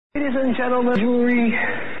Ladies and gentlemen, jury,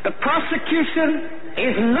 the prosecution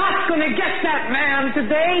is not going to get that man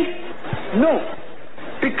today. No,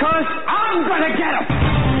 because I'm going to get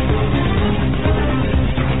him.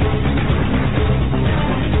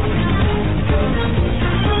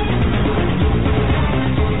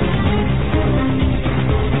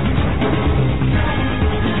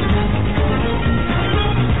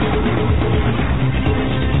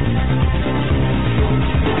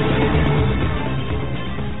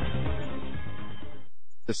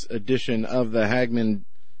 This edition of the Hagmann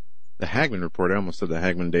Report. I almost said the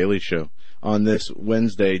Hagmann Daily Show on this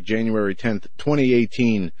Wednesday, January 10th,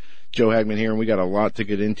 2018. Joe Hagmann here, and we got a lot to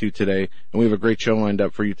get into today, and we have a great show lined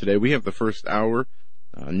up for you today. We have the first hour,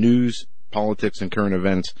 news, politics, and current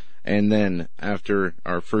events, and then after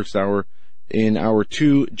our first hour, in hour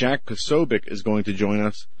two, Jack Posobiec is going to join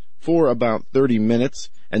us for about 30 minutes,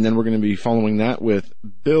 and then we're going to be following that with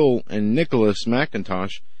Bill and Nicholas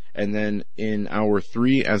McIntosh. And then in hour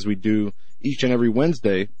three, as we do each and every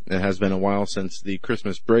Wednesday, it has been a while since the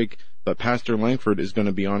Christmas break, but Pastor Lankford is going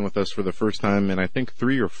to be on with us for the first time in, I think,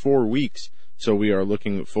 3 or 4 weeks. So we are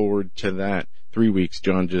looking forward to that. 3 weeks.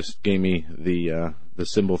 John just gave me the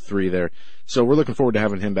symbol 3 there. So we're looking forward to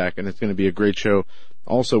having him back, and it's going to be a great show.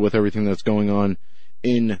 Also, with everything that's going on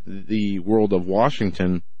in the world of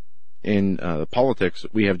Washington, in politics,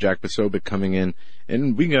 we have Jack Posobiec coming in,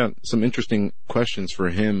 and we got some interesting questions for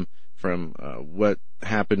him from what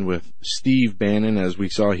happened with Steve Bannon, as we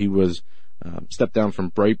saw he was stepped down from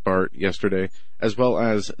Breitbart yesterday, as well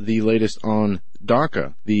as the latest on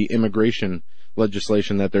DACA, the immigration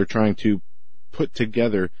legislation that they're trying to put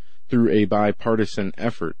together through a bipartisan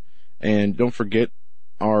effort. And don't forget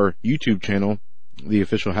our YouTube channel, the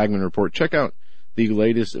official Hagmann Report. Check out the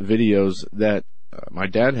latest videos that my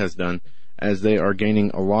dad has done, as they are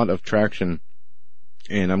gaining a lot of traction,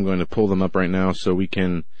 and I'm going to pull them up right now so we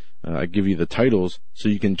can give you the titles so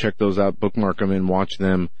you can check those out, bookmark them, and watch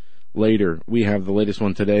them later. We have the latest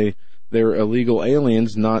one today. They're illegal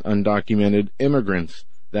aliens, not undocumented immigrants.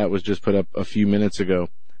 That was just put up a few minutes ago.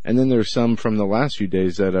 And then there's some from the last few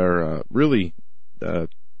days that are really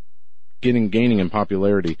gaining in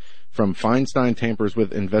popularity, from Feinstein tampers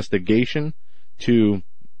with investigation to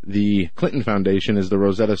the Clinton Foundation is the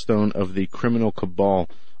Rosetta Stone of the criminal cabal.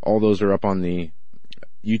 All those are up on the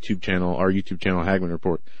YouTube channel, our YouTube channel, Hagmann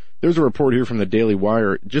Report. There's a report here from the Daily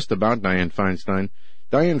Wire just about Dianne Feinstein.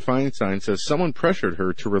 Dianne Feinstein says someone pressured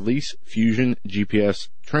her to release Fusion GPS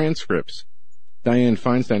transcripts. Dianne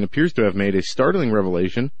Feinstein appears to have made a startling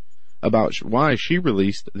revelation about why she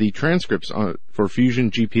released the transcripts for Fusion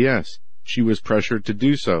GPS. She was pressured to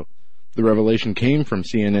do so. The revelation came from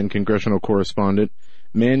CNN congressional correspondent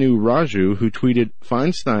Manu Raju, who tweeted,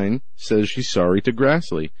 "Feinstein says she's sorry to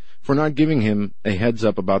Grassley for not giving him a heads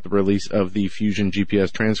up about the release of the Fusion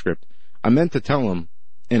GPS transcript. I meant to tell him,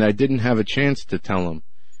 and I didn't have a chance to tell him.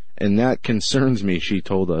 And that concerns me," she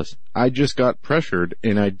told us. "I just got pressured,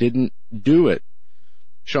 and I didn't do it."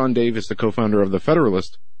 Sean Davis, the co-founder of The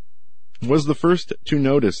Federalist, was the first to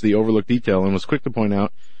notice the overlooked detail and was quick to point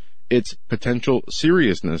out its potential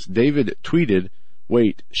seriousness. David tweeted,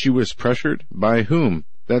 "Wait, she was pressured? By whom?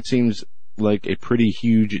 That seems like a pretty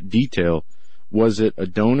huge detail. Was it a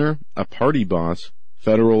donor, a party boss,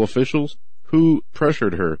 federal officials? Who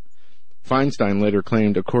pressured her?" Feinstein later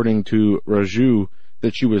claimed, according to Raju,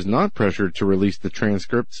 that she was not pressured to release the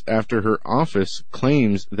transcripts after her office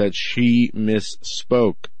claims that she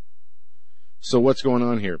misspoke. So what's going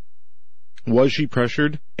on here? Was she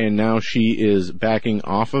pressured, and now she is backing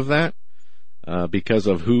off of that because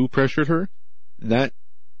of who pressured her? That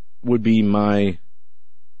would be my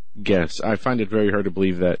guess. I find it very hard to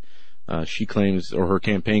believe that she claims, or her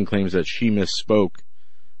campaign claims, that she misspoke.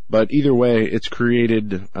 But either way, it's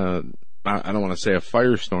created, I don't want to say a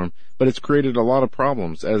firestorm, but it's created a lot of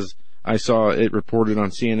problems. As I saw it reported on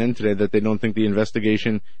CNN today that they don't think the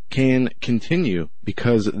investigation can continue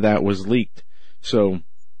because that was leaked. So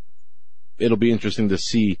it'll be interesting to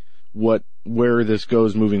see where this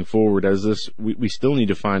goes moving forward, as we still need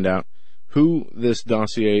to find out who this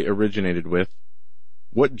dossier originated with,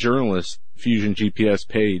 what journalist Fusion GPS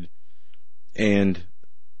paid, and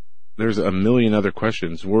there's a million other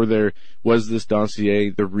questions. Was this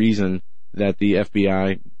dossier the reason that the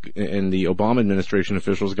FBI and the Obama administration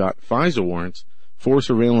officials got FISA warrants for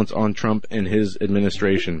surveillance on Trump and his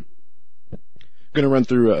administration? I'm going to run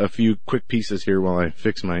through a few quick pieces here while I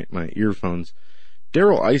fix my earphones.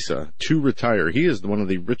 Darrell Issa, to retire. He is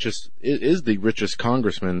the richest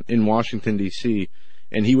congressman in Washington, D.C.,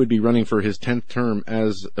 and he would be running for his 10th term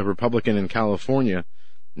as a Republican in California.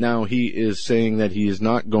 Now he is saying that he is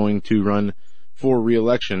not going to run for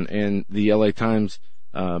re-election, and the LA Times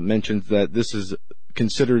mentions that this is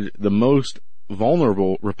considered the most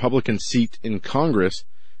vulnerable Republican seat in Congress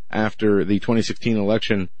after the 2016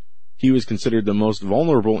 election. He was considered the most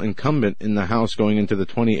vulnerable incumbent in the House going into the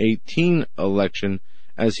 2018 election,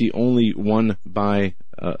 as he only won by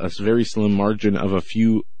a very slim margin of a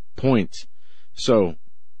few points. So,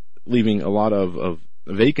 leaving a lot of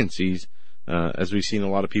vacancies, as we've seen a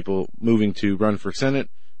lot of people moving to run for Senate,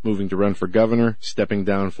 moving to run for governor, stepping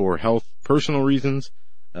down for health, personal reasons.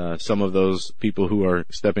 Some of those people who are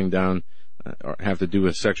stepping down have to do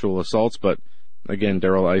with sexual assaults, but again,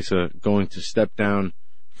 Darrell Issa going to step down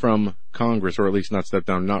from Congress, or at least not step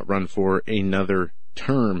down, not run for another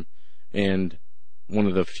term, and one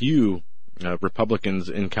of the few Republicans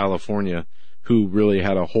in California who really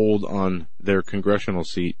had a hold on their congressional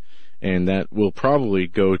seat, and that will probably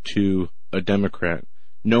go to a Democrat,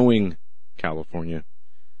 knowing California.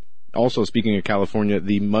 Also, speaking of California,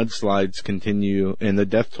 the mudslides continue, and the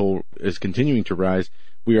death toll is continuing to rise.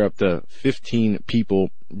 We are up to 15 people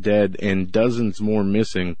dead and dozens more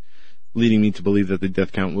missing, leading me to believe that the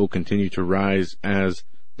death count will continue to rise as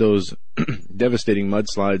those devastating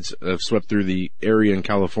mudslides have swept through the area in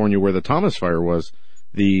California where the Thomas Fire was,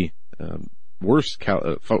 the worst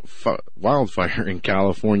wildfire in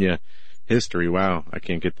California history. Wow, I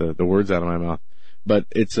can't get the words out of my mouth. But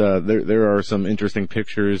it's there are some interesting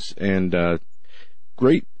pictures and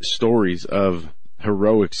great stories of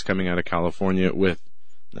heroics coming out of California, with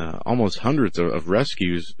almost hundreds of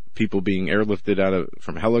rescues, people being airlifted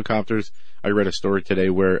from helicopters. I read a story today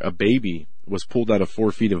where a baby was pulled out of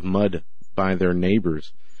 4 feet of mud by their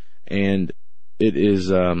neighbors, and it is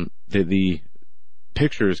the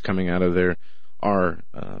pictures coming out of there are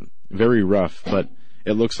very rough, but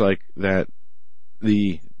it looks like that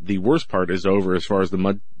the worst part is over as far as the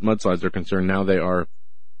mudslides are concerned. Now they are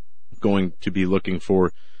going to be looking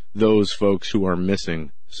for those folks who are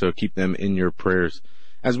missing, so keep them in your prayers.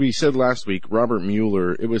 As we said last week, Robert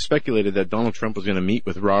Mueller, it was speculated that Donald Trump was going to meet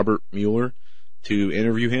with Robert Mueller to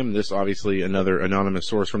interview him. This obviously another anonymous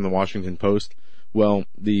source from the Washington Post. Well,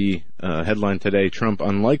 the headline today, Trump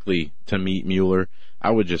unlikely to meet Mueller.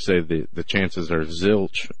 I would just say the chances are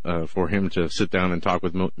zilch for him to sit down and talk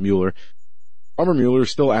with Mueller. Robert Mueller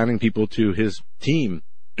is still adding people to his team.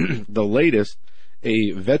 The latest,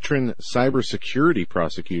 a veteran cybersecurity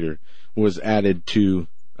prosecutor was added to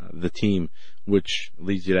the team, which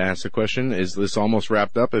leads you to ask the question, is this almost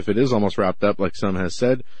wrapped up? If it is almost wrapped up, like some has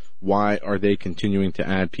said, why are they continuing to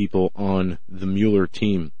add people on the Mueller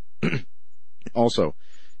team? Also,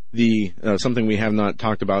 something we have not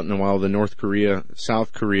talked about in a while, the North Korea,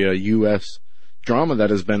 South Korea, U.S. drama that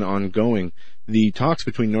has been ongoing. The talks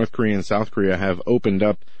between North Korea and South Korea have opened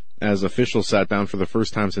up as officials sat down for the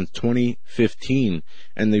first time since 2015,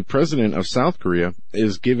 and the president of South Korea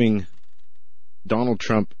is giving Donald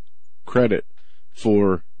Trump credit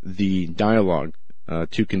for the dialogue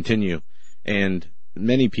to continue. And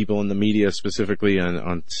many people in the media, specifically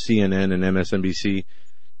on CNN and MSNBC,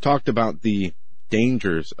 talked about the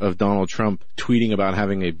dangers of Donald Trump tweeting about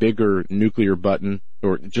having a bigger nuclear button,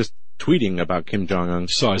 or just tweeting about Kim Jong-un.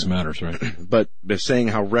 Size matters, right? But saying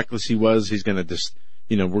how reckless he was, he's going to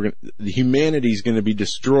humanity's going to be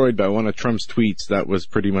destroyed by one of Trump's tweets. That was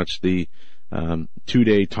pretty much the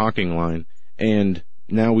 2-day talking line. And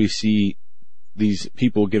now we see these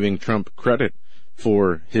people giving Trump credit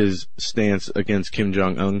for his stance against Kim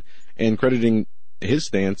Jong-un and crediting his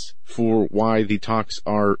stance for why the talks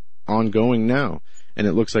are ongoing now. And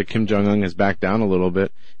it looks like Kim Jong-un has backed down a little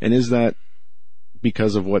bit. And is that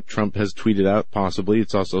because of what Trump has tweeted out? Possibly.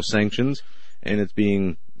 It's also sanctions, and it's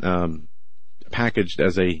being packaged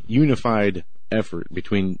as a unified effort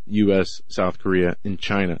between U.S., South Korea, and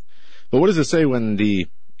China. But what does it say when the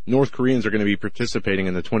North Koreans are going to be participating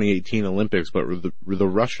in the 2018 Olympics, but the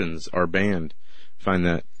Russians are banned? I find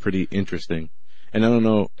that pretty interesting. And I don't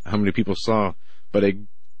know how many people saw, but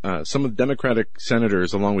some of the Democratic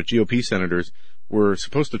senators, along with GOP senators, were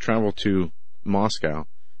supposed to travel to Moscow,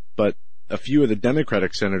 but a few of the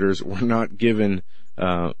Democratic senators were not given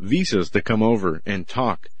visas to come over and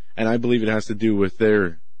talk. And I believe it has to do with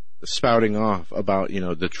their spouting off about,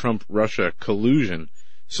 the Trump-Russia collusion.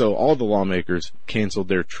 So all the lawmakers canceled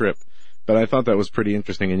their trip. But I thought that was pretty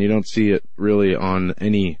interesting, and you don't see it really on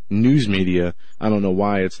any news media. I don't know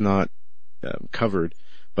why it's not covered,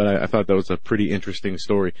 but I thought that was a pretty interesting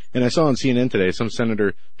story. And I saw on CNN today, some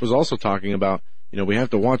senator was also talking about, we have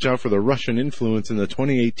to watch out for the Russian influence in the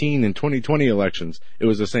 2018 and 2020 elections. It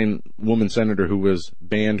was the same woman senator who was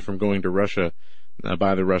banned from going to Russia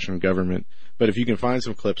by the Russian government. But if you can find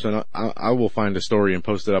some clips, and I will find a story and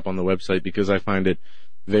post it up on the website because I find it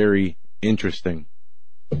very interesting.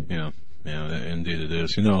 Yeah. Yeah, indeed it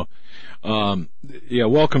is.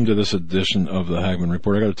 Welcome to this edition of the Hagmann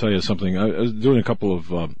Report. I got to tell you something. I was doing a couple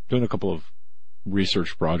of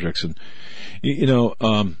research projects, and the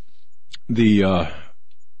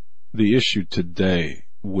issue today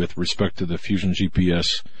with respect to the Fusion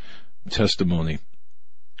GPS testimony.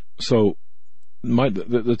 So,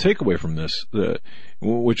 the takeaway from this,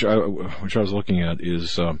 which I was looking at,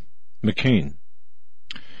 is McCain.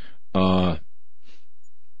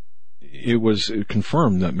 It was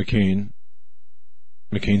confirmed that McCain's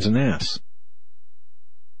an ass.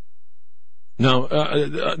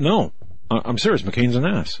 No, I'm serious. McCain's an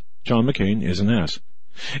ass. John McCain is an ass.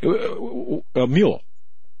 A mule.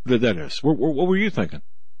 That is. What were you thinking?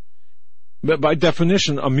 But by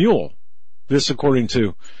definition, a mule. This, according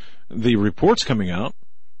to the reports coming out.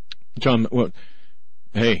 John, what?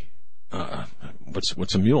 Hey,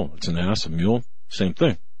 what's a mule? It's an ass. A mule, same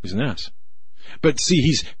thing. He's an ass. But see,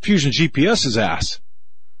 he's Fusion GPS's ass.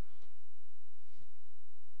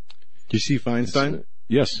 Do you see Feinstein?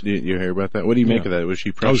 Yes. You hear about that? What do you make of that? Was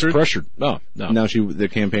she pressured? I was pressured. No. Now the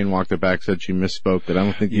campaign walked it back, said she misspoke, but I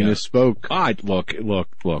don't think you misspoke. Look.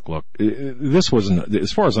 This wasn't,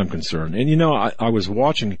 as far as I'm concerned. And I was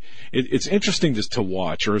watching, it's interesting just to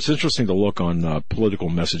watch, or it's interesting to look on political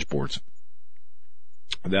message boards.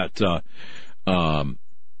 That,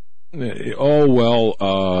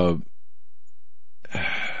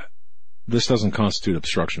 this doesn't constitute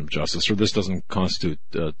obstruction of justice, or this doesn't constitute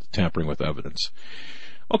tampering with evidence.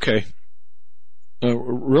 Okay.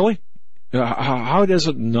 Really? How does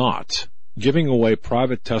it not? Giving away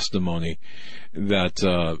private testimony that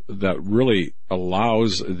really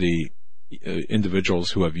allows the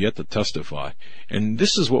individuals who have yet to testify, and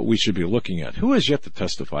this is what we should be looking at. Who has yet to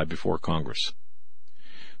testify before Congress?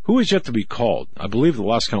 Who is yet to be called? I believe the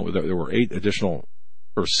last count, there were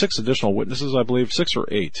 6 additional witnesses, I believe, 6 or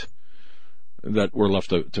 8 that were left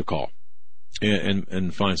to call.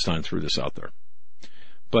 And Feinstein threw this out there.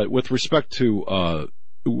 But with respect to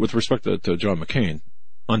John McCain,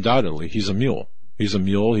 undoubtedly, he's a mule. He's a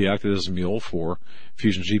mule. He acted as a mule for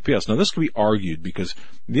Fusion GPS. Now, this could be argued because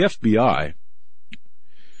the FBI,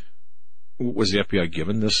 was the FBI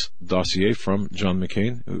given this dossier from John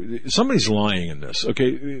McCain? Somebody's lying in this.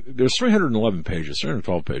 Okay, there's 312 pages.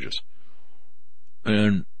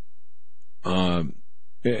 And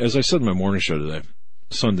as I said in my morning show today,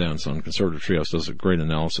 Sundance on Conservative Trios does a great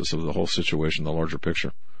analysis of the whole situation, the larger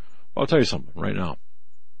picture. I'll tell you something right now.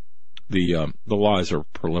 The lies are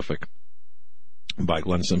prolific by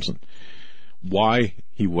Glenn Simpson. Why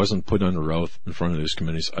he wasn't put under oath in front of these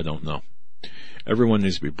committees, I don't know. Everyone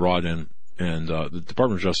needs to be brought in, and the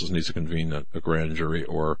Department of Justice needs to convene a grand jury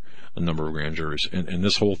or a number of grand juries, and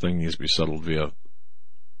this whole thing needs to be settled via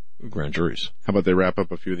grand juries. How about they wrap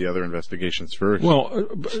up a few of the other investigations first? Well,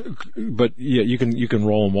 but yeah, you can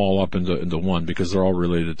roll them all up into one because they're all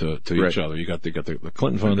related to each other. You got the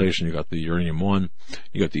Clinton Foundation, you got the Uranium One,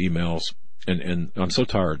 you got the emails, and I'm so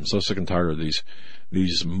tired and so sick and tired of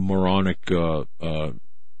these moronic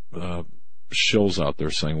shills out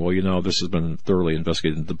there saying, well, this has been thoroughly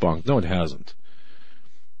investigated and debunked. No, it hasn't.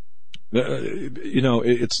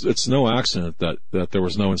 It's no accident that there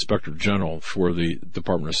was no Inspector General for the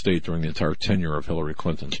Department of State during the entire tenure of Hillary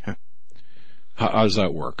Clinton. How does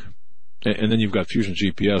that work? And then you've got Fusion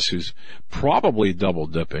GPS, who's probably double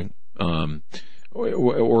dipping,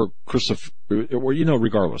 or Christopher, or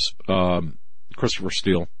regardless, Christopher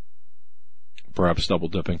Steele, perhaps double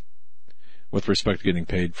dipping, with respect to getting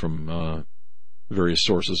paid from various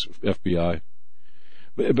sources, FBI.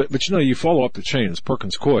 But you follow up the chain. It's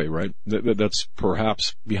Perkins Coie, right? That's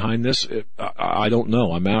perhaps behind this. I don't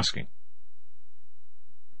know. I'm asking.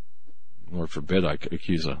 Lord forbid I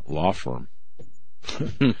accuse a law firm.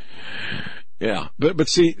 Yeah, but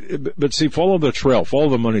see, follow the trail, follow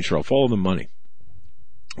the money trail, follow the money.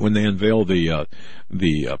 When they unveil the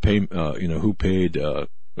pay, who paid,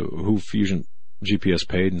 who Fusion GPS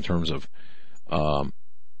paid in terms of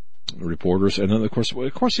reporters, and then of course,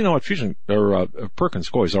 what Fusion or Perkins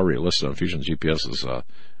Coie is already listed on Fusion GPS's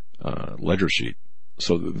ledger sheet,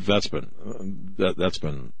 so that's been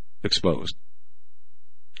exposed.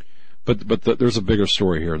 But there's a bigger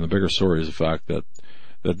story here, and the bigger story is the fact that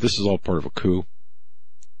this is all part of a coup.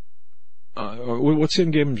 What's the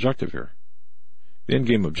end game objective here? The end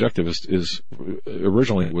game objective is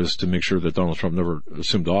originally was to make sure that Donald Trump never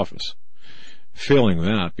assumed office. Failing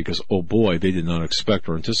that, because oh boy, they did not expect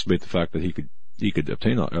or anticipate the fact that he could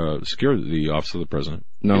obtain secure the office of the president.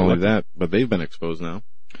 Not only that, but they've been exposed now.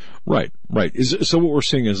 Right. So what we're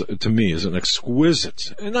seeing is, to me, is an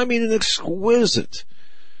exquisite, and I mean an exquisite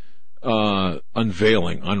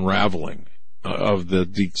unveiling, unraveling of the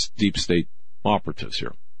deep state operatives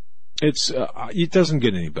here. It doesn't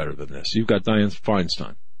get any better than this. You've got Dianne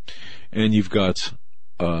Feinstein, and you've got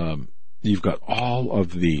all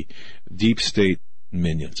of the deep state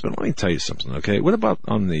minions. But let me tell you something, okay? What about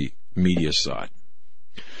on the media side?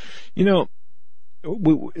 You know,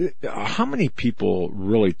 how many people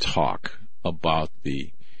really talk about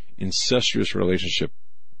the incestuous relationship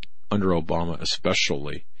under Obama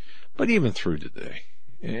especially, but even through today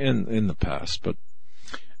and in the past, but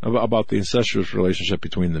about the incestuous relationship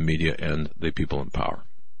between the media and the people in power?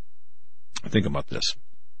 Think about this.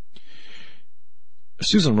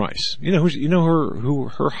 Susan Rice, who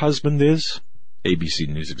her husband is? ABC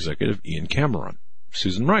News executive Ian Cameron.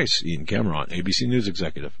 Susan Rice, Ian Cameron, ABC News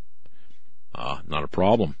executive. Not a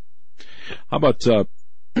problem. How about,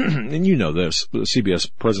 and you know this, CBS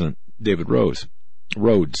President David Rhodes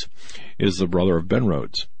is the brother of Ben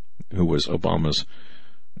Rhodes, who was Obama's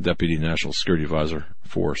Deputy National Security Advisor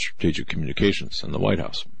for Strategic Communications in the White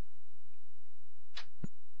House.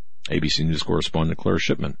 ABC News correspondent Claire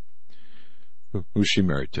Shipman. Who's she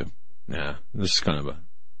married to? This is kind of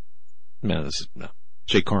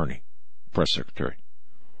Jay Carney, press secretary.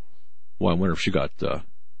 Well, I wonder if she got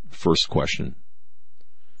first question.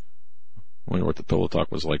 I wonder what the pillow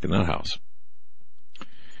talk was like in that house.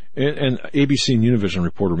 And ABC and Univision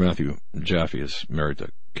reporter Matthew Jaffe is married to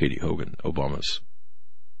Katie Hogan, Obama's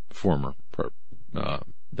former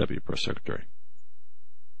deputy press secretary.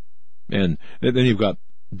 And then you've got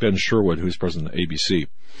Ben Sherwood, who's president of ABC.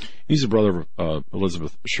 He's the brother of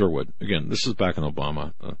Elizabeth Sherwood. Again, this is back in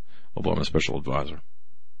Obama special advisor.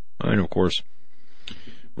 And of course,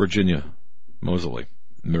 Virginia Moseley,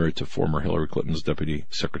 married to former Hillary Clinton's deputy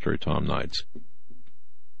secretary Tom Nides.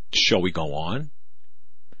 Shall we go on?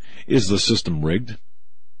 Is the system rigged?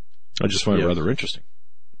 I just find it rather interesting.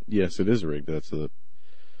 Yes, it is rigged. That's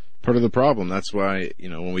part of the problem. That's why,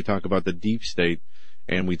 when we talk about the deep state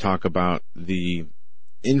and we talk about the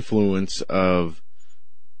influence of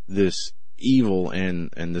this evil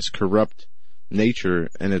and this corrupt nature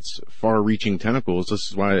and its far-reaching tentacles,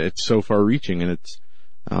 this is why it's so far-reaching, and it's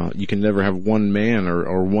you can never have one man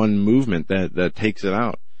or one movement that takes it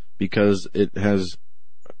out, because it has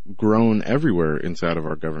grown everywhere inside of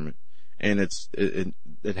our government, and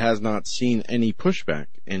it has not seen any pushback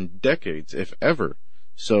in decades, if ever.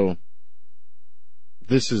 So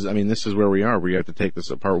this is where we are. We have to take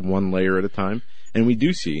this apart one layer at a time, and we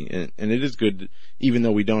do see, and it is good, even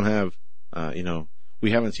though we don't have,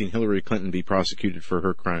 we haven't seen Hillary Clinton be prosecuted for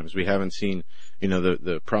her crimes. We haven't seen,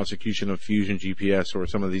 the prosecution of Fusion GPS or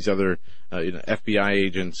some of these other, FBI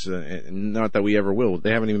agents. Not that we ever will.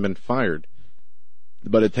 They haven't even been fired.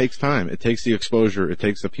 But it takes time. It takes the exposure. It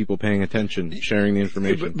takes the people paying attention, sharing the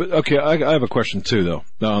information. But okay, I have a question too,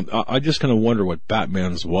 though. I just kind of wonder what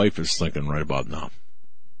Batman's wife is thinking right about now.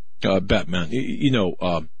 Batman,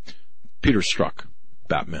 Peter Strzok,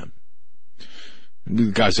 Batman.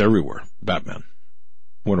 The guy's everywhere, Batman.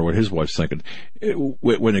 Wonder what his wife's thinking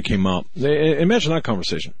when it came out. Imagine that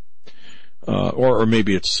conversation. Or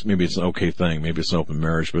maybe it's an okay thing. Maybe it's an open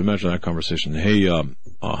marriage, but imagine that conversation. Hey,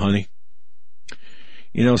 honey,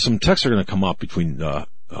 some texts are going to come up between,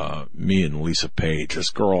 me and Lisa Page.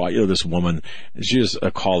 This girl, this woman, she is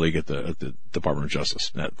a colleague at the Department of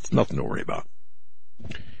Justice. That's nothing to worry about.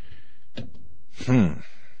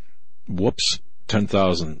 Whoops.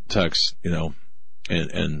 10,000 texts,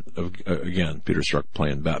 and again, Peter Strzok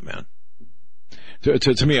playing Batman.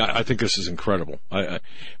 To me, I think this is incredible.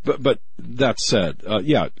 But that said,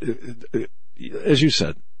 as you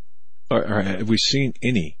said, have we seen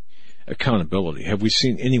any accountability? Have we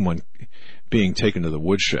seen anyone being taken to the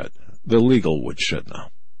woodshed, the legal woodshed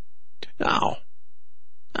now? No.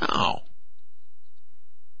 A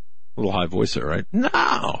little high voice there, right?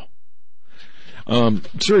 No.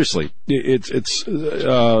 Seriously,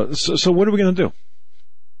 so what are we going to do?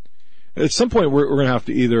 At some point, we're going to have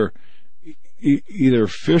to either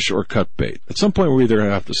fish or cut bait. At some point, we're either going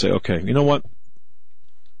to have to say, okay, you know what?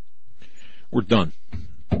 We're done.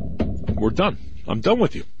 I'm done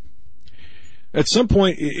with you. At some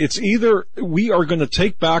point, it's either we are going to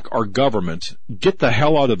take back our government, get the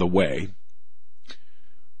hell out of the way,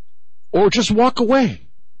 or just walk away.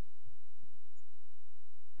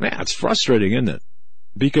 Man, it's frustrating, isn't it?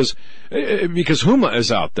 Because Huma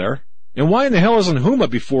is out there, and why in the hell isn't Huma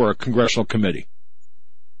before a congressional committee?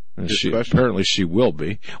 Apparently she will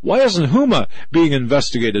be. Why isn't Huma being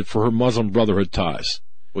investigated for her Muslim Brotherhood ties?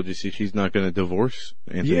 Well, do you see she's not going to divorce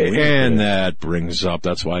Anthony? Yeah, and that brings up,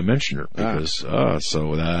 that's why I mentioned her, because,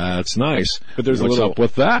 so that's nice. But there's what's up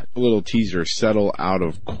with that? A little teaser, settle out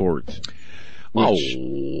of court. which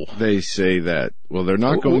they say that, well, they're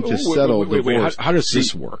not going to settle divorce. How does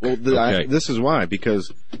this work? Well, this is why,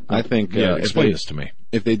 because I think explain this to me.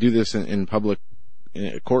 If they do this in public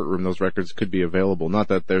courtroom, those records could be available. Not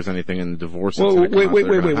that there's anything in the divorce. Wait.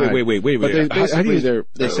 But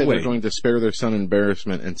they say they're going to spare their son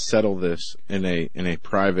embarrassment and settle this in a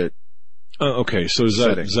private. Okay, so does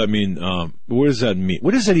that mean? What does that mean?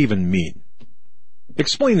 What does that even mean?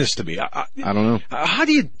 Explain this to me. I don't know. How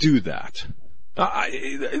do you do that?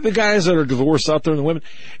 The guys that are divorced out there and the women,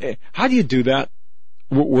 how do you do that?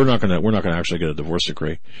 We're not going to actually get a divorce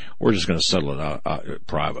decree. We're just going to settle it out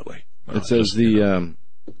privately. It says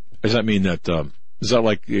does that mean that, is that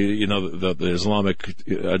like, the Islamic,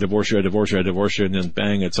 I divorce you, and then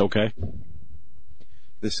bang, it's okay?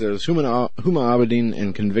 This says, Huma Abedin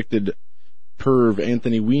and convicted perv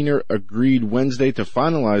Anthony Weiner agreed Wednesday to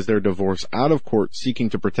finalize their divorce out of court, seeking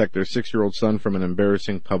to protect their 6-year-old son from an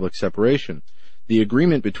embarrassing public separation. The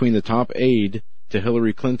agreement between the top aide to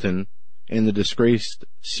Hillary Clinton and the disgraced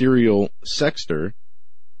serial sexter,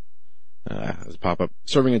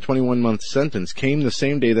 serving a 21-month sentence, came the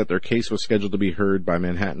same day that their case was scheduled to be heard by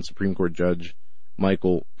Manhattan Supreme Court Judge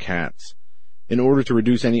Michael Katz. In order to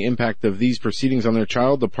reduce any impact of these proceedings on their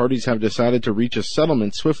child, the parties have decided to reach a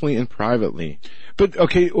settlement swiftly and privately. But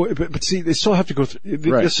see, they still have to go through.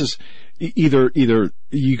 Right. This is either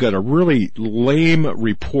you got a really lame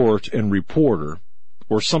report and reporter,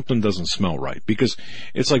 or something doesn't smell right, because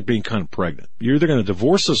it's like being kind of pregnant. You're either going to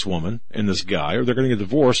divorce this woman and this guy, or they're going to get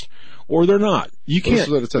divorced, or they're not. You can't. This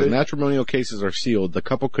is what it says. Matrimonial cases are sealed. The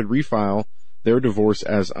couple could refile their divorce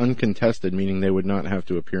as uncontested, meaning they would not have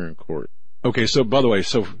to appear in court. Okay, so by the way,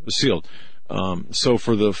 so sealed. So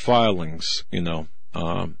for the filings,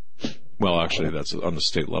 well, actually, that's on the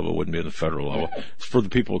state level. It wouldn't be at the federal level. For the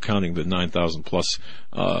people counting the 9,000 plus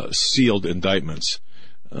sealed indictments,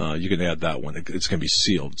 you can add that one. It's going to be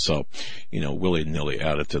sealed. So, willy-nilly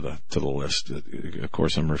add it to the list. Of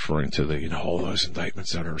course, I'm referring to all those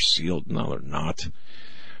indictments that are sealed. No, they're not.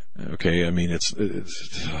 Okay, I mean, it's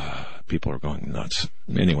people are going nuts.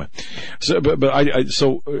 Anyway,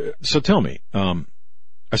 so tell me, I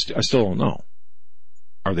still don't know.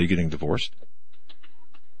 Are they getting divorced?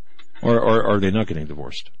 Or are they not getting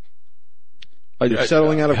divorced? They're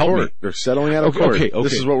settling out of court. They're settling out of court. Okay.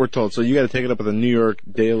 This is what we're told. So you got to take it up with the New York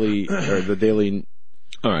Daily, or the Daily.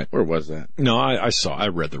 All right. Where was that? No, I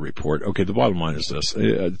read the report. Okay, the bottom line is this.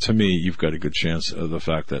 To me, you've got a good chance of the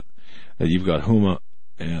fact that you've got Huma,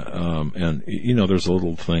 and there's a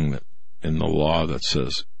little thing that in the law that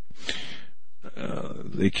says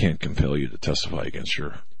they can't compel you to testify against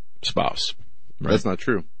your spouse. Right? That's not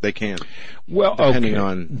true. They can. Well, depending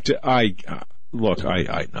on. I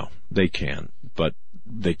know they can, but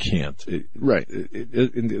they can't. Right.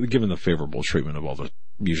 Given the favorable treatment of all the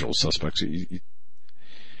usual suspects. They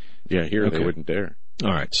wouldn't dare.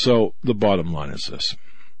 All right. So the bottom line is this: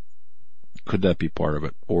 could that be part of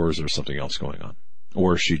it, or is there something else going on,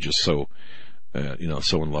 or is she just so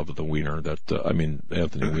in love with the Weiner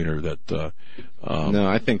Anthony Weiner that? No,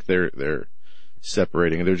 I think they're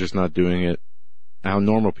separating. They're just not doing it how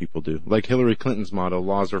normal people do. Like Hillary Clinton's motto,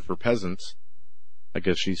 "Laws are for peasants." I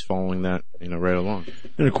guess she's following that, right along.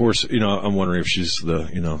 And of course, I'm wondering if she's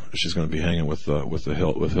she's going to be hanging with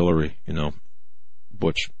Hillary,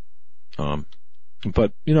 Butch.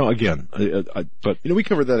 But again, we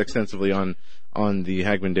covered that extensively on the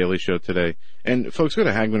Hagmann Daily Show today. And folks, go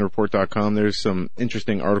to HagmannReport.com. There's some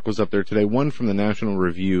interesting articles up there today. One from the National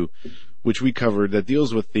Review, which we covered, that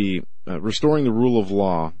deals with the restoring the rule of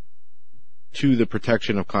law to the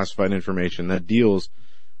protection of classified information. That deals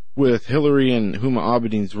with Hillary and Huma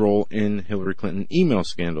Abedin's role in Hillary Clinton email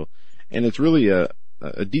scandal. And it's really a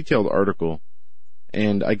detailed article.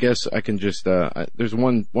 And I guess I can just, there's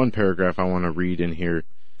one paragraph I want to read in here.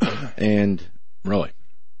 And really?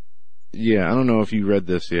 Yeah, I don't know if you read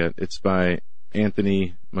this yet. It's by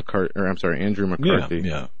Andrew McCarthy.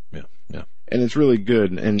 Yeah. And it's really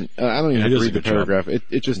good. And I don't even have to read the paragraph.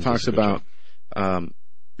 It just talks about,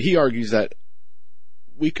 he argues that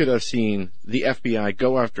we could have seen the FBI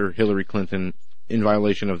go after Hillary Clinton in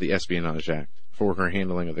violation of the Espionage Act for her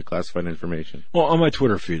handling of the classified information. Well, on my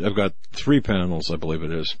Twitter feed, I've got 3 panels, I believe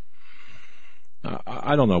it is.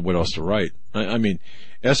 I don't know what else to write. I mean,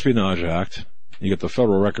 Espionage Act, you got the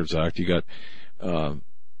Federal Records Act, you got,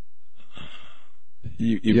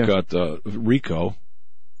 you've got, RICO.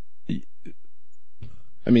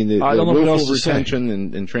 I mean, the willful retention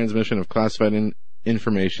and transmission of classified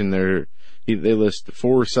information, they list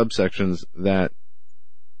 4 subsections that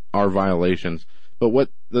are violations. But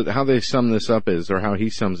how they sum this up is, or how he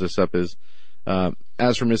sums this up is,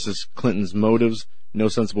 As for Mrs. Clinton's motives, no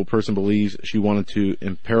sensible person believes she wanted to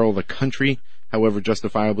imperil the country. However,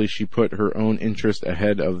 justifiably, she put her own interest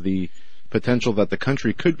ahead of the potential that the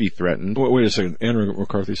country could be threatened. Wait a second. Andrew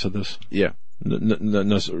McCarthy said this? Yeah.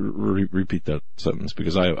 Repeat that sentence,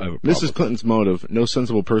 because I have a problem. Mrs. Clinton's motive, no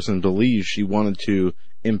sensible person believes she wanted to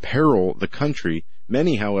imperil the country.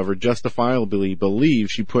 Many, however, justifiably believe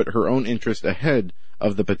she put her own interest ahead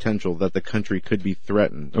of the potential that the country could be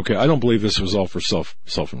threatened. Okay, I don't believe this was all for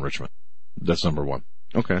self-enrichment. That's number one.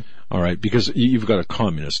 Okay. All right, because you've got a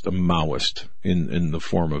communist, a Maoist, in the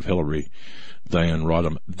form of Hillary Diane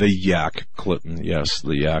Rodham, the yak Clinton, yes,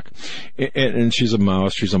 the yak, and she's a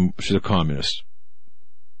Maoist, she's a communist.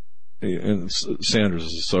 And Sanders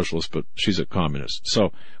is a socialist, but she's a communist.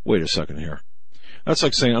 So, wait a second here. That's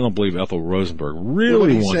like saying I don't believe Ethel Rosenberg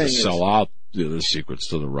really wanted to sell out the secrets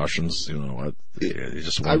to the Russians. You know, they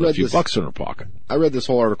just wanted a few bucks in her pocket. I read this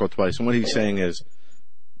whole article twice, and what he's saying is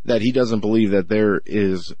that he doesn't believe that there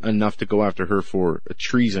is enough to go after her for a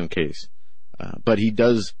treason case. But he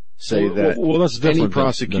does say that that's any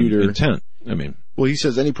prosecutor... than intent. I mean... Well, he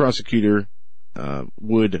says any prosecutor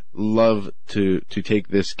would love to take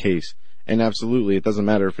this case. And absolutely, it doesn't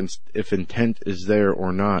matter if intent is there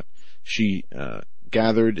or not. She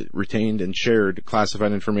gathered, retained, and shared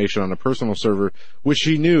classified information on a personal server, which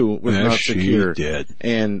she knew was not secure. She did.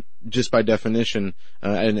 And just by definition,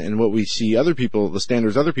 and what we see other people, the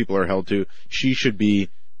standards other people are held to, she should be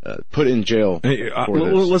put in jail for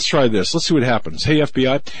this. Let's try this. Let's see what happens. Hey,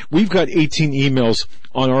 FBI, we've got 18 emails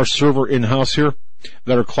on our server in-house here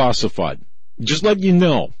that are classified. Just let you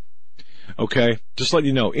know. Okay? Just let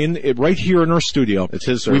you know. Right here in our studio. It's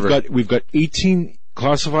his server. We've got 18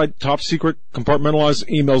 classified, top secret, compartmentalized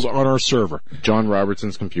emails on our server. John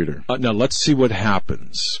Robertson's computer. Now let's see what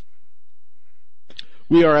happens.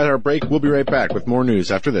 We are at our break. We'll be right back with more news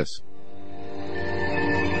after this.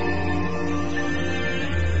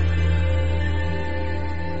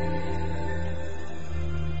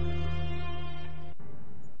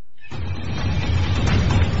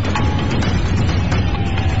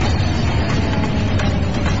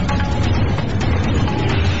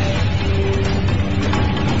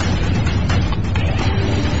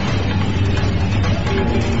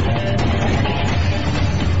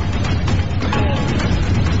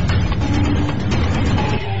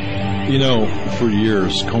 You know, for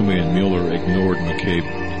years, Comey and Mueller ignored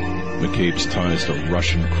McCabe's ties to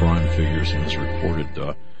Russian crime figures and his reported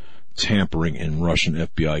tampering in Russian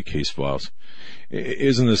FBI case files.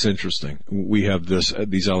 Isn't this interesting? We have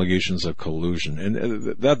these allegations of collusion,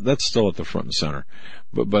 and that's still at the front and center.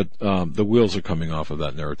 But the wheels are coming off of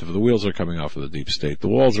that narrative. The wheels are coming off of the deep state. The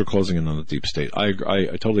walls are closing in on the deep state. I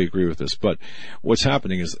totally agree with this. But what's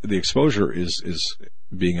happening is the exposure is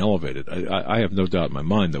being elevated. I have no doubt in my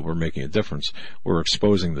mind that we're making a difference. We're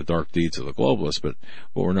exposing the dark deeds of the globalists, but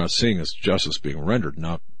what we're not seeing is justice being rendered.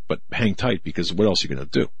 But hang tight, because what else are you going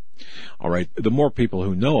to do? All right. The more people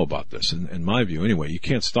who know about this, in my view anyway, you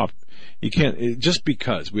can't stop. You can't, just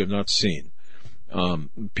because we have not seen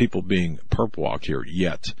people being perp walked here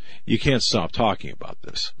yet, you can't stop talking about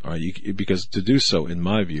this. All right. Because to do so, in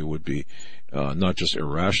my view, would be not just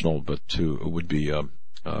irrational, but would be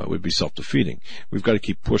self-defeating. We've got to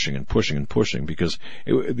keep pushing and pushing and pushing, because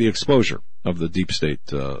the exposure of the deep state,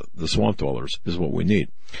 the swamp dwellers, is what we need.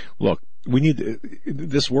 Look, we need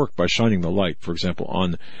this work by shining the light, for example,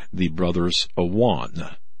 on the brothers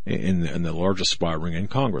Awan in the largest spy ring in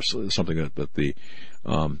Congress, something that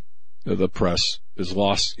the press has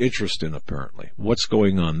lost interest in, apparently. What's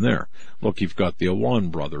going on there? Look, you've got the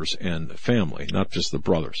Awan brothers and family, not just the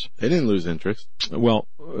brothers. They didn't lose interest. Well,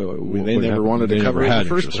 they never wanted to cover it in the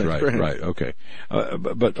first place. Right, okay.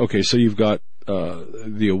 But okay, so you've got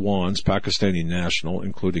the Awans, Pakistani national,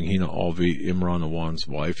 including Hina Alvi, Imran Awan's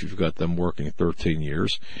wife. You've got them working 13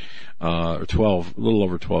 years, a little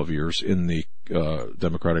over 12 years in the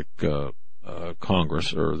Democratic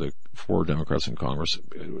Congress, or the 4 Democrats in Congress,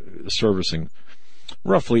 servicing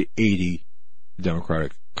roughly 80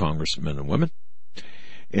 Democratic congressmen and women,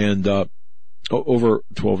 and over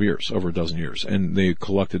 12 years, over a dozen years, and they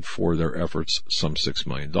collected for their efforts some $6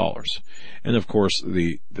 million. And of course,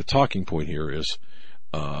 the talking point here is,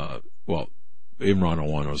 Imran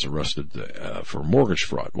Awan was arrested for mortgage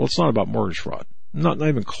fraud. Well, it's not about mortgage fraud. Not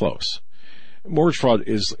even close. Mortgage fraud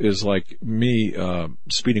is like me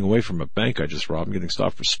speeding away from a bank I just robbed and getting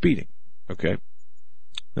stopped for speeding. Okay?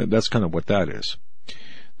 That's kind of what that is.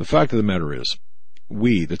 The fact of the matter is,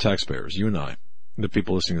 we, the taxpayers, you and I, the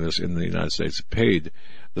people listening to this in the United States, paid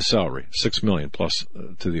the salary, $6 million plus,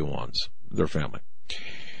 to the Awans, their family.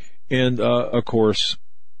 And, of course,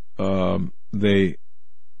 they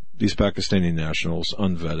these Pakistani nationals,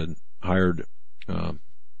 unvetted, hired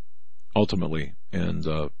ultimately, and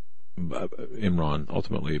Imran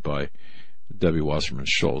ultimately by Debbie Wasserman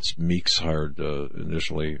Schultz. Meeks hired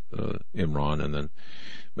initially Imran, and then,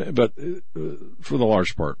 but for the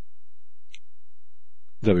large part,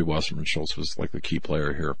 Debbie Wasserman Schultz was like the key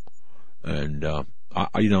player here. And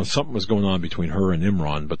something was going on between her and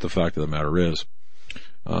Imran, but the fact of the matter is,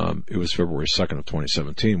 it was February 2nd of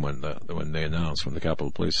 2017 when the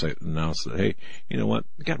Capitol Police announced that, hey, you know what,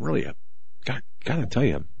 gotta tell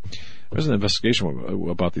you, there's an investigation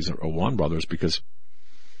about these Awan brothers because,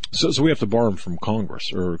 so we have to bar them from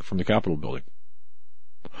Congress or from the Capitol building.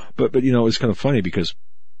 But it's kind of funny because,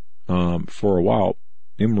 for a while,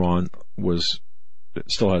 Imran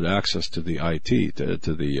still had access to the IT, to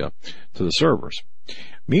the servers.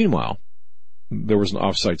 Meanwhile, there was an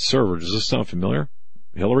offsite server. Does this sound familiar?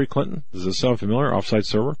 Hillary Clinton? Does this sound familiar? Offsite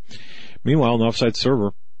server? Meanwhile, an offsite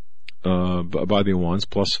server, by the Awans,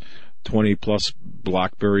 plus 20 plus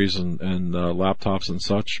Blackberries and laptops and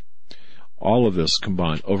such. All of this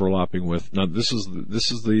combined, overlapping with, now this is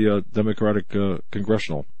the Democratic,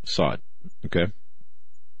 congressional side. Okay.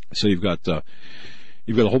 So you've got a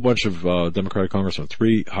whole bunch of, Democratic congressmen,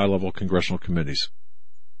 3 high-level congressional committees.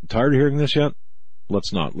 Tired of hearing this yet?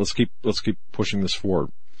 Let's not. Let's keep pushing this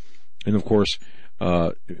forward. And of course,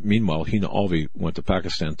 meanwhile, Hina Alvi went to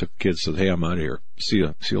Pakistan, took kids, said, hey, I'm out of here. See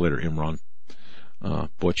you later, Imran.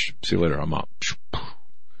 Butch, see you later, I'm out.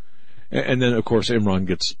 And then, of course, Imran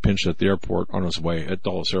gets pinched at the airport on his way at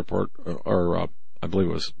Dulles Airport, or I believe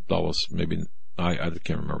it was Dulles, maybe, I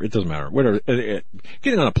can't remember. It doesn't matter. Whatever.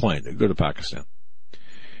 Getting on a plane to go to Pakistan.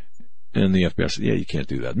 And the FBI said, yeah, you can't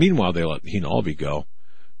do that. Meanwhile, they let Hina Alvi go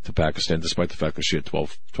to Pakistan, despite the fact that she had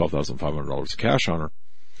 $12,500 of cash on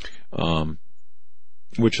her,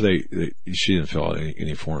 which she didn't fill out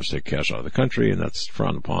any forms to take cash out of the country, and that's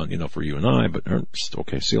frowned upon, for you and I, but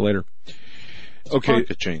okay, see you later. Okay.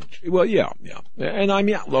 To change. Well, yeah. And I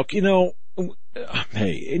mean, look,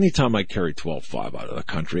 hey, anytime I carry 12.5 out of the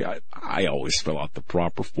country, I always fill out the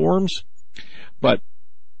proper forms, but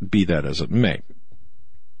be that as it may.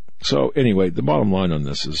 So anyway, the bottom line on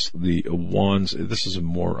this is the Awans, this is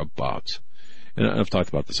more about, and I've talked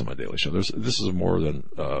about this on my daily show, this is more than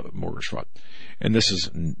mortgage fraud. And this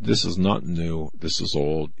is not new. This is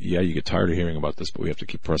old. Yeah, you get tired of hearing about this, but we have to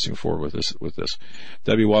keep pressing forward with this.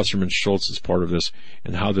 Debbie Wasserman Schultz is part of this,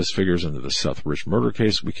 and how this figures into the Seth Rich murder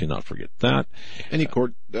case, we cannot forget that. Any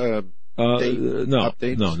court no,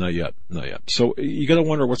 updates? No, not yet. So you got to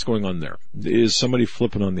wonder what's going on there. Is somebody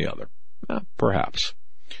flipping on the other? Perhaps.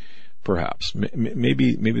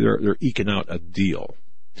 Maybe they're eking out a deal.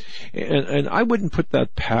 And I wouldn't put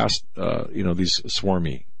that past, these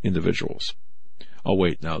swarmy individuals. Oh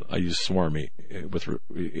wait, now I use swarmy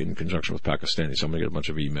in conjunction with Pakistani, so I'm gonna get a bunch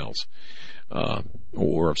of emails,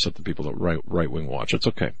 or upset the people that right wing watch. It's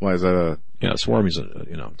okay. Why is that yeah, swarmy's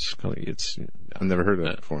it's I've never heard of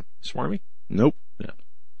that before. Swarmy? Nope. Yeah.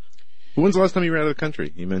 When's the last time you were out of the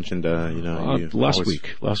country? You mentioned, last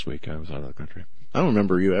week. Last week I was out of the country. I don't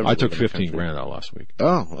remember you ever. I took 15 grand out last week.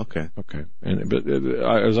 Oh, okay. Okay. But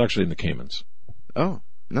I was actually in the Caymans. Oh,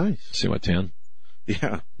 nice. See my tan?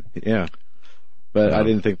 Yeah. But I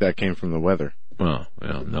didn't think that came from the weather. Oh,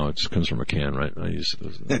 yeah, no, it just comes from a can, right? I use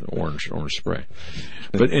orange spray.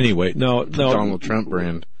 But anyway, no. Donald Trump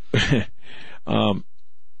brand. Okay,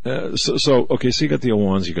 so you got the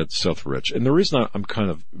Owans, you got Seth Rich. And the reason I'm kind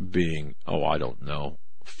of being, I don't know,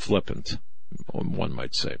 flippant, one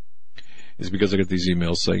might say, is because I get these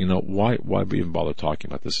emails saying, why we even bother talking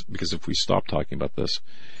about this? Because if we stop talking about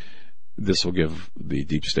this will give the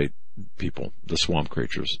deep state people, the swamp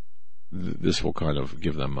creatures, this will kind of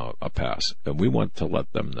give them a pass. And we want to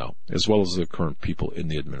let them know, as well as the current people in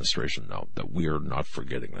the administration know, that we are not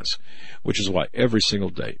forgetting this. Which is why every single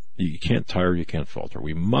day, you can't tire, you can't falter.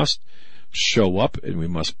 We must show up and we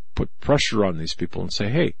must put pressure on these people and say,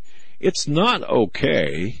 hey, it's not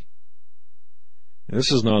okay.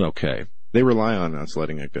 This is not okay. They rely on us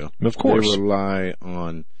letting it go. Of course. They rely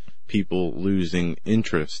on people losing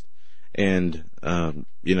interest. And,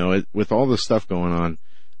 with all this stuff going on,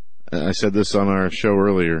 I said this on our show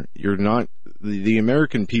earlier, the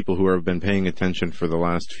American people who have been paying attention for the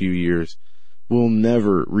last few years will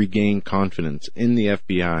never regain confidence in the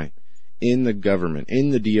FBI, in the government,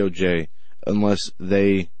 in the DOJ, unless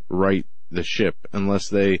they right the ship, unless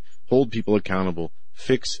they hold people accountable,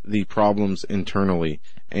 fix the problems internally,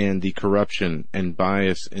 and the corruption and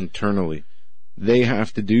bias internally. They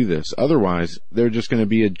have to do this. Otherwise, they're just going to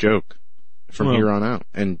be a joke from here on out.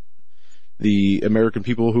 And the American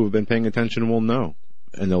people who have been paying attention will know.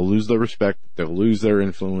 And they'll lose their respect. They'll lose their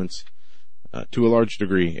influence. to a large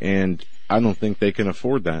degree, and I don't think they can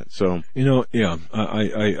afford that. So,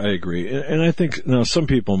 I agree. And I think, now, some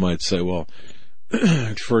people might say, well,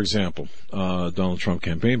 for example, Donald Trump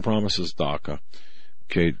campaign promises DACA.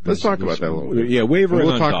 Okay. Let's talk about that a little bit. Yeah, wavering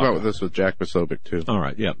we'll on talk DACA. about this with Jack Posobiec too. All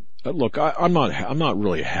right, yeah. Look, I'm not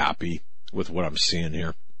really happy with what I'm seeing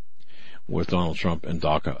here with Donald Trump and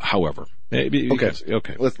DACA. However,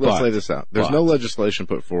 okay. Let's lay this out. There's no legislation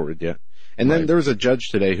put forward yet. And then there was a judge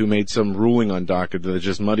today who made some ruling on DACA that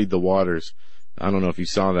just muddied the waters. I don't know if you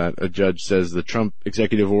saw that. A judge says the Trump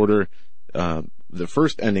executive order, the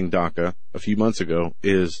first ending DACA a few months ago,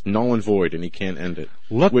 is null and void, and he can't end it.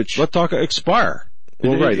 Let DACA expire.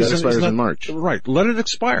 Well, right, that expires in March. Right, let it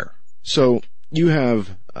expire. So you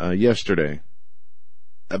have yesterday,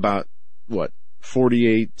 about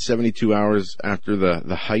 48, 72 hours after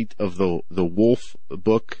the height of the Wolf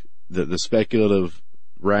book, the speculative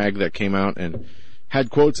rag that came out and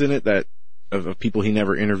had quotes in it that of people he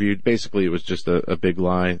never interviewed. Basically, it was just a big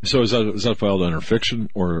lie. So is that filed under fiction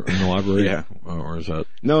or in the library? Yeah. Or is that?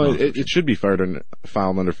 No, it should be filed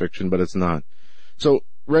under fiction, but it's not. So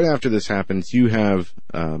right after this happens, you have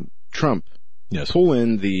Trump pull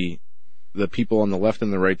in the people on the left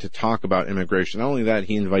and the right to talk about immigration. Not only that,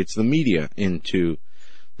 he invites the media into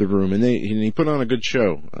the room, and he put on a good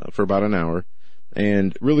show for about an hour.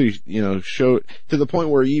 And really, showed to the point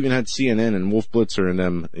where he even had CNN and Wolf Blitzer and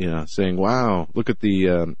them, saying, "Wow, look at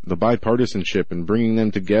the bipartisanship and bringing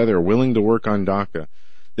them together, willing to work on DACA."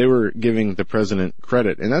 They were giving the president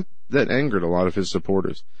credit, and that angered a lot of his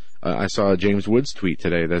supporters. I saw a James Woods tweet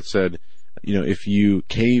today that said, if you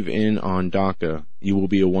cave in on DACA, you will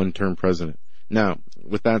be a one-term president. Now,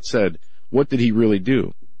 with that said, what did he really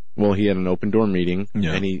do? Well, he had an open door meeting,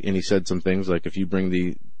 and he said some things like, "If you bring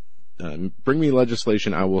me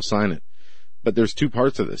legislation, I will sign it." But there's two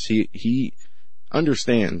parts of this. He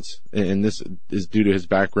understands, and this is due to his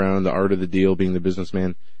background, the art of the deal, being the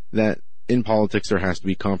businessman, that in politics there has to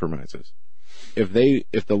be compromises. If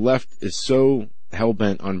the left is so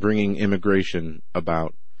hell-bent on bringing immigration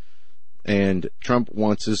about, and Trump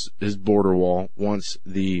wants his border wall, wants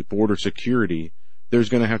the border security, there's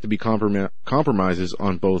going to have to be compromises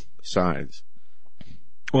on both sides.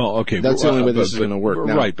 Well, okay. That's the only way this is going to work.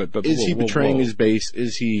 Now, right, but is he betraying his base?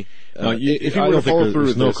 Is he? If you were to follow through,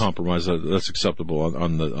 there's no compromise that's acceptable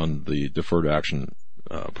on the deferred action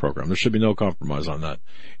program. There should be no compromise on that.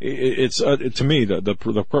 It's to me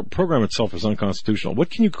the program itself is unconstitutional. What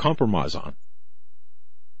can you compromise on?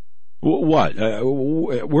 What?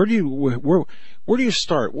 Where do you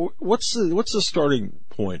start? What's the starting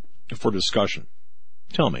point for discussion?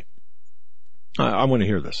 Tell me. I want to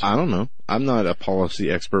hear this. I don't know. I'm not a policy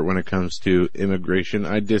expert when it comes to immigration.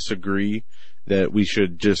 I disagree that we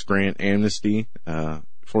should just grant amnesty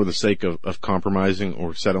for the sake of compromising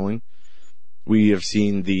or settling. We have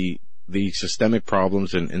seen the systemic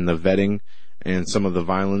problems in the vetting and some of the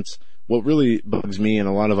violence. What really bugs me and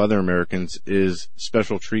a lot of other Americans is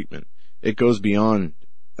special treatment. It goes beyond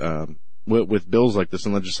with bills like this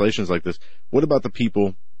and legislations like this. What about the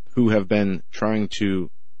people who have been trying to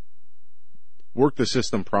work the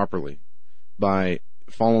system properly by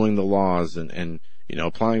following the laws and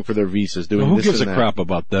applying for their visas, doing who this gives and a that. crap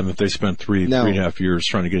about them if they spent three and a half years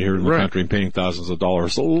trying to get here in the country and paying thousands of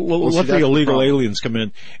dollars? So let the illegal aliens come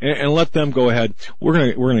in and let them go ahead.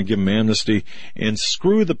 We're gonna give them amnesty and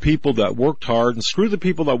screw the people that worked hard and screw the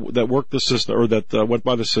people that worked the system or that went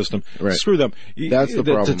by the system. Right. Screw them. That's the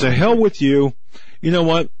problem. To hell with you. You know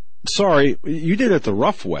what? Sorry, you did it the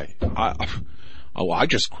rough way. I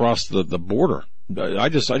just crossed the border. I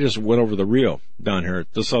just went over the Rio down here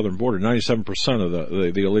at the southern border. 97% of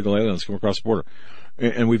the illegal aliens come across the border.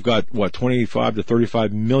 And we've got, 25 to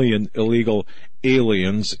 35 million illegal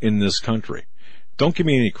aliens in this country. Don't give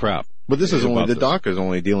me any crap. But this is only, the DACA is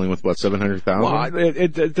only dealing with, 700,000? Well,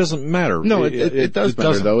 it doesn't matter. No, it does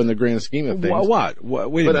matter, though, in the grand scheme of things. What?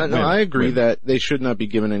 Wait a minute. I agree that they should not be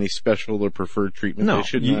given any special or preferred treatment. No, they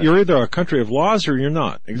should not. You're either a country of laws or you're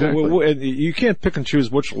not. Exactly. You can't pick and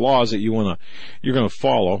choose which laws that you're going to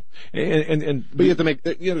follow. But you have to make,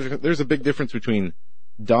 there's a big difference between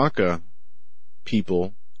DACA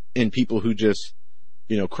people and people who just,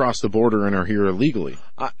 cross the border and are here illegally.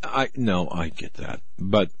 I get that.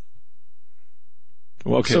 But,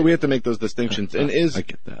 well, okay. So we have to make those distinctions. And I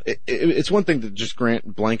get that. It's one thing to just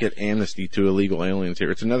grant blanket amnesty to illegal aliens here.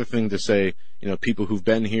 It's another thing to say, people who've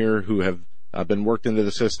been here, who have been worked into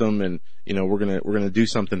the system, and we're gonna do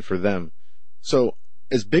something for them. So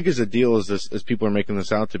as big as a deal as people are making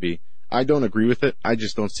this out to be, I don't agree with it. I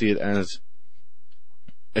just don't see it as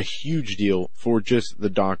a huge deal for just the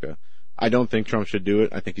DACA. I don't think Trump should do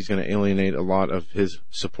it. I think he's going to alienate a lot of his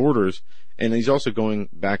supporters, and he's also going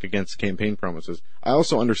back against campaign promises. I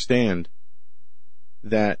also understand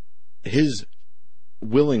that his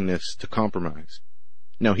willingness to compromise.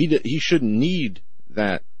 Now, he shouldn't need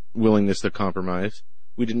that willingness to compromise.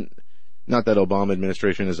 Not that Obama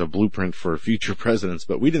administration is a blueprint for future presidents,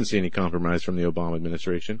 but we didn't see any compromise from the Obama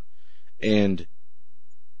administration. And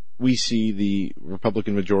we see the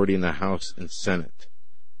Republican majority in the House and Senate.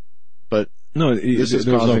 But no, there was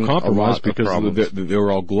no compromise because they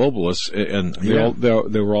were all globalists and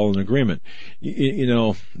they were all in agreement. You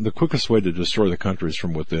know, the quickest way to destroy the country is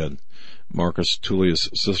from within. Marcus Tullius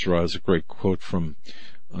Cicero has a great quote from,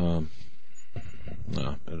 the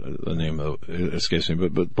name escapes me,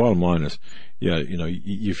 but bottom line is,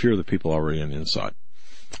 you fear the people already on the inside,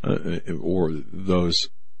 or those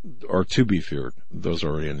are to be feared, those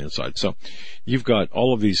already on the inside. So you've got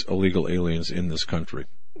all of these illegal aliens in this country.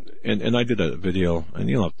 And I did a video,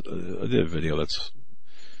 that's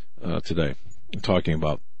today, talking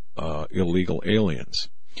about illegal aliens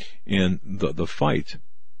and the fight.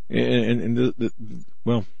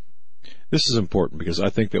 Well, this is important because I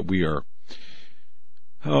think that we're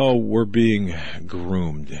being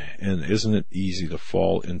groomed, and isn't it easy to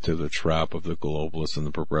fall into the trap of the globalists and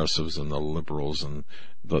the progressives and the liberals and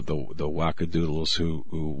the wackadoodles who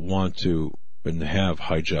want to and have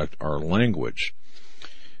hijacked our language.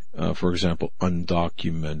 For example,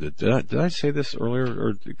 undocumented. Did I say this earlier?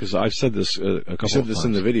 Or because I've said this a couple of times. You said this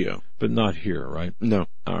in the video, but not here, right? No.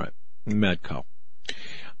 All right. Mad cow.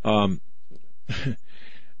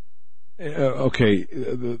 Okay.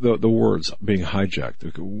 The words being hijacked.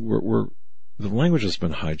 The language has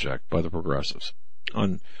been hijacked by the progressives.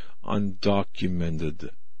 Undocumented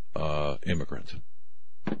immigrant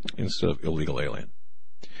instead of illegal alien.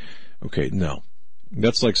 Okay. No,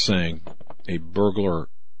 that's like saying a burglar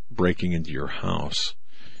breaking into your house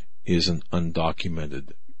is an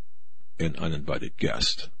undocumented and uninvited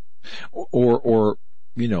guest, or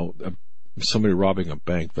somebody robbing a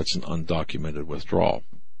bank, that's an undocumented withdrawal.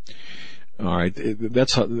 All right,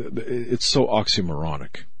 that's how it's so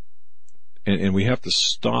oxymoronic, and we have to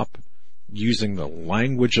stop using the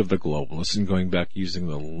language of the globalists and going back using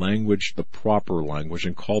the proper language,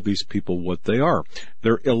 and call these people what they are.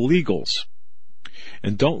 They're illegals.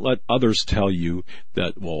 And don't let others tell you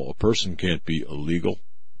that, well, a person can't be illegal.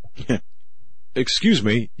 Excuse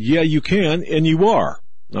me. Yeah, you can, and you are.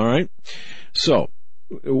 All right? So,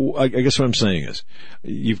 I guess what I'm saying is,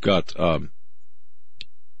 you've got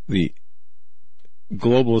the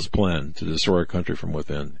globalist plan to destroy our country from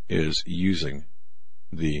within is using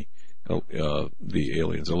the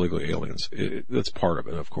aliens, illegal aliens. That's part of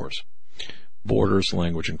it, of course. Borders,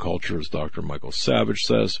 language, and culture, as Dr. Michael Savage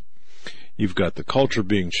says. You've got the culture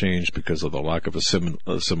being changed because of the lack of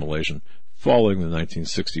assimilation following the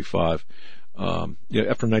 1965. After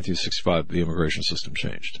 1965, the immigration system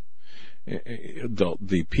changed.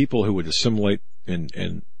 The people who would assimilate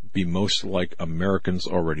and be most like Americans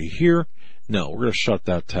already here, no, we're going to shut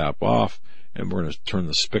that tap off, and we're going to turn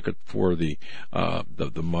the spigot for the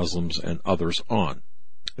Muslims and others on.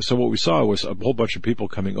 So what we saw was a whole bunch of people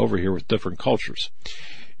coming over here with different cultures,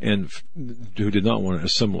 and who did not want to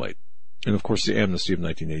assimilate. And of course, the amnesty of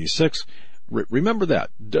 1986. Remember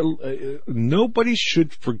that. Nobody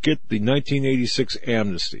should forget the 1986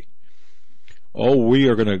 amnesty. Oh, we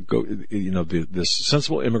are going to go, this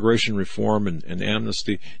sensible immigration reform and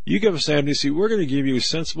amnesty. You give us amnesty, we're going to give you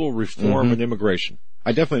sensible reform and immigration.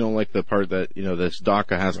 I definitely don't like the part that, this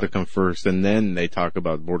DACA has to come first, and then they talk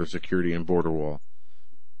about border security and border wall.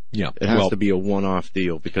 Yeah. It has to be a one-off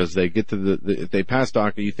deal, because they get to if they pass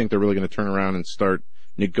DACA, you think they're really going to turn around and start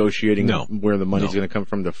negotiating where the money's going to come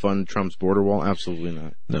from to fund Trump's border wall? Absolutely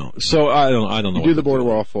not. No. So I don't know. You do the border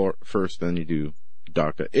wall first, then you do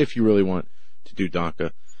DACA, if you really want to do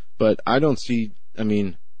DACA. But I don't see,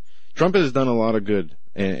 Trump has done a lot of good,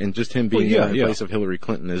 and just him being in place of Hillary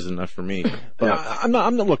Clinton is enough for me. But I'm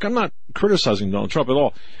not criticizing Donald Trump at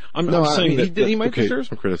all. I'm saying that he might deserve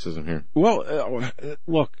some criticism here. Well,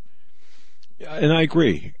 look, and I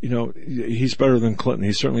agree. He's better than Clinton.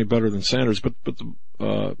 He's certainly better than Sanders. But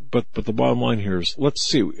the bottom line here is, let's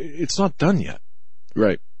see. It's not done yet,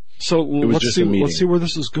 right? So let's see where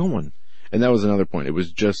this is going. And that was another point. It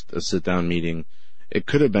was just a sit-down meeting. It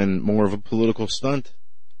could have been more of a political stunt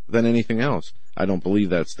than anything else. I don't believe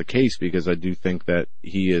that's the case, because I do think that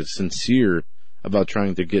he is sincere about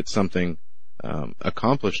trying to get something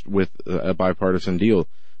accomplished with a bipartisan deal.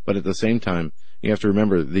 But at the same time, you have to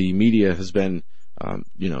remember the media has been,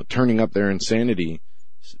 turning up their insanity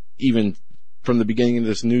even from the beginning of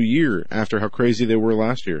this new year after how crazy they were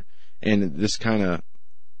last year. And this kind of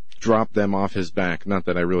drop them off his back. Not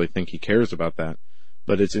that I really think he cares about that,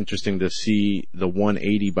 but it's interesting to see the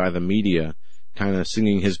 180 by the media kind of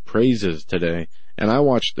singing his praises today. And I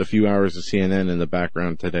watched a few hours of CNN in the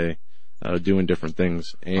background today, doing different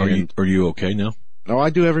things. And are you okay now? Oh,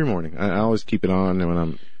 I do every morning. I always keep it on when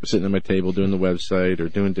I'm sitting at my table doing the website or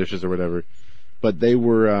doing dishes or whatever. But they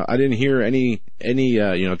were, I didn't hear any,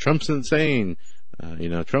 Trump's insane,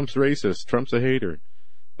 Trump's racist, Trump's a hater.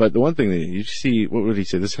 But the one thing that you see, what would he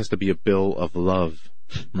say? This has to be a bill of love.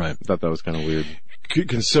 Right. I thought that was kind of weird.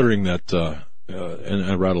 Considering that, and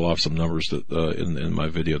I rattle off some numbers that, in my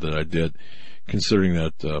video that I did, considering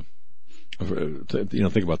that,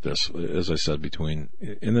 think about this, as I said,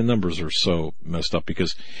 and the numbers are so messed up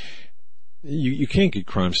because you can't get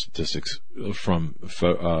crime statistics from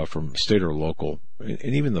state or local,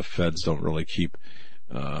 and even the feds don't really keep,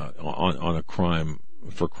 on a crime,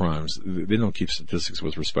 for crimes, they don't keep statistics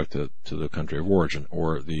with respect to the country of origin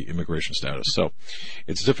or the immigration status. So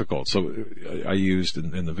it's difficult. So I used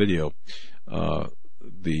in the video, from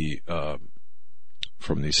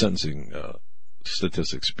the sentencing,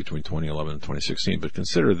 statistics between 2011 and 2016, but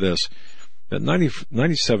consider this, that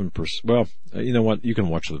 97%, well, you know what, you can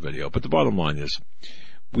watch the video, but the bottom line is,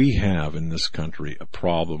 we have in this country a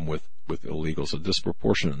problem with illegals. A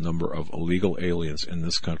disproportionate number of illegal aliens in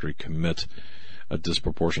this country commit a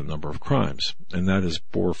disproportionate number of crimes, and that is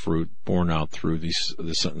borne out through the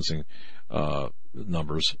sentencing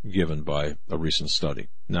numbers given by a recent study.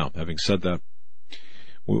 Now, having said that,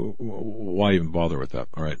 why even bother with that?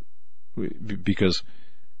 All right. Because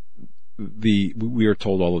we are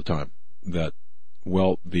told all the time that,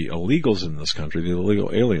 well, the illegals in this country, the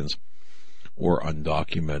illegal aliens, or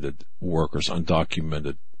undocumented workers, right?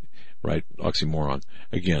 Oxymoron.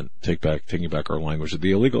 Again, taking back our language.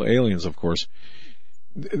 The illegal aliens, of course,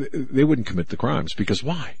 they wouldn't commit the crimes because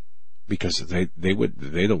why? Because they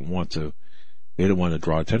don't want to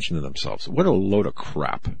draw attention to themselves. What a load of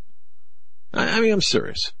crap. I mean, I'm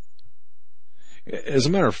serious. As a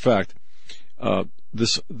matter of fact,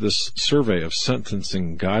 this survey of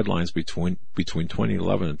sentencing guidelines between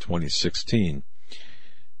 2011 and 2016,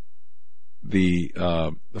 the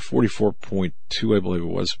 44.2, I believe it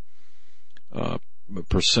was,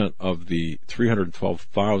 percent of the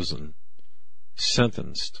 312,000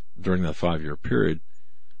 sentenced during that 5-year period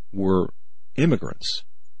were immigrants.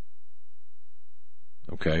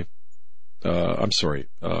 Okay, I'm sorry.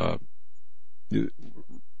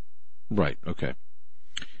 Right. Okay.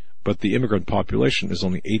 But the immigrant population is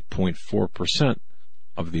only 8.4%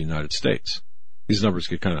 of the United States. These numbers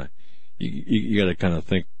get you got to kind of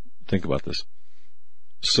think about this.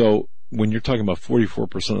 So when you're talking about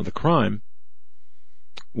 44% of the crime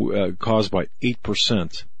caused by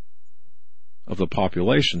 8% of the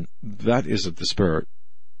population, that is a disparate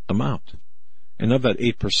amount. And of that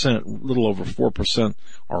 8%, a little over 4%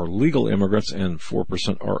 are legal immigrants and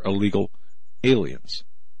 4% are illegal aliens.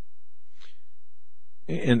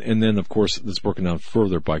 And then, of course, it's broken down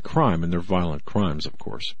further by crime, and they're violent crimes, of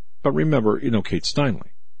course. But remember, Kate Steinle.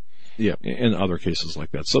 Yeah. And other cases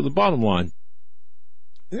like that. So the bottom line,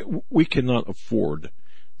 we cannot afford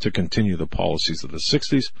to continue the policies of the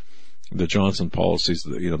 60s, the Johnson policies,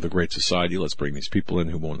 the Great Society. Let's bring these people in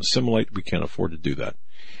who won't assimilate. We can't afford to do that.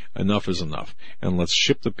 Enough is enough. And let's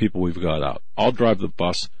ship the people we've got out. I'll drive the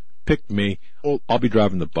bus. Pick me. I'll be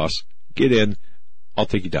driving the bus. Get in. I'll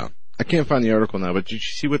take you down. I can't find the article now, but did you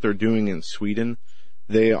see what they're doing in Sweden?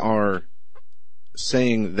 They are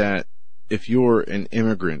saying that if you're an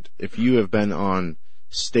immigrant, if you have been on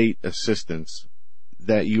state assistance,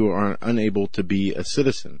 that you are unable to be a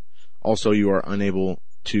citizen. Also, you are unable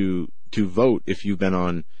to vote if you've been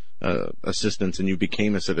on assistance and you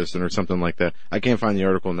became a citizen or something like that. I can't find the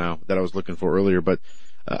article now that I was looking for earlier, but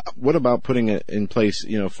what about putting it in place,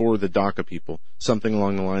 for the DACA people? Something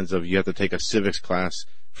along the lines of you have to take a civics class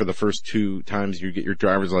for the first 2 times you get your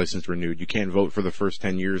driver's license renewed. You can't vote for the first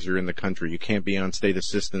 10 years you're in the country. You can't be on state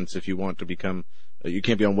assistance if you want to become, you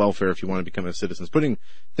can't be on welfare if you want to become a citizen. Putting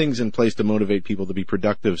things in place to motivate people to be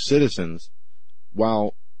productive citizens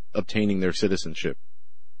while obtaining their citizenship.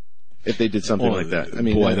 If they did something like that. I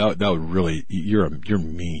mean, boy, that would really, you're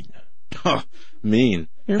mean. Mean.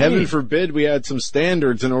 You're Heaven mean. forbid we had some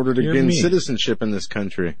standards in order to gain citizenship in this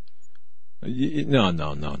country. No.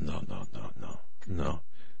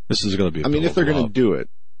 This is going to be if they're going to do it,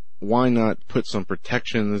 why not put some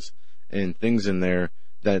protections and things in there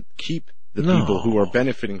that keep the people who are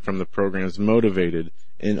benefiting from the programs motivated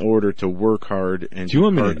in order to work hard and be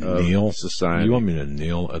part of society? Do you want me to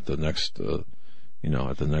kneel at the next,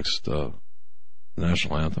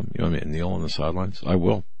 national anthem? You want me to kneel on the sidelines? I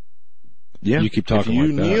will. Yeah. You keep talking if you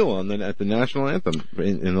like that. kneel at the national anthem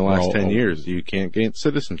in the last 10 years, you can't gain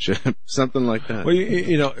citizenship. Something like that. Well,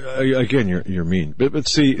 again, you're mean. But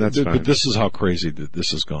see, fine. This is how crazy this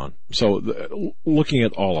has gone. So looking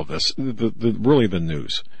at all of this, really the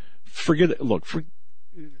news, forget it. Look,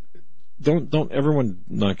 don't everyone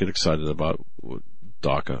not get excited about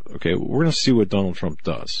DACA. Okay. We're going to see what Donald Trump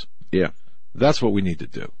does. Yeah. That's what we need to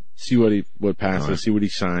do. See what passes, right. See what he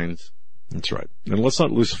signs. That's right. And let's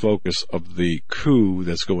not lose focus of the coup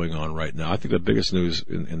that's going on right now. I think the biggest news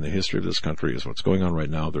in the history of this country is what's going on right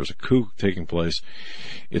now. There's a coup taking place.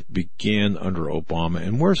 It began under Obama.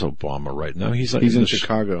 And where's Obama right now? He's in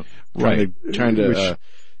Chicago. Right. Trying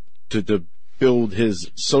to build his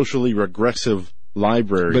socially regressive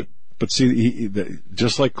library. But see,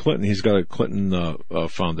 just like Clinton, he's got a Clinton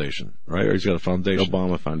foundation, right? Or he's got a foundation.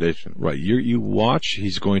 Obama Foundation. Right. You watch,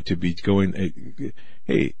 he's going to be going,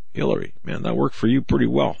 hey, Hillary, man, that worked for you pretty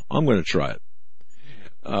well. I'm going to try it.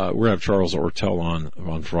 We're going to have Charles Ortel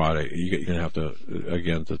on Friday. You're going to have to,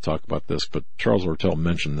 again, to talk about this, but Charles Ortel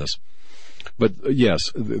mentioned this. But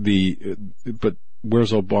yes, but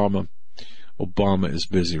where's Obama? Obama is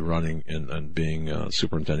busy running and being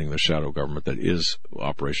superintending the shadow government that is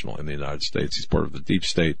operational in the United States. He's part of the deep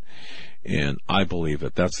state, and I believe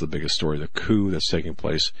that that's the biggest story, the coup that's taking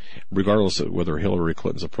place. Regardless of whether Hillary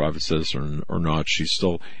Clinton's a private citizen or not, she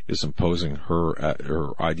still is imposing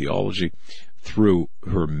her ideology through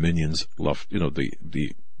her minions,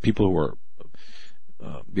 the people who are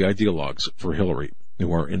the ideologues for Hillary,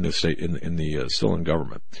 who are in the state, still in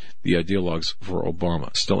government. The ideologues for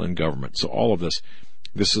Obama, still in government. So all of this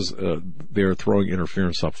is, they're throwing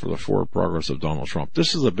interference up for the forward progress of Donald Trump.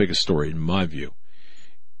 This is the biggest story, in my view,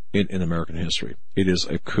 in American history. It is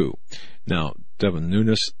a coup. Now, Devin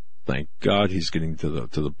Nunes, thank God he's getting to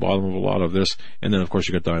the bottom of a lot of this. And then, of course,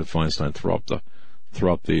 you got Dianne Feinstein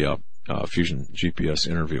throughout the Fusion GPS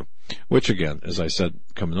interview, which again, as I said,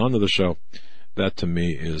 coming onto the show, that to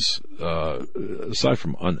me is, aside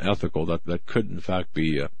from unethical, that could in fact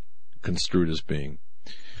be construed as being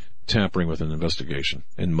tampering with an investigation,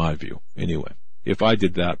 in my view. Anyway, if I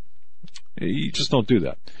did that, you just don't do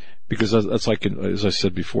that. Because that's like, as I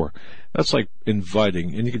said before, that's like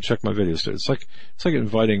inviting, and you can check my videos too, it's like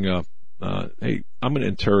inviting, hey, I'm going to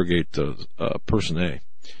interrogate person A.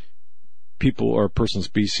 People or persons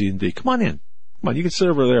B, C, and D. Come on in. Come on, you can sit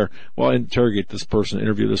over there while I interrogate this person,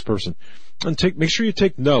 interview this person, and make sure you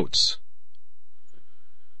take notes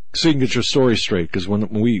so you can get your story straight. Because when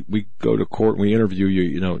we go to court and we interview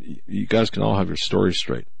you, you guys can all have your story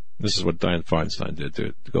straight. This is what Dianne Feinstein did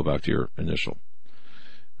to go back to your initial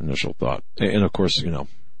thought. And of course,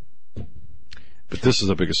 but this is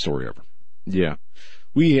the biggest story ever. Yeah.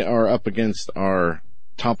 We are up against our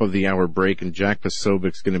top of the hour break, and Jack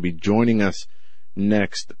Posobiec's going to be joining us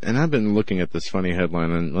next. And I've been looking at this funny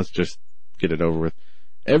headline, and let's just get it over with.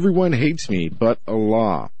 Everyone hates me but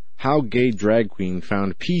Allah. How gay drag queen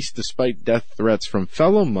found peace despite death threats from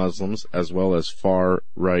fellow Muslims as well as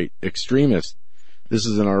far-right extremists. This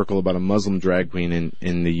is an article about a Muslim drag queen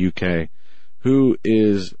in the UK who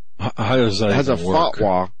has a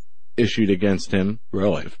fatwa issued against him.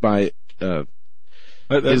 Really? By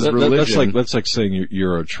his religion. That's like saying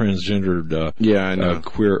you're a transgendered, I know.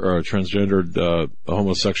 Queer or a transgendered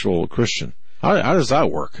homosexual Christian. How does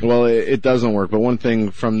that work? Well, it doesn't work. But one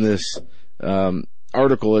thing from this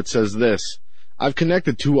article, it says this: I've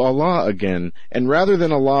connected to Allah again, and rather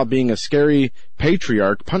than Allah being a scary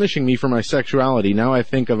patriarch punishing me for my sexuality, now I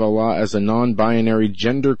think of Allah as a non-binary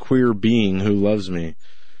genderqueer being who loves me.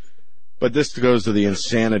 But this goes to the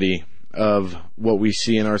insanity of what we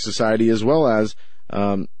see in our society, as well as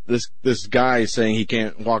this guy saying he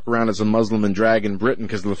can't walk around as a Muslim and drag in Britain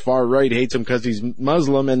because the far right hates him because he's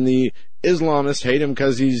Muslim and the Islamists hate him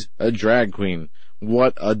because he's a drag queen.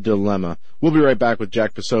 What a dilemma. We'll be right back with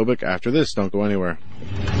Jack Posobiec after this. Don't go anywhere.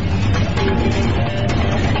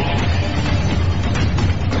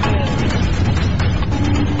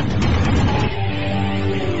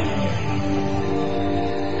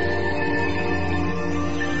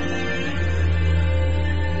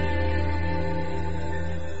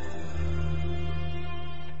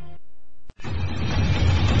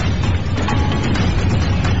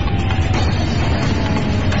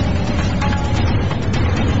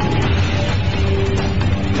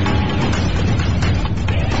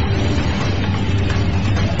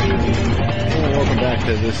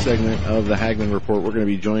 Segment of the Hagmann Report. We're going to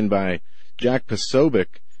be joined by Jack Posobiec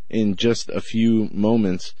in just a few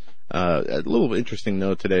moments. A little interesting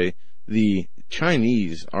note today. The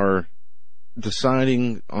Chinese are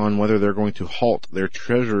deciding on whether they're going to halt their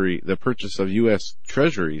treasury, the purchase of U.S.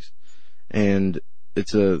 treasuries. And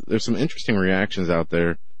there's some interesting reactions out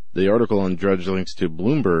there. The article on Drudge links to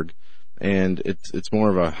Bloomberg, and it's more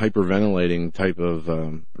of a hyperventilating type of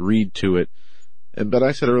read to it. But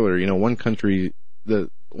I said earlier, one country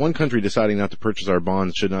deciding not to purchase our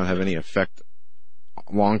bonds should not have any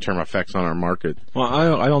long-term effects on our market. Well,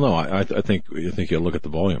 I don't know. I think you look at the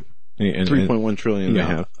volume. And 3.1 trillion they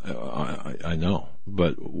have. I know,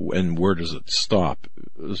 but where does it stop?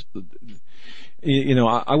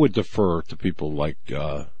 I would defer to people like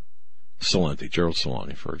Gerald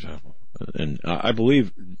Celente, for example. And I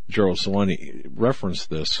believe Gerald Celente referenced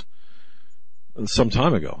this some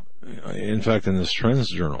time ago. In fact, in this Trends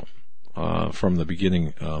Journal, from the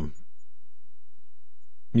beginning,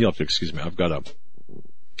 you'll have to excuse me. I've got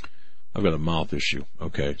a mouth issue.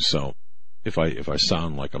 Okay, so if I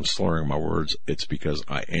sound like I'm slurring my words, it's because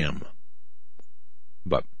I am.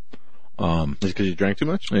 But is it because you drank too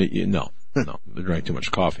much? No, I drank too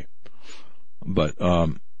much coffee. But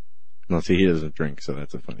no, see, he doesn't drink, so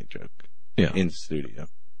that's a funny joke. Yeah, in the studio.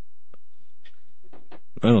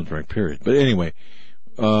 I don't drink, period. But anyway,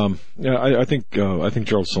 I think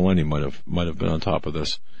Gerald Celente might have been on top of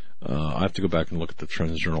this. I have to go back and look at the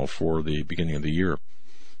Trends Journal for the beginning of the year.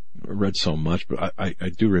 I read so much, but I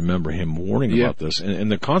do remember him warning about this,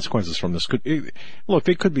 and the consequences from this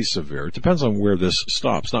they could be severe. It depends on where this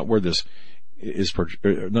stops, not where this is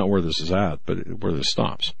at, but where this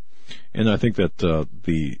stops. And I think that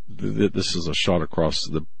this is a shot across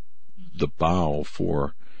the bow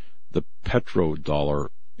for the petrodollar.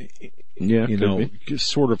 Yeah,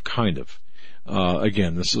 sort of, kind of.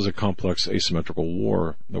 Again, this is a complex asymmetrical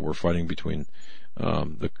war that we're fighting between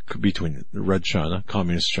Red China,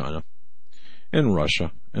 Communist China, and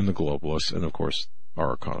Russia, and the globalists, and of course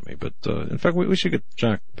our economy. But in fact, we should get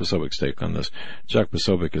Jack Posobiec's take on this. Jack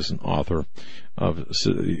Posobiec is an author, a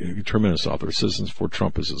tremendous author. Citizens for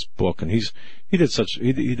Trump is his book, and he did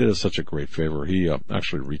us such a great favor. He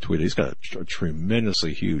actually retweeted. He's got a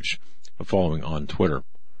tremendously huge following on Twitter.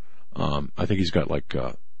 I think he's got like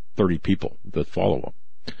 30 people that follow him.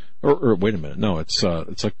 Or wait a minute, no, it's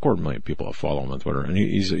like 250,000 people that follow him on Twitter,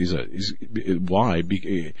 and why?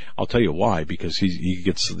 I'll tell you why, because he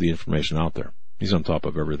gets the information out there. He's on top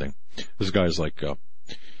of everything. This guy's like,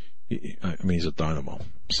 he's a dynamo.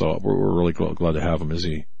 So we're really glad to have him. Is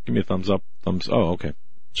he? Give me a thumbs up. Oh, okay.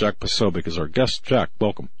 Jack Posobiec is our guest. Jack,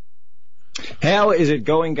 welcome. How is it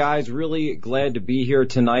going, guys? Really glad to be here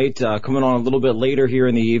tonight. Coming on a little bit later here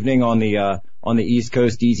in the evening on the East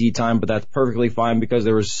Coast DZ time, but that's perfectly fine because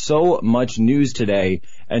there was so much news today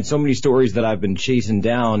and so many stories that I've been chasing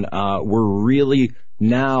down. We're really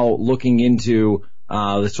now looking into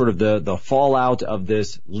the fallout of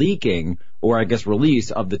this leaking, or I guess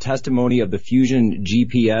release, of the testimony of the Fusion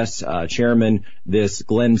GPS chairman, this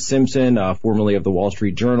Glenn Simpson, formerly of the Wall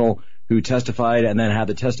Street Journal, who testified and then had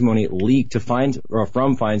the testimony leaked from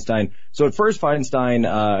Feinstein. So at first, Feinstein,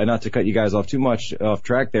 not to cut you guys off too much off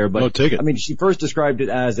track there, but no, take it. I mean, she first described it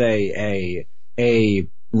as a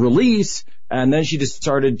release, and then she just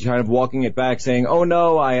started kind of walking it back, saying, "Oh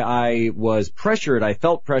no, I was pressured. I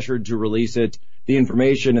felt pressured to release it, the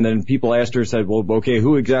information." And then people asked her, said, "Well, okay,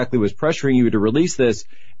 who exactly was pressuring you to release this?"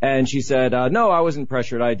 And she said, "No, I wasn't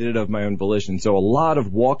pressured. I did it of my own volition." So a lot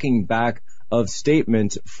of walking back of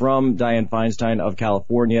statements from Dianne Feinstein of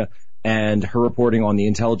California and her reporting on the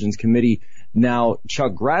Intelligence Committee. Now,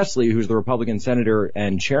 Chuck Grassley, who's the Republican senator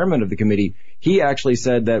and chairman of the committee, he actually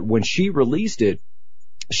said that when she released it,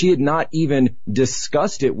 she had not even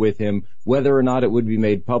discussed it with him, whether or not it would be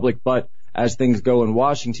made public. But as things go in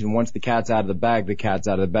Washington, once the cat's out of the bag, the cat's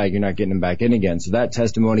out of the bag. You're not getting him back in again. So that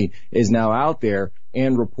testimony is now out there,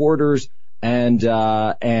 and reporters and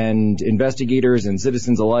investigators and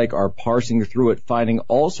citizens alike are parsing through it, finding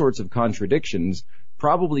all sorts of contradictions.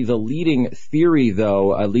 Probably the leading theory,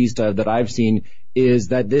 though, at least that I've seen, is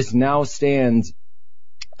that this now stands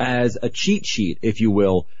as a cheat sheet, if you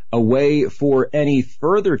will, a way for any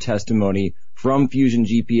further testimony from Fusion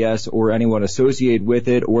GPS or anyone associated with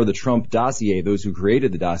it, or the Trump dossier, those who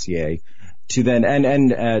created the dossier, to then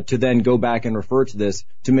to then go back and refer to this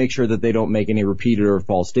to make sure that they don't make any repeated or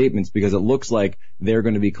false statements, because it looks like they're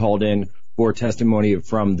going to be called in for testimony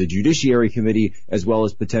from the Judiciary Committee, as well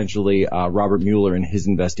as potentially Robert Mueller in his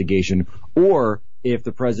investigation, or if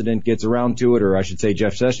the president gets around to it, or I should say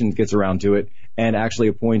Jeff Sessions gets around to it and actually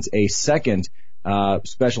appoints a second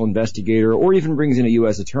special investigator, or even brings in a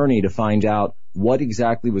U.S. attorney to find out what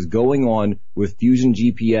exactly was going on with Fusion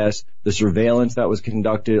GPS, the surveillance that was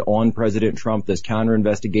conducted on President Trump, this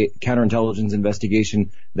counterintelligence investigation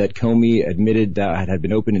that Comey admitted that had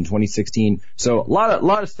been opened in 2016. So a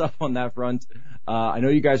lot of stuff on that front. I know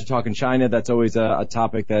you guys are talking China. That's always a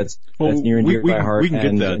topic that's near and dear to my heart. We can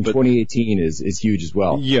get that. And 2018 is huge as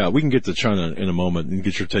well. Yeah, we can get to China in a moment and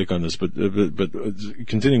get your take on this. But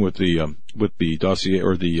continuing with the dossier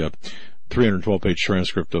or the 312-page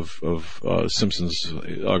transcript of Simpson's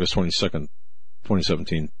August 22nd,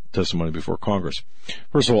 2017 testimony before Congress.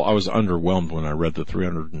 First of all, I was underwhelmed when I read the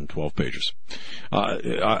 312 pages.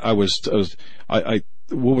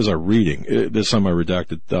 What was I reading? This time I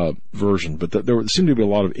redacted version, but there seemed to be a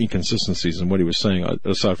lot of inconsistencies in what he was saying,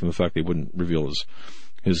 aside from the fact that he wouldn't reveal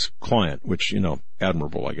his client, which,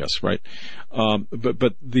 admirable, I guess, right?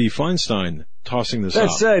 But the Feinstein tossing this out.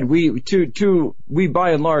 That said, we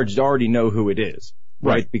by and large already know who it is,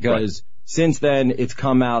 right? Because since then it's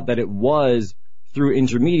come out that it was through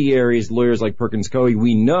intermediaries, lawyers like Perkins Coie.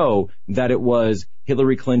 We know that it was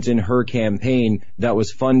Hillary Clinton, her campaign, that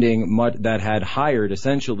was funding that had hired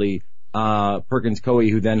essentially Perkins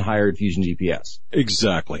Coie, who then hired Fusion GPS.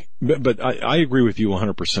 Exactly. But I agree with you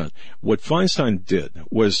 100%. What Feinstein did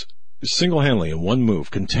was single-handedly, in one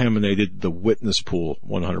move, contaminated the witness pool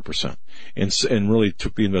 100%, and really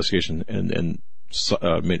took the investigation and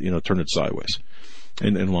turned it sideways.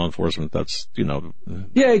 In law enforcement, that's,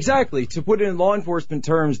 Yeah, exactly. To put it in law enforcement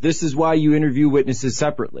terms, this is why you interview witnesses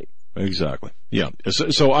separately. Exactly. Yeah.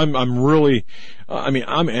 So I'm really,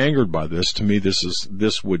 I'm angered by this. To me,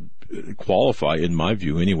 this would qualify, in my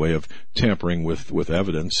view anyway, of tampering with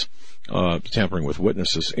evidence, tampering with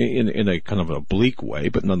witnesses in a kind of an oblique way,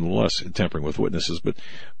 but nonetheless tampering with witnesses.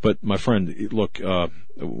 But my friend, look,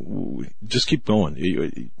 just keep going.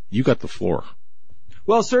 You got the floor.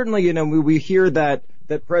 Well, certainly, we hear that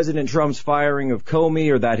President Trump's firing of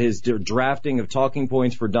Comey, or that his drafting of talking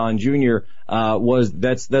points for Don Jr.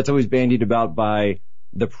 That's always bandied about by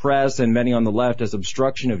the press and many on the left as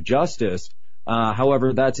obstruction of justice.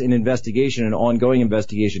 However, that's an investigation, an ongoing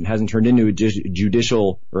investigation, hasn't turned into a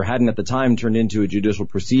judicial, or hadn't at the time turned into a judicial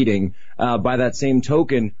proceeding. By that same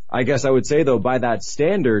token, I guess I would say, though, by that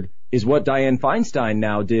standard is what Dianne Feinstein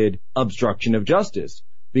now did, obstruction of justice,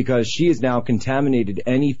 because she has now contaminated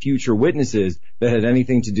any future witnesses that had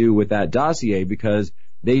anything to do with that dossier, because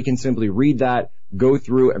they can simply read that, go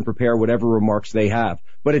through, and prepare whatever remarks they have.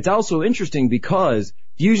 But it's also interesting because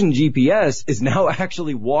Fusion GPS is now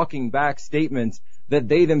actually walking back statements that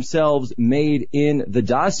they themselves made in the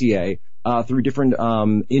dossier through different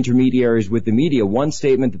intermediaries with the media. One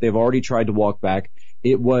statement that they've already tried to walk back,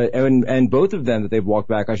 and both of them that they've walked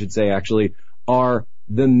back, I should say, actually, are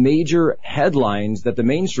the major headlines that the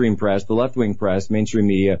mainstream press, the left-wing press, mainstream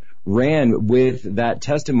media, ran with that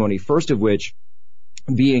testimony, first of which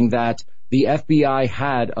being that the FBI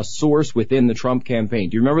had a source within the Trump campaign.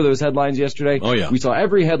 Do you remember those headlines yesterday? Oh, yeah. We saw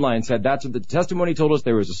every headline said that's what the testimony told us.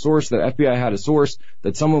 There was a source, the FBI had a source,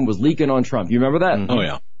 that someone was leaking on Trump. You remember that? Mm-hmm. Oh,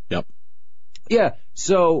 yeah. Yep. Yeah,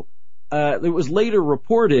 so it was later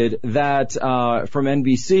reported that from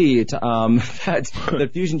NBC that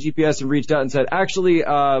Fusion GPS had reached out and said, actually,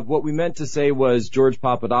 what we meant to say was George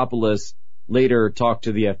Papadopoulos later talked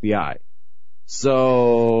to the FBI.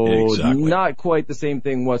 So exactly. Not quite the same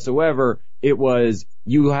thing whatsoever. It was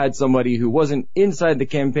you had somebody who wasn't inside the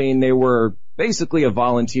campaign. They were basically a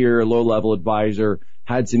volunteer, low-level advisor,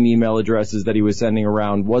 had some email addresses that he was sending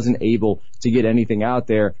around, wasn't able to get anything out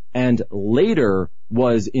there, and later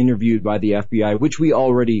was interviewed by the FBI, which we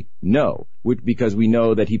already know, because we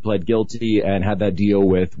know that he pled guilty and had that deal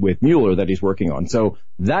with Mueller that he's working on. So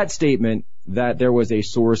that statement that there was a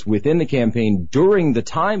source within the campaign during the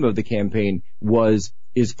time of the campaign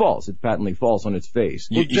is false. It's patently false on its face.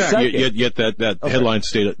 Yet that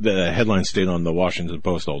headline stayed on the Washington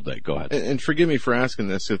Post all day. Go ahead. And forgive me for asking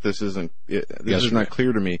this if this is not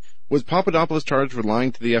clear to me. Was Papadopoulos charged with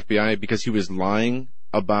lying to the FBI because he was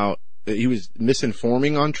he was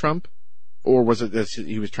misinforming on Trump? Or was it that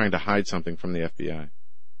he was trying to hide something from the FBI?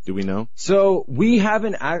 Do we know? So we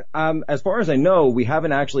haven't, as far as I know, we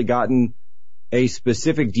haven't actually gotten a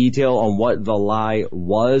specific detail on what the lie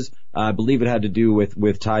was. I believe it had to do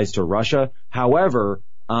with ties to Russia. However,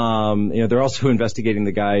 they're also investigating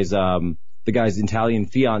the guy's Italian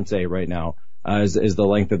fiance right now, is the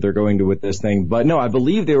length that they're going to with this thing. But no, I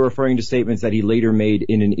believe they were referring to statements that he later made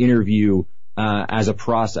in an interview, as a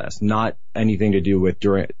process, not anything to do with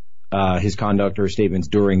during his conduct or statements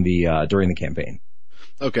during the campaign.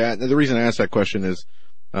 Okay. The reason I asked that question is,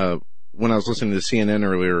 when I was listening to CNN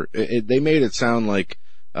earlier, they made it sound like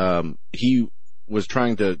he was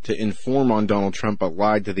trying to inform on Donald Trump, but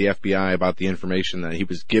lied to the FBI about the information that he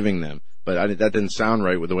was giving them. But that didn't sound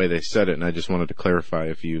right with the way they said it, and I just wanted to clarify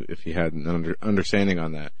if you had an understanding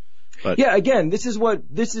on that. But yeah, again, this is why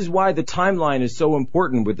the timeline is so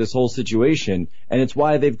important with this whole situation, and it's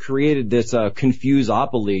why they've created this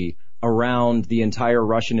confusopoly around the entire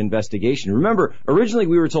Russian investigation. Remember, originally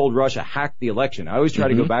we were told Russia hacked the election. I always try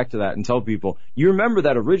to go back to that and tell people, you remember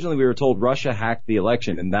that originally we were told Russia hacked the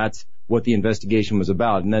election, and that's what the investigation was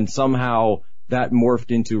about. And then somehow that morphed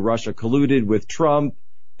into Russia colluded with Trump,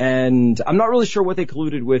 and I'm not really sure what they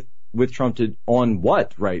colluded with Trump on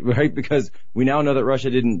what, right? Because we now know that Russia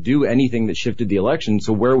didn't do anything that shifted the election.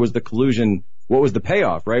 So where was the collusion? What was the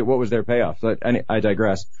payoff, right? What was their payoff? So I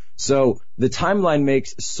digress. So the timeline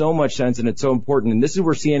makes so much sense, and it's so important. And this is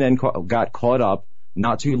where CNN got caught up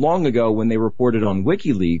not too long ago when they reported on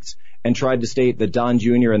WikiLeaks and tried to state that Don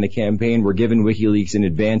Jr. and the campaign were given WikiLeaks in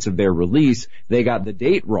advance of their release. They got the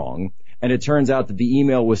date wrong. And it turns out that the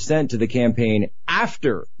email was sent to the campaign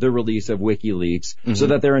after the release of WikiLeaks, so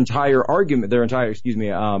that their entire argument, their entire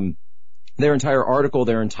article,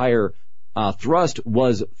 their entire thrust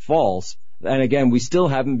was false. And again, we still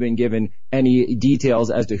haven't been given any details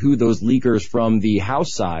as to who those leakers from the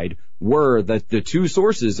House side were, that the two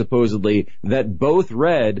sources supposedly that both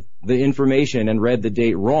read the information and read the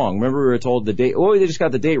date wrong. Remember, we were told the date, they just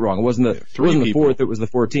got the date wrong. It wasn't the 4th, it was the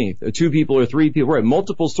 14th. 2 people or 3 people, right?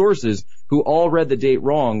 Multiple sources who all read the date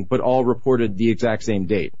wrong, but all reported the exact same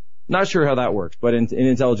date. Not sure how that works, but in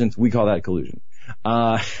intelligence, we call that collusion.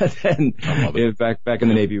 Then, back in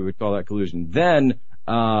the Navy, we would call that collusion. Then,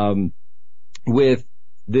 with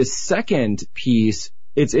this second piece,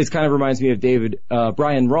 it's kind of reminds me of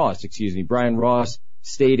Brian Ross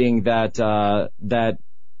stating that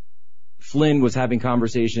Flynn was having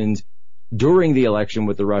conversations during the election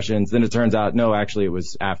with the Russians. Then it turns out, no, actually it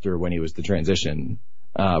was after, when he was the transition,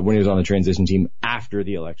 when he was on the transition team after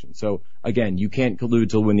the election. So again, you can't collude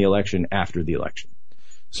to win the election after the election.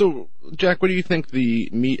 So, Jack, what do you think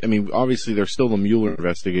obviously there's still the Mueller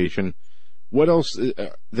investigation. What else?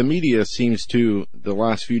 The media seems to, the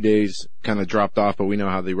last few days, kind of dropped off, but we know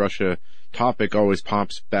how the Russia topic always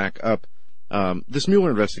pops back up. This Mueller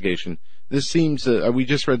investigation, this seems, we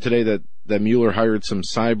just read today that Mueller hired some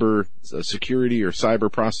cyber security or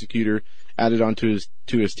cyber prosecutor added onto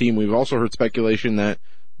his team. We've also heard speculation that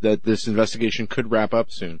this investigation could wrap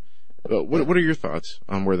up soon. What are your thoughts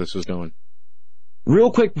on where this is going?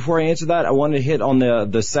 Real quick before I answer that, I want to hit on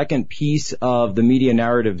the second piece of the media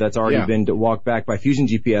narrative that's already been walked back by Fusion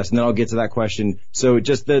GPS, and then I'll get to that question. So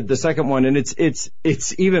just the second one, and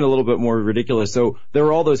it's even a little bit more ridiculous. So there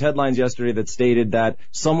were all those headlines yesterday that stated that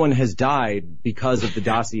someone has died because of the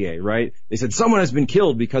dossier, right? They said someone has been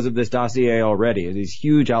killed because of this dossier already. These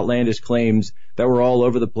huge outlandish claims that were all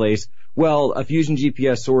over the place. Well, a Fusion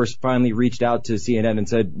GPS source finally reached out to CNN and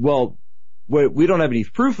said, well, we don't have any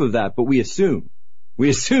proof of that, but we assume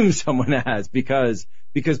someone has because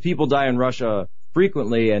people die in Russia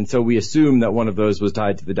frequently, and so we assume that one of those was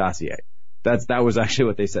tied to the dossier. That was actually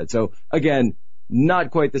what they said. So again, not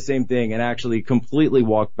quite the same thing, and actually completely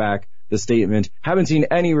walked back the statement. Haven't seen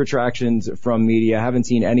any retractions from media, haven't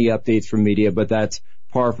seen any updates from media, but that's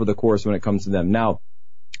par for the course when it comes to them. Now,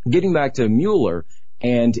 getting back to Mueller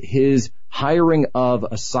and his hiring of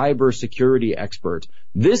a cybersecurity expert,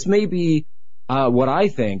 this may be what I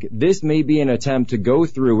think, this may be an attempt to go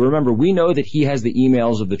through. Remember, we know that he has the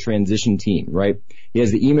emails of the transition team, right? He has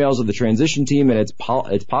the emails of the transition team, and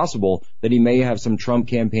it's possible that he may have some Trump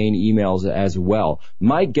campaign emails as well.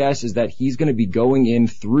 My guess is that he's going to be going in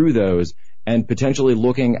through those and potentially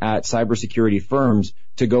looking at cybersecurity firms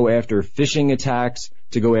to go after phishing attacks,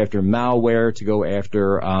 to go after malware, to go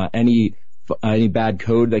after any bad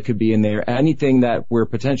code that could be in there, anything that where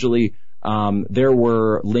potentially there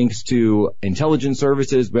were links to intelligence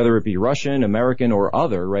services, whether it be Russian, American, or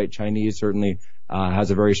other, right? Chinese certainly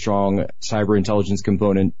has a very strong cyber intelligence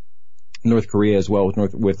component. North Korea as well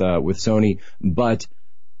with Sony, but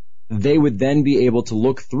they would then be able to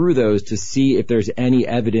look through those to see if there's any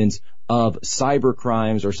evidence of cyber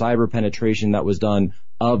crimes or cyber penetration that was done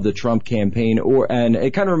of the Trump campaign. And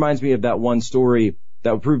it kind of reminds me of that one story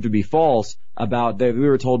that proved to be false about that we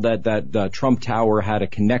were told that the Trump Tower had a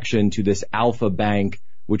connection to this Alpha Bank,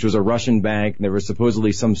 which was a Russian bank, and there was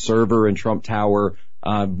supposedly some server in Trump Tower.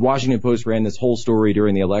 Washington Post ran this whole story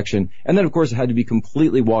during the election, and then of course it had to be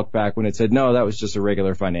completely walked back when it said no, that was just a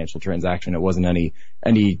regular financial transaction. It wasn't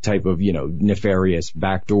any type of nefarious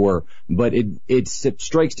backdoor. But it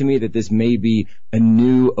strikes to me that this may be a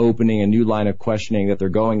new opening, a new line of questioning that they're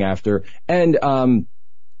going after. And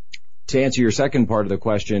to answer your second part of the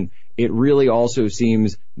question, it really also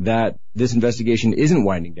seems that this investigation isn't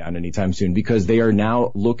winding down anytime soon because they are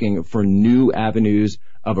now looking for new avenues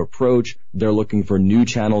of approach. They're looking for new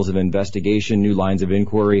channels of investigation, new lines of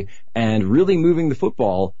inquiry, and really moving the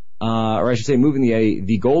football or I should say moving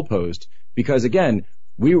the goalpost, because again,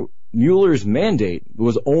 Mueller's mandate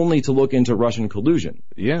was only to look into Russian collusion.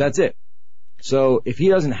 Yeah. That's it. So if he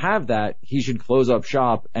doesn't have that, he should close up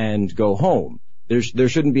shop and go home. There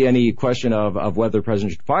shouldn't be any question of whether the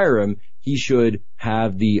president should fire him. He should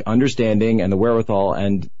have the understanding and the wherewithal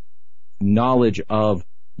and knowledge of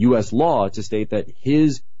U.S. law to state that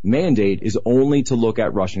his mandate is only to look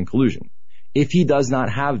at Russian collusion. If he does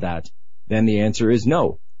not have that, then the answer is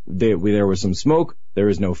no. There was some smoke. There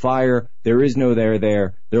is no fire. There is no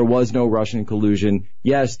there. There was no Russian collusion.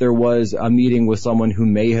 Yes, there was a meeting with someone who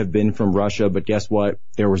may have been from Russia, but guess what?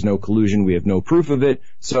 There was no collusion. We have no proof of it.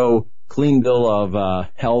 So clean bill of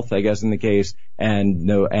health, I guess, in the case, and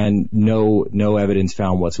no evidence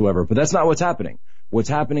found whatsoever. But that's not what's happening. What's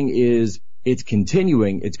happening is it's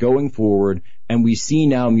continuing, it's going forward, and we see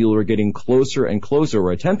now Mueller getting closer and closer,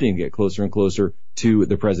 or attempting to get closer and closer to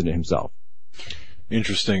the president himself.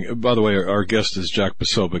 Interesting. By the way, our guest is Jack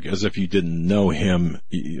Posobiec, as if you didn't know him.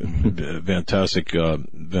 Fantastic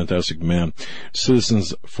man.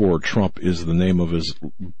 Citizens for Trump is the name of his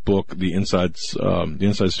book, the inside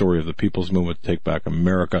story of the People's Movement to Take Back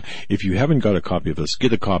America. If you haven't got a copy of this,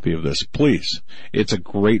 get a copy of this, please. It's a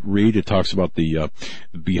great read. It talks about the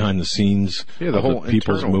behind the scenes of the whole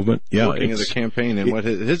People's Movement. Yeah, working of the campaign and what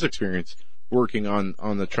his experience working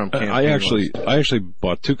on the Trump campaign. I actually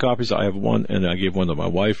bought 2 copies. I have one, and I gave one to my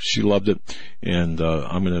wife. She loved it, and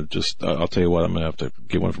I'm gonna I'll tell you what, I'm gonna have to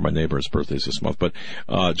get one for my neighbor. His birthday's this month. But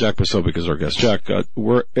Jack Posobiec is our guest. Jack,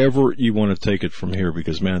 wherever you want to take it from here,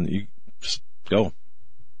 because man, you just go.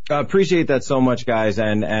 Appreciate that so much, guys,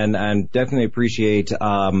 and definitely appreciate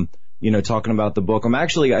talking about the book.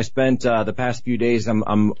 I spent the past few days.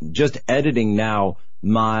 I'm just editing now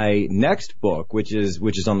my next book, which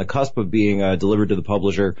is on the cusp of being delivered to the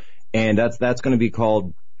publisher, and that's going to be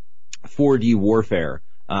called 4D Warfare,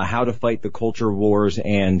 how to fight the culture wars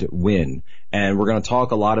and win. And we're going to talk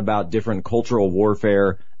a lot about different cultural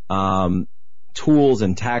warfare tools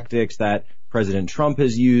and tactics that President Trump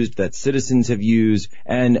has used, that citizens have used,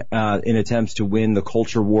 and in attempts to win the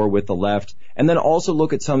culture war with the left, and then also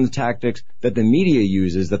look at some tactics that the media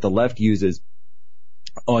uses, that the left uses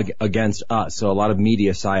against us. So a lot of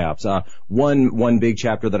media psyops. One big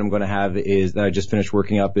chapter that I'm going to have is that I just finished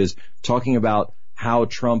working up is talking about how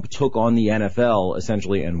Trump took on the NFL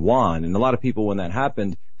essentially and won. And a lot of people, when that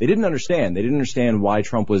happened, they didn't understand. They didn't understand why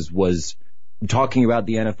Trump was talking about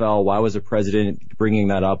the NFL. Why was the president bringing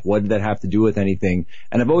that up? What did that have to do with anything?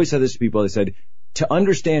 And I've always said this to people. I said, to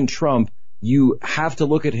understand Trump, you have to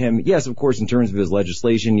look at him, yes, of course, in terms of his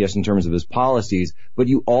legislation, yes, in terms of his policies, but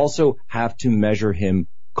you also have to measure him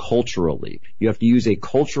culturally. You have to use a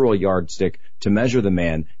cultural yardstick to measure the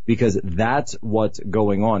man, because that's what's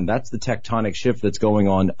going on. That's the tectonic shift that's going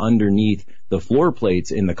on underneath the floor plates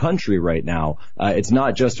in the country right now. It's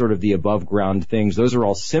not just sort of the above ground things. Those are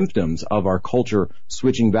all symptoms of our culture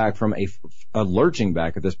switching back from a lurching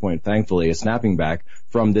back at this point, thankfully, a snapping back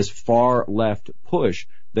from this far left push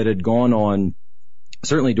that had gone on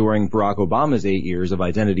certainly during Barack Obama's 8 years of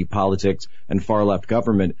identity politics and far left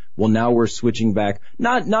government. Well, now we're switching back,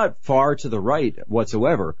 not far to the right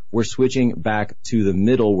whatsoever. We're switching back to the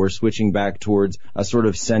middle. We're switching back towards a sort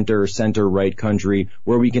of center right country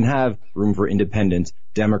where we can have room for independents,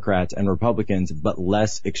 Democrats, and Republicans, but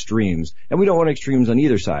less extremes. And we don't want extremes on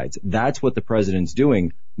either side. That's what the president's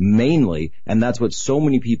doing mainly, and that's what so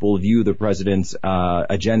many people view the president's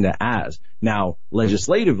agenda as. Now,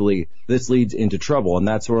 legislatively, this leads into trouble, and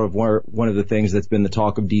that's sort of one of the things that's been the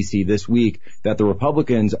talk of D.C. this week, that the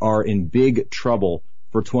Republicans are in big trouble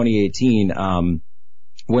for 2018.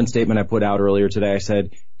 One statement I put out earlier today, I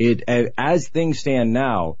said, as things stand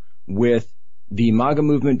now, with the MAGA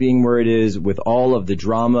movement being where it is, with all of the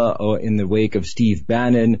drama in the wake of Steve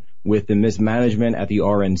Bannon, with the mismanagement at the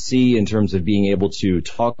RNC in terms of being able to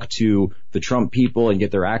talk to the Trump people and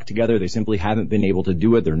get their act together, they simply haven't been able to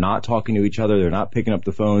do it. They're not talking to each other. They're not picking up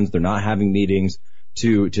the phones. They're not having meetings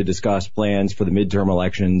to discuss plans for the midterm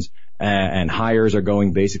elections. And hires are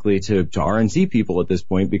going basically to RNC people at this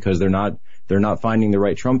point because they're not finding the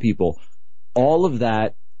right Trump people. All of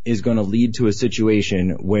that is going to lead to a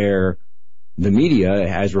situation where the media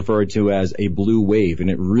has referred to as a blue wave,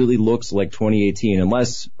 and it really looks like 2018,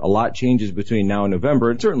 unless a lot changes between now and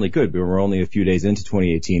November. It certainly could, but we're only a few days into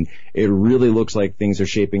 2018. It really looks like things are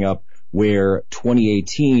shaping up where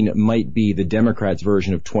 2018 might be the Democrats'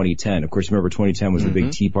 version of 2010. Of course, remember 2010 was the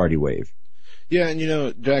big Tea Party wave. Yeah,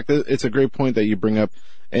 and Jack, it's a great point that you bring up.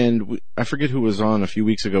 And I forget who was on a few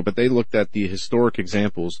weeks ago, but they looked at the historic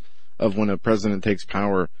examples of when a president takes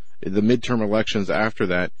power. The midterm elections after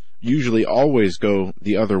that usually always go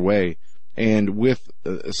the other way. And with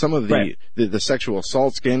some of the sexual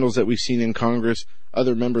assault scandals that we've seen in Congress,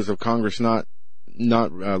 other members of Congress not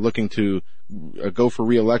looking to go for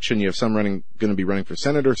re-election. You have some going to be running for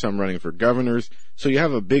senator, some running for governors. So you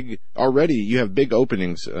have big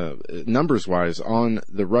openings, numbers-wise, on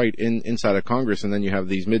the right inside of Congress, and then you have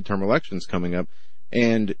these midterm elections coming up,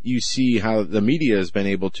 and you see how the media has been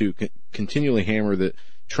able to continually hammer that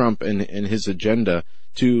Trump and his agenda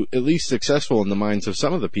to at least successful in the minds of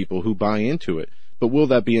some of the people who buy into it. But will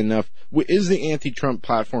that be enough? Is the anti-Trump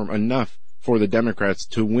platform enough for the Democrats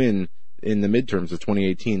to win in the midterms of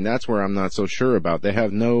 2018? That's where I'm not so sure about. They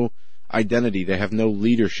have no identity. They have no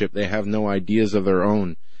leadership. They have no ideas of their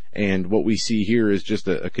own. And what we see here is just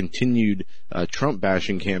a continued Trump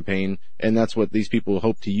bashing campaign, and that's what these people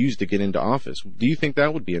hope to use to get into office. Do you think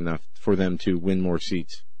that would be enough for them to win more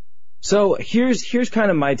seats? So here's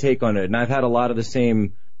kind of my take on it, and I've had a lot of the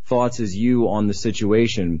same thoughts as you on the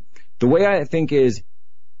situation. The way I think is,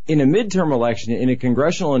 in a midterm election, in a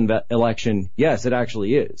congressional election, yes, it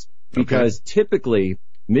actually is. Because typically,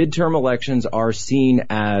 midterm elections are seen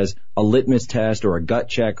as a litmus test or a gut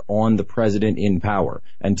check on the president in power.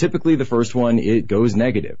 And typically the first one, it goes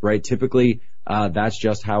negative, right? Typically, that's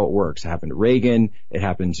just how it works. It happened to Reagan. It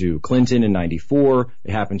happened to Clinton in 94.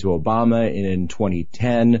 It happened to Obama in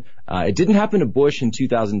 2010. It didn't happen to Bush in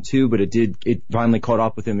 2002, but it finally caught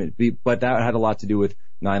up with him. But that had a lot to do with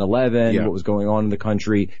 9/11, what was going on in the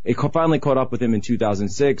country. It finally caught up with him in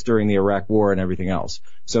 2006 during the Iraq War and everything else.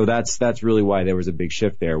 So that's really why there was a big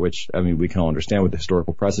shift there, which, I mean, we can all understand with the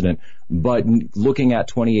historical precedent. But looking at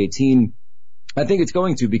 2018, I think it's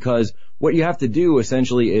going to, because what you have to do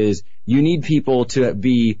essentially is you need people to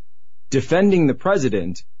be defending the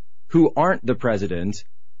president who aren't the president,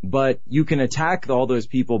 but you can attack all those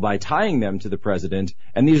people by tying them to the president.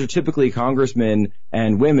 And these are typically congressmen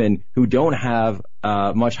and women who don't have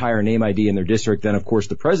much higher name ID in their district than, of course,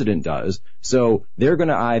 the president does. So they're going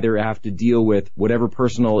to either have to deal with whatever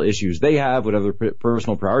personal issues they have, whatever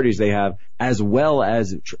personal priorities they have, as well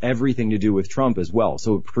as everything to do with Trump as well.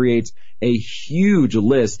 So it creates a huge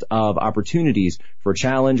list of opportunities for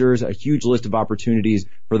challengers, a huge list of opportunities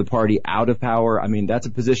for the party out of power. I mean, that's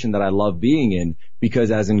a position that I love being in,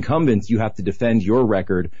 because as incumbents, you have to defend your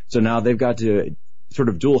record. So now they've got to sort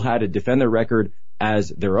of dual-hatted defend their record as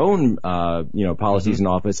their own, policies in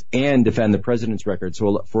office, and defend the president's record.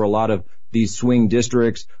 So for a lot of these swing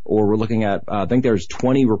districts, or we're looking at, I think there's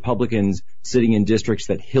 20 Republicans sitting in districts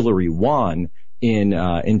that Hillary won in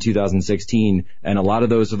 2016, and a lot of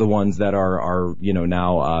those are the ones that are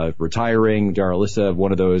now retiring. Dara Issa,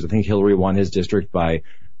 one of those. I think Hillary won his district by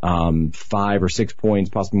 5 or 6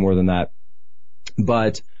 points, possibly more than that.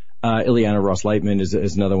 But Ileana Ross-Lightman is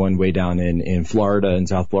another one way down in Florida, in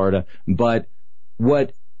South Florida. But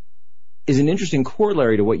what is an interesting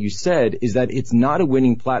corollary to what you said is that it's not a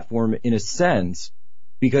winning platform in a sense,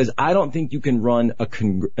 because I don't think you can run a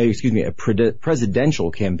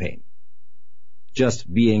presidential campaign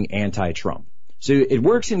just being anti-Trump. So it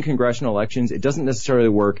works in congressional elections. It doesn't necessarily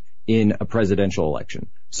work in a presidential election.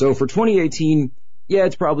 So for 2018, yeah,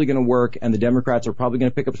 it's probably going to work, and the Democrats are probably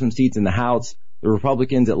going to pick up some seats in the House. The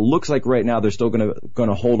Republicans, it looks like right now they're still going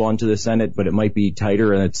to hold on to the Senate, but it might be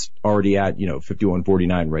tighter, and it's already at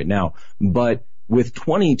 51-49 right now. But with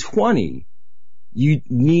 2020, you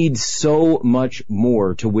need so much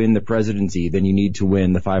more to win the presidency than you need to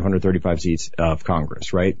win the 535 seats of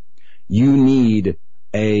Congress, right? You need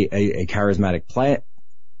a charismatic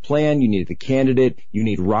plan. You need the candidate. You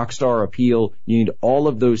need rock star appeal. You need all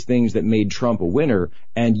of those things that made Trump a winner,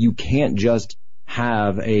 and you can't just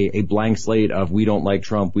have a blank slate of we don't like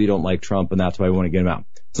Trump, and that's why we want to get him out.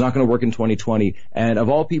 It's not going to work in 2020. And of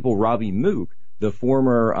all people, Robbie Mook, the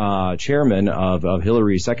former chairman of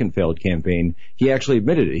Hillary's second failed campaign, he actually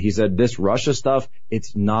admitted it. He said, this Russia stuff,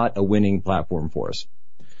 it's not a winning platform for us.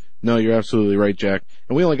 No, you're absolutely right, Jack.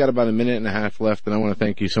 And we only got about a minute and a half left, and I want to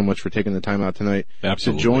thank you so much for taking the time out tonight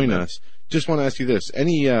to join us. Just want to ask you this. I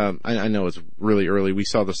know it's really early. We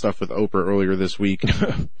saw the stuff with Oprah earlier this week.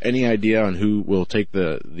 Any idea on who will take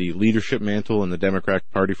the leadership mantle in the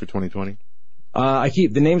Democratic Party for 2020?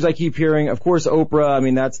 The names I keep hearing, of course, Oprah. I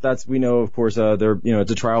mean, that's, we know, of course,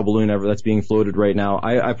 it's a trial balloon that's being floated right now.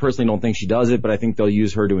 I personally don't think she does it, but I think they'll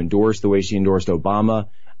use her to endorse the way she endorsed Obama.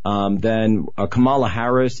 Then Kamala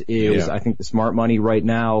Harris is, I think, the smart money right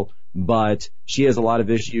now, but she has a lot of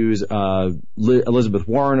issues. Elizabeth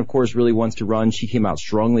Warren, of course, really wants to run. She came out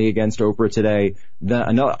strongly against Oprah today.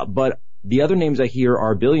 But the other names I hear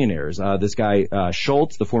are billionaires. This guy,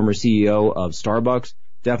 Schultz, the former CEO of Starbucks,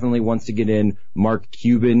 definitely wants to get in. Mark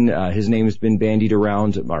Cuban, his name has been bandied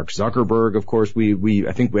around. Mark Zuckerberg, of course,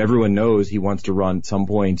 I think everyone knows he wants to run at some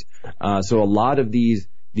point. So a lot of these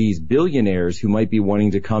billionaires who might be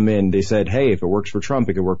wanting to come in, they said, hey, if it works for Trump,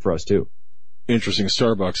 it could work for us too. Interesting.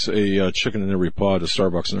 Starbucks, a chicken in every pod, a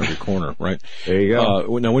Starbucks in every corner, right? There you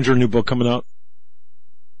go. Now, when's your new book coming out?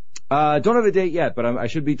 Don't have a date yet, but I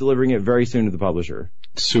should be delivering it very soon to the publisher.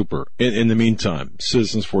 Super. In the meantime,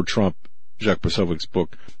 Citizens for Trump, Jack Posobiec's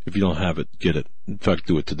book. If you don't have it, get it. In fact,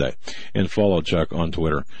 do it today. And follow Jack on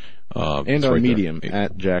Twitter. And on Medium,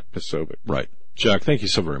 at Jack Posobiec. Right. Jack, thank you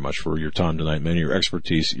so very much for your time tonight, man. Your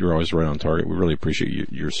expertise. You're always right on target. We really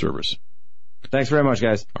appreciate your service. Thanks very much,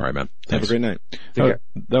 guys. All right, man. Have a great night. Take care.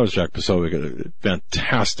 That was Jack Posobiec.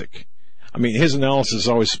 Fantastic. I mean, his analysis is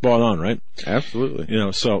always spot on, right?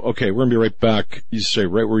 Absolutely. So, okay, we're going to be right back. You stay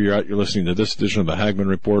right where you're at. You're listening to this edition of the Hagmann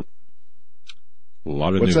Report. A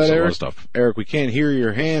lot of news, that, a Eric? lot of stuff. Eric, we can't hear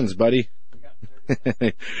your hands, buddy.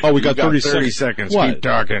 Oh, we got 30 seconds. What? Keep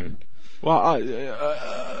talking. Well,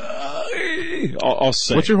 I'll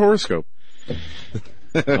say. What's your horoscope?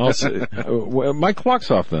 I'll say. My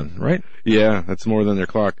clock's off then, right? Yeah, that's more than their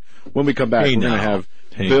clock. When we come back, we're going to have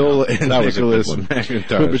Bill and Nicholas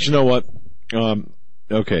McIntosh. But you know what?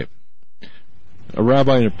 Okay. A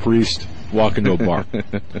rabbi and a priest walk into a bar.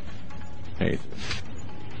 Hey.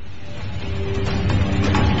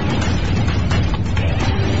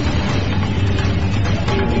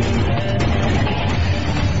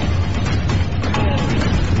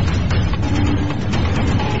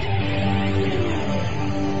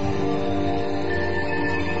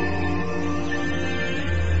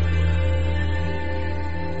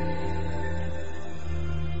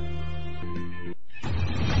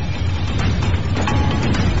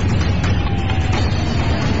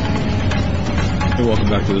 Welcome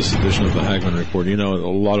back to this edition of the Hagmann Report. A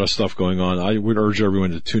lot of stuff going on. I would urge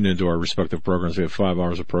everyone to tune into our respective programs. We have 5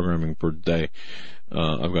 hours of programming per day.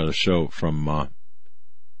 I've got a show from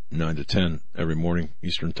 9 to 10 every morning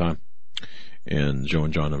Eastern Time. And Joe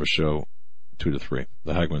and John have a show 2 to 3.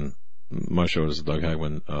 The Hagmann, my show is the Doug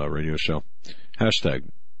Hagmann radio show. Hashtag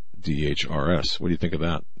DHRS. What do you think of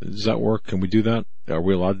that? Does that work? Can we do that? Are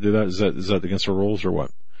we allowed to do that? Is that against our rules or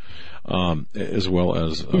what? As well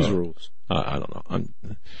as whose rules? I don't know. I'm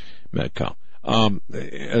mad cow.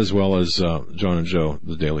 As well as John and Joe,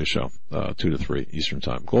 the Daily Show, 2 to 3 Eastern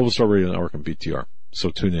Time. Global Star Radio Network and BTR. So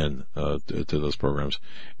tune in to those programs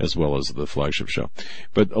as well as the flagship show.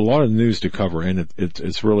 But a lot of news to cover, and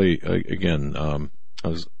it's really again. I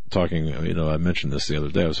was talking. I mentioned this the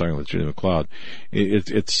other day. I was talking with Judy McLeod.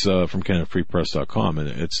 It's from CanadaFreePress.com, and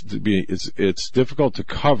it's difficult to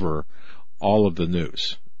cover all of the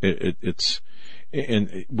news.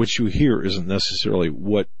 And what you hear isn't necessarily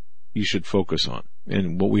what you should focus on.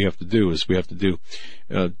 And what we have to do is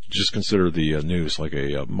just consider the news like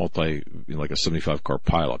a like a 75 car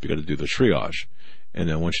pileup. You got to do the triage. And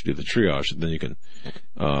then once you do the triage, then you can,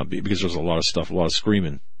 because there's a lot of stuff, a lot of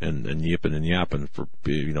screaming and yipping and yapping for,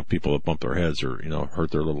 people that bump their heads or,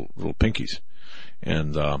 hurt their little pinkies.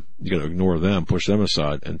 And, you got to ignore them, push them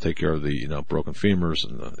aside and take care of the, broken femurs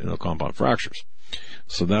and the, compound fractures.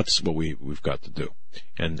 So that's what we've got to do.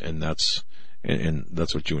 And that's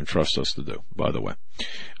what you entrust us to do, by the way.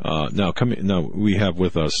 Now we have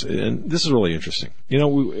with us, and this is really interesting. Now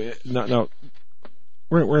we're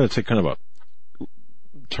going to take kind of a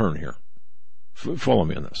turn here. Follow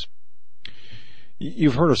me on this.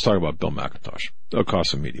 You've heard us talk about Bill McIntosh,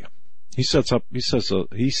 Ocasa Media. He sets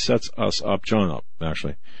us up, John up,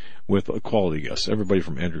 actually, with quality guests. Everybody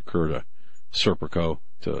from Andrew Kerr to Serpico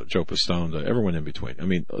to Joe Pistone to everyone in between. I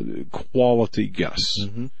mean, quality guests.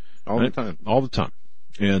 Mm-hmm. All the time.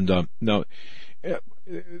 And, now,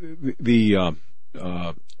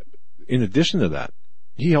 in addition to that,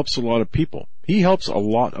 he helps a lot of people.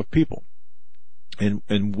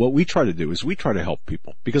 And what we try to do is we try to help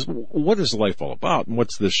people, because what is life all about and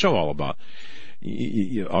what's this show all about?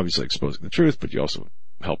 You obviously exposing the truth, but you also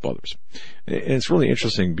help others. And it's really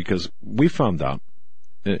interesting because we found out,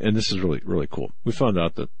 and this is really, really cool. We found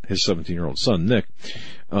out that his 17-year-old son, Nick,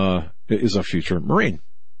 is a future Marine.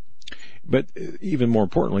 But even more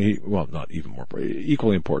importantly,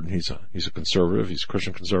 equally important, he's a conservative. He's a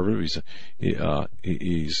Christian conservative.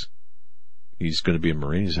 He's going to be a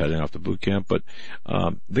Marine. He's heading off to boot camp. But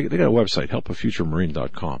they got a website,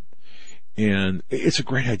 helpafuturemarine.com. And it's a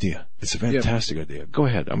great idea. It's a fantastic idea. Go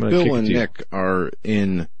ahead. I'm going to Bill and Nick are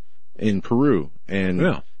in Peru,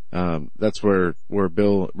 and that's where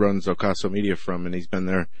Bill runs Ocasa Media from, and he's been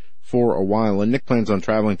there for a while. And Nick plans on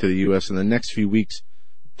traveling to the U.S. in the next few weeks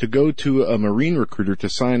to go to a Marine recruiter to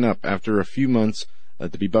sign up after a few months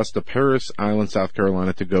to be bused to Paris Island, South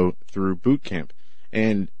Carolina, to go through boot camp.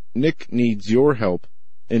 And Nick needs your help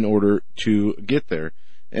in order to get there.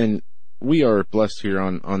 And we are blessed here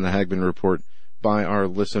on the Hagmann Report by our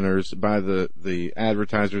listeners, by the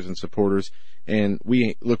advertisers and supporters, and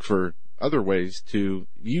we look for other ways to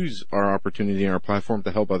use our opportunity and our platform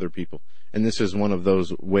to help other people. And this is one of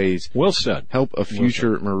those ways. Well said.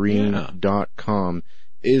 HelpAFutureMarine.com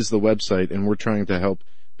is the website, and we're trying to help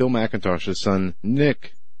Bill McIntosh's son,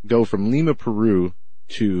 Nick, go from Lima, Peru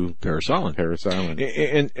to Paris Island.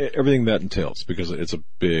 And everything that entails, because it's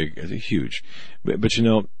huge. But you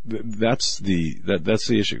know, that's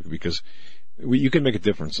the issue, because you can make a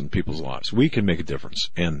difference in people's lives. We can make a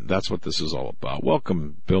difference, and that's what this is all about.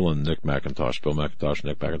 Welcome, Bill and Nick McIntosh. Bill McIntosh,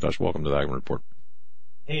 Nick McIntosh. Welcome to the Hagmann Report.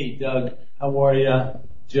 Hey, Doug. How are you?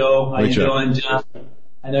 Joe, how you doing? John,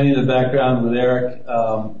 I know you're in the background with Eric.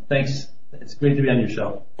 Thanks. It's great to be on your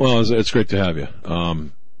show. Well, it's great to have you.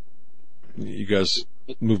 You guys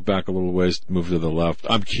move back a little ways, move to the left.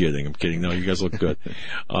 I'm kidding. No, you guys look good.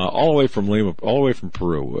 All the way from Lima, all the way from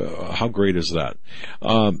Peru. How great is that?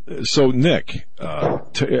 So Nick, I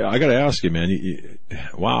got to ask you, man.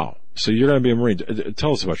 Wow. So you're going to be a Marine.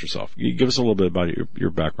 Tell us about yourself. Give us a little bit about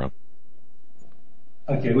your background.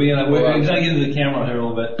 Okay, we're trying to get into the camera here a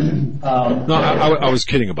little bit. No, I was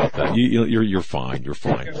kidding about that. You're fine. You're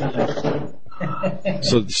fine.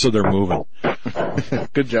 So they're moving.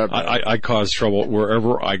 Good job. I cause trouble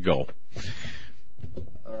wherever I go.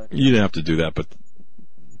 You didn't have to do that, but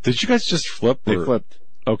did you guys just flip? They flipped.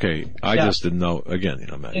 Okay, I just didn't know. Again,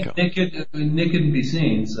 Matt. Nick couldn't be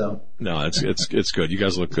seen, so. No, it's good. You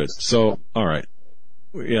guys look good. So, all right.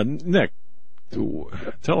 Yeah, Nick,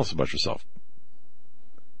 tell us about yourself.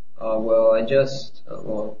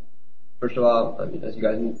 First of all, I mean, as you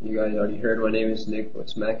guys already heard, my name is Nick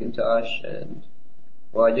McIntosh, and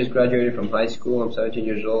I just graduated from high school. I'm 17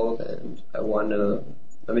 years old, and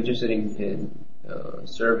I'm interested in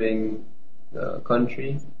serving the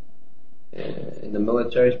country in the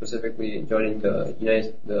military, specifically joining the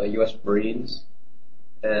U.S. Marines,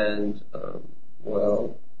 and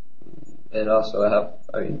also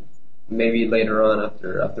maybe later on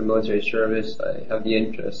after military service, I have the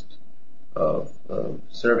interest of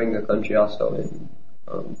serving the country also in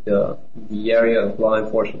the area of law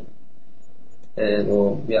enforcement.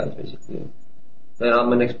 And basically. And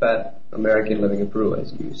I'm an expat American living in Peru,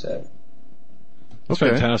 as you said. That's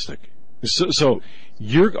fantastic. So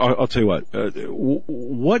I'll tell you what.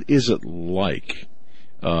 What is it like?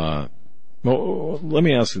 Well, let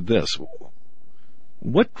me ask you this.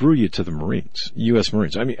 What drew you to the Marines, U.S.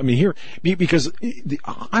 Marines? I mean here, because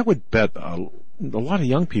I would bet a lot of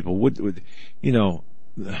young people would, not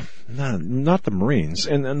the Marines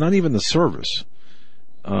and not even the service.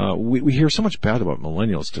 We hear so much bad about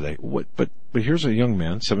millennials today. But here's a young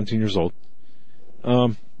man, 17 years old.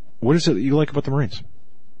 What is it that you like about the Marines?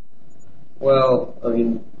 Well, I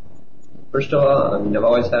mean, first of all, I've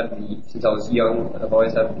always had since I was young, I've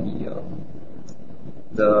always had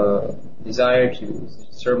the desire to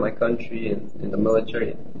serve my country in the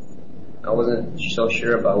military. I wasn't so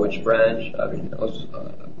sure about which branch. I was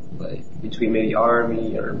between maybe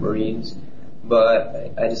Army or Marines, but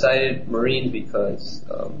I decided Marines because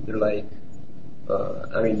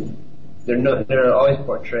they're always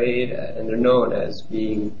portrayed and they're known as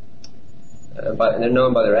being, they're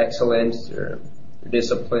known by their excellence, their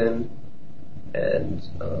discipline, and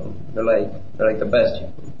they're like the best.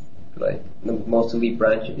 Like the most elite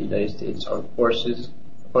branch of the United States Armed Forces,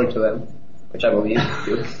 according to them, which I believe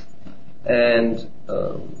too. And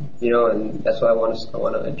and that's why I want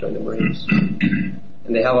to join the Marines.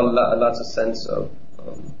 And they have lots of sense of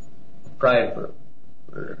pride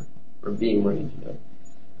for being Marines.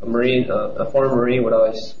 A Marine, a former Marine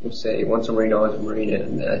would say, once a Marine, always a Marine,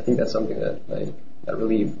 and I think that's something that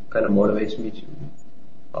really kind of motivates me to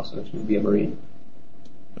be a Marine.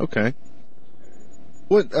 Okay.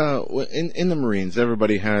 What in the Marines,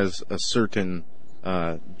 everybody has a certain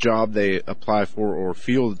job they apply for or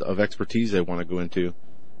field of expertise they want to go into.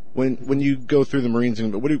 When you go through the Marines,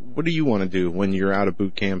 what do you want to do when you're out of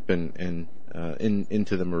boot camp and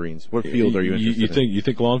into the Marines? What field are you interested in? You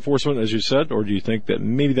think law enforcement, as you said, or do you think that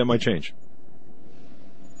maybe that might change?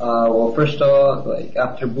 Well, first of all,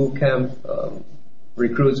 after boot camp,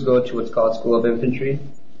 recruits go to what's called School of Infantry.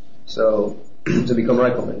 So to become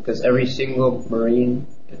rifleman, because every single Marine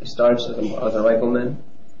starts as a rifleman,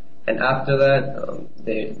 and after that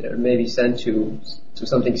they're maybe sent to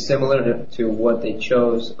something similar to what they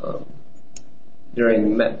chose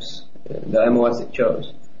during MEPS, the MOS they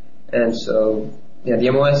chose. And so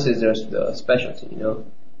the MOS is their specialty,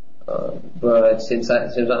 But since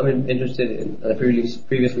I'm interested in, I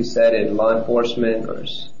previously said in law enforcement or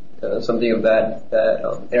something of that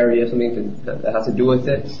area, something that has to do with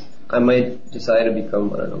it, I might decide to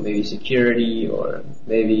become, I don't know, maybe security or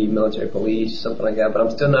maybe military police, something like that. But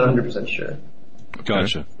I'm still not 100% sure.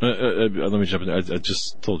 Gotcha. Let me jump in. I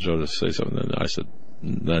just told Joe to say something, and I said,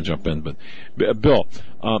 then I jump in. But Bill,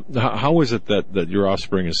 how is it that your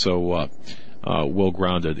offspring is so well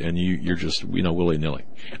grounded, and you're just willy nilly?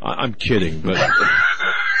 I'm kidding, but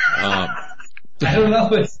I don't know.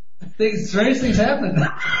 Strange things happen.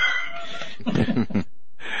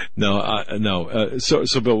 No.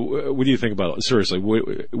 So Bill, what do you think about it? Seriously?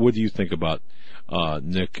 What do you think about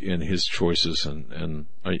Nick and his choices? And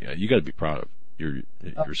you got to be proud of your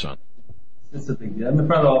son. It's a big deal. I'm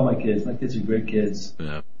proud of all my kids. My kids are great kids.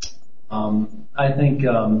 Yeah. I think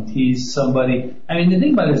he's somebody. I mean, the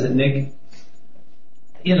thing about it is that Nick,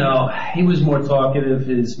 he was more talkative.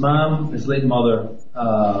 His mom, his late mother,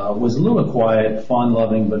 was a little bit quiet,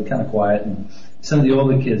 fun-loving, but kind of quiet. And some of the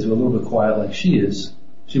older kids were a little bit quiet, like she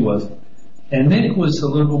was. And Nick was a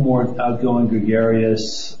little bit more outgoing,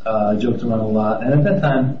 gregarious, joked around a lot. And at that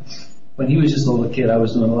time, when he was just a little kid, I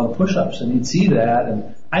was doing a lot of push-ups, and he'd see that.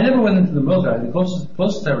 And I never went into the military. The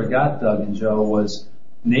closest I ever got, Doug and Joe, was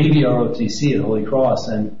Navy ROTC at Holy Cross.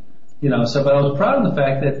 And, but I was proud of the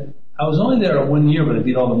fact that I was only there 1 year, but I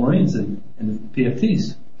beat all the Marines in the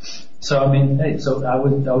PFTs. So, I mean, so I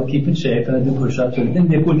would keep in shape, and I'd do push-ups, and then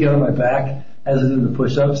Nick would get on my back as I did the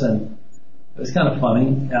push-ups, and it was kind of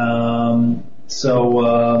funny.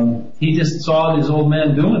 He just saw these old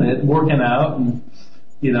men doing it, working out, and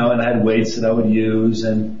I had weights that I would use,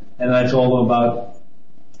 and I told him about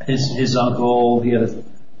his uncle. He had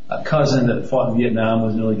a cousin that fought in Vietnam,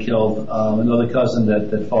 was nearly killed. Another cousin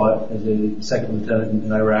that fought as a second lieutenant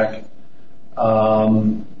in Iraq.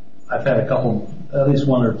 I've had a couple, at least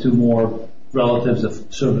one or two more relatives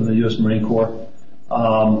that served in the U.S. Marine Corps.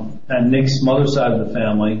 And Nick's mother's side of the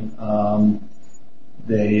family,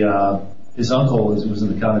 his uncle was in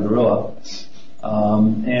the counter guerrilla.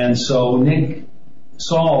 And so Nick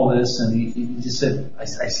saw all this, and he just said, I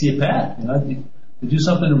see a path, to do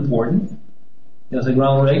something important. It's like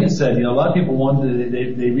Ronald Reagan said, a lot of people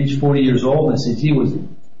they reach 40 years old and say, gee,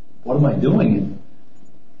 what am I doing?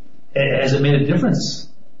 And has it made a difference?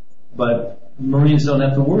 But Marines don't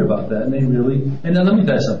have to worry about that, and they really, and then let me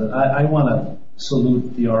tell you something, I want to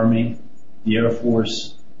salute the Army, the Air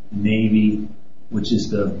Force, Navy, which is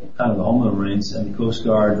the kind of the home of the Marines, and the Coast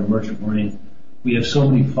Guard, the Merchant Marine. We have so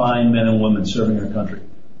many fine men and women serving our country.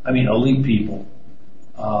 I mean, elite people.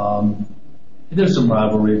 There's some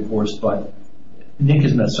rivalry, of course, but Nick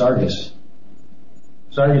has met Sargis.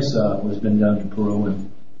 Sargis has been down to Peru, and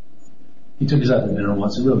he took us out to dinner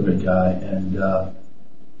once. A real good guy, and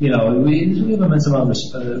we have immense amount of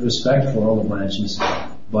respect for all the branches.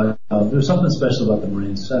 But there's something special about the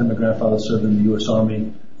Marines. My grandfather served in the U.S.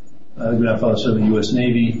 Army. My grandfather served in the U.S.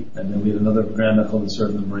 Navy, and then we had another granduncle that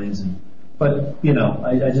served in the Marines. But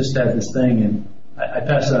I just had this thing, and I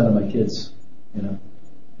passed it on to my kids. I'm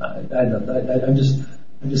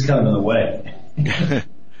just kind of in the way.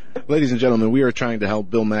 Ladies and gentlemen, we are trying to help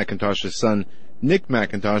Bill McIntosh's son, Nick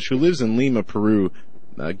McIntosh, who lives in Lima, Peru,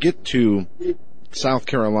 get to South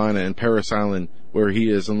Carolina and Parris Island, where he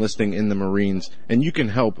is enlisting in the Marines. And you can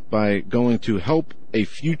help by going to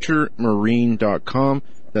helpafuturemarine.com.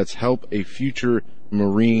 That's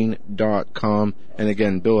helpafuturemarine.com. And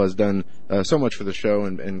again, Bill has done so much for the show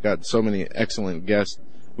and got so many excellent guests.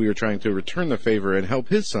 We are trying to return the favor and help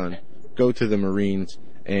his son go to the Marines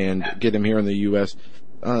and get him here in the U.S.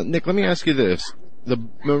 Nick, let me ask you this. The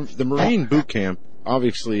Marine boot camp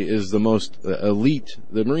obviously is the most elite.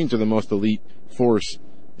 The Marines are the most elite force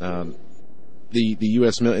the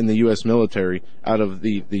U.S. in the U.S. military out of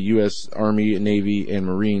the U.S. Army, Navy, and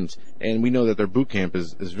Marines. And we know that their boot camp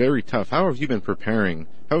is very tough. How have you been preparing?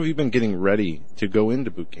 How have you been getting ready to go into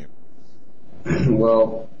boot camp?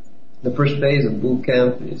 Well, the first phase of boot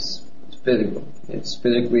camp is physical. It's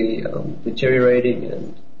physically deteriorating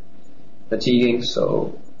and fatiguing.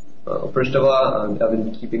 So, first of all, I've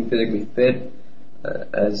been keeping physically fit,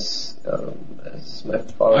 as my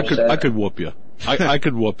father said. I could whoop you. I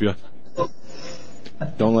could whoop you.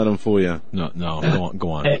 Don't let him fool you. No,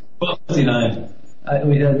 go on. Hey, 59.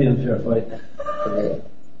 We had to be in a fair fight. Okay.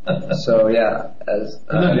 So yeah,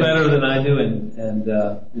 you look better than I do, and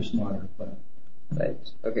you're smarter. But. Right.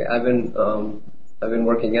 Okay. I've been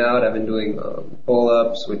working out. I've been doing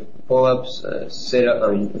pull-ups,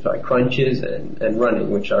 crunches, and running,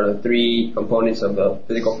 which are the three components of the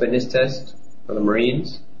physical fitness test for the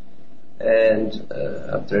Marines. And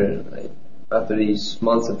after after these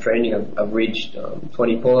months of training, I've reached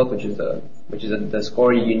 20 pull-ups, which is the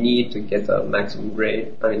score you need to get the maximum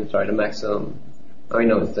grade. It's the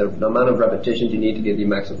amount of repetitions you need to get the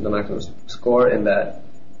maximum score in that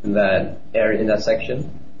area, in that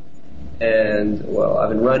section. And well, I've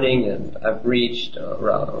been running, and I've reached I had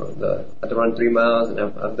to run 3 miles, and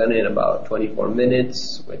I've done it in about 24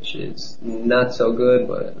 minutes, which is not so good,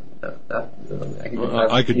 but I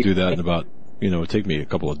could do that in about, it'd take me a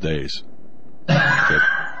couple of days.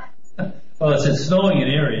 Well, it's snowing in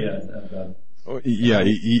area. Yeah,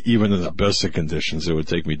 even in the best of conditions, it would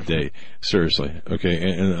take me a day. Seriously. Okay,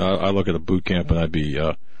 and I look at a boot camp, and I'd be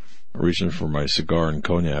reaching for my cigar and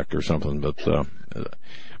cognac or something, but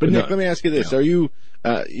Nick, let me ask you this. Are you,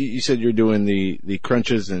 you said you're doing the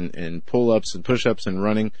crunches and pull-ups and push-ups and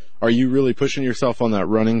running. Are you really pushing yourself on that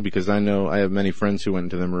running? Because I know I have many friends who went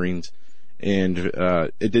into the Marines, and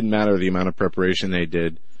it didn't matter the amount of preparation they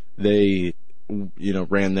did. They,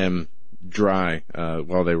 ran them dry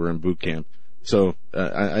while they were in boot camp. So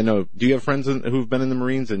I know, do you have friends who've been in the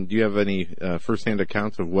Marines, and do you have any first-hand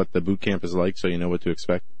accounts of what the boot camp is like so you know what to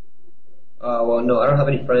expect? Well, no, I don't have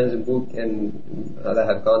any friends that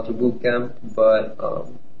have gone through boot camp, but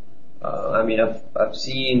I've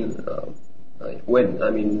seen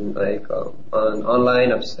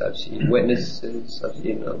online I've seen witnesses, I've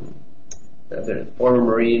seen former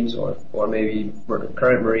Marines or maybe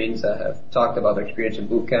current Marines that have talked about their experience in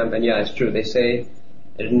boot camp, and yeah, it's true. They say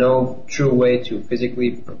there's no true way to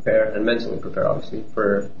physically prepare and mentally prepare, obviously,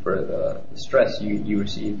 for the stress you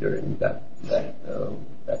receive during that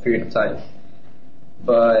period of time.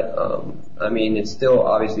 But it's still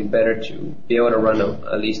obviously better to be able to run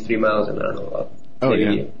at least 3 miles in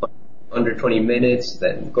under 20 minutes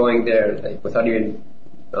than going there without even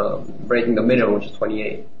breaking the minimum, which is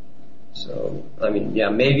 28. So maybe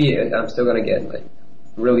I'm still gonna get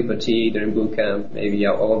really fatigued during boot camp. Maybe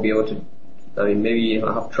I won't be able to. Maybe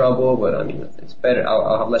I'll have trouble, but it's better.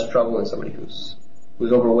 I'll have less trouble than somebody who's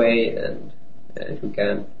overweight and who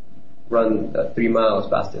can run 3 miles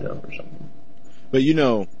fast enough or something. But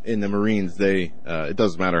in the Marines, it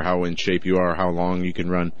doesn't matter how in shape you are, how long you can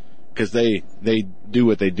run, because they do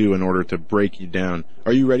what they do in order to break you down.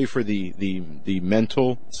 Are you ready for the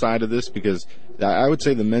mental side of this? Because I would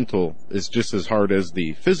say the mental is just as hard as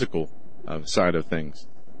the physical side of things.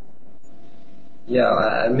 Yeah,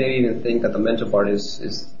 I may even think that the mental part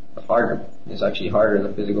is harder. It's actually harder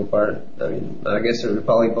than the physical part. I guess they're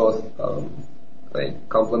probably both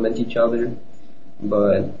complement each other.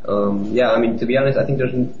 But to be honest, I think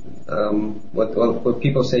there's what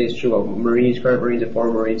people say is true. What current Marines and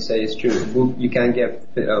former Marines say is true. You can't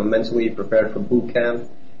get mentally prepared for boot camp,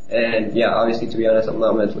 and yeah, obviously, to be honest, I'm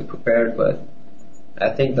not mentally prepared. But I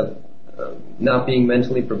think that not being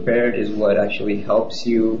mentally prepared is what actually helps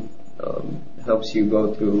you go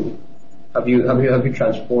through. Help you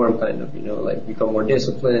transform, become more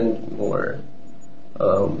disciplined, more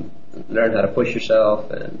learn how to push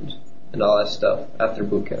yourself and all that stuff after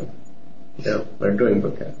boot camp. Or during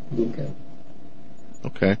boot camp.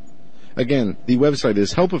 Okay. Again, the website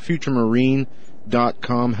is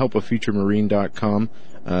helpafuturemarine.com, helpafuturemarine.com.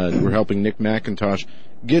 We're helping Nick McIntosh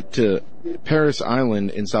get to Paris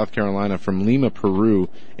Island in South Carolina from Lima, Peru,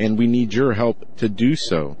 and we need your help to do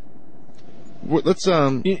so. Let's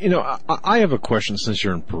I have a question since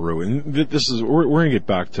you're in Peru, and this is we're going to get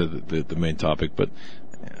back to the main topic, but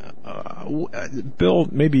Bill,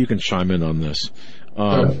 maybe you can chime in on this.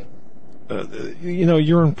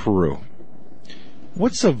 You're in Peru.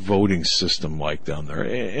 What's the voting system like down there?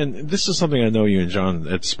 And this is something I know you and John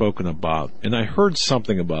had spoken about, and I heard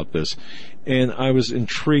something about this, and I was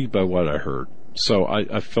intrigued by what I heard. So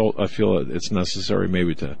I feel it's necessary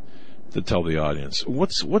maybe to tell the audience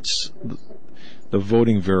what's the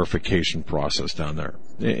voting verification process down there.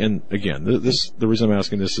 And again, the reason I'm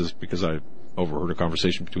asking this is because I overheard a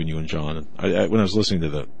conversation between you and John. And when I was listening to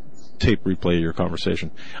the tape replay of your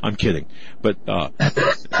conversation, I'm kidding, but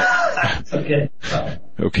okay.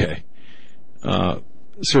 Okay.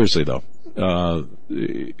 Seriously though,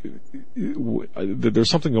 there's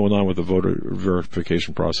something going on with the voter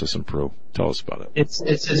verification process in Peru. Tell us about it. It's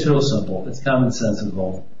real simple. It's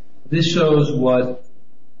commonsensical. This shows what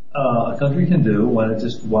a country can do when it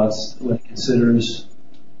considers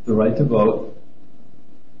the right to vote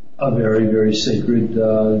a very, very sacred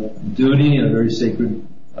duty and a very sacred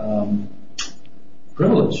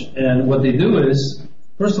privilege. And what they do is,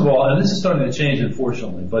 first of all, and this is starting to change,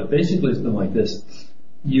 unfortunately, but basically it's been like this.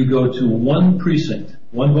 You go to one precinct,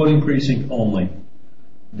 one voting precinct only.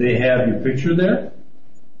 They have your picture there.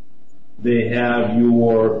 They have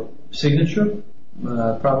your signature,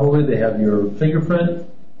 probably. They have your fingerprint.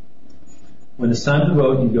 When it's time to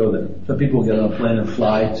vote, you go there. Some people get on a plane and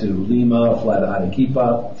fly to Lima, fly to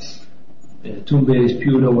Arequipa, Tumbes,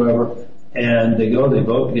 Puerto, wherever, and they go, they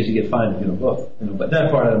vote because you get fined if you don't vote. But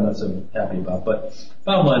that part I'm not so happy about. But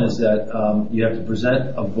bottom line is that you have to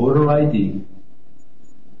present a voter ID,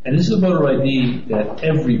 and this is a voter ID that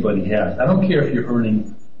everybody has. I don't care if you're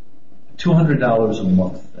earning $200 a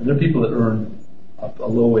month, and there are people that earn a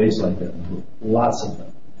low wage like that, lots of them.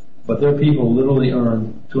 But there are people who literally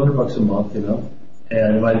earn $200 a month,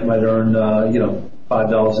 and might earn, $5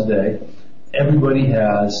 a day. Everybody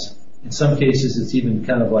has. In some cases, it's even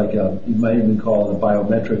kind of like you might even call it a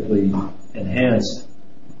biometrically enhanced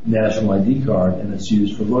national ID card, and it's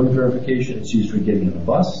used for voter verification. It's used for getting on a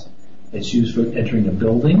bus. It's used for entering a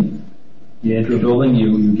building. You enter a building,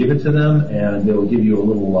 you give it to them, and they'll give you a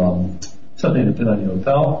little something to pin on your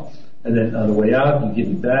hotel. And then on the way out, you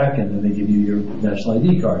give it back, and then they give you your national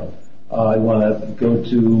ID card. You want to go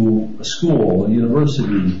to a school, a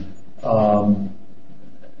university.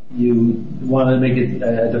 You want to make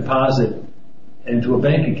a deposit into a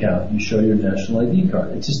bank account. You show your national ID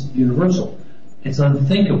card. It's just universal. It's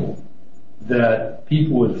unthinkable that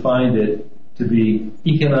people would find it to be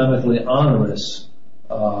economically onerous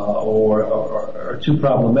or too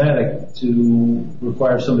problematic to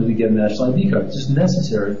require somebody to get a national ID card. It's just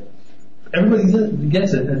necessary. Everybody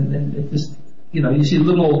gets it, and it just, you see these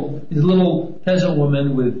little peasant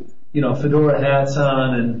women with, fedora hats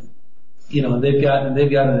on, and, they've got a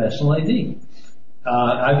national ID.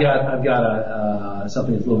 I've got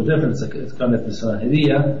something that's a little bit different. It's carnet de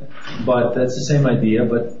extranjería, but that's the same idea.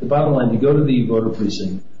 But the bottom line, you go to the voter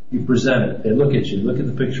precinct, you present it, they look at you, look at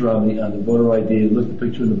the picture on the voter ID, look at the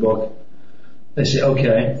picture in the book. They say,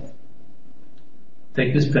 okay,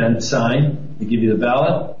 take this pen, sign. They give you the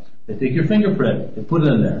ballot. They take your fingerprint, they put it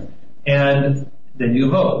in there, and then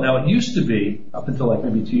you vote. Now, it used to be, up until like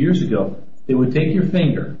maybe 2 years ago, they would take your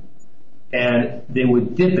finger and they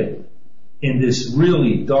would dip it in this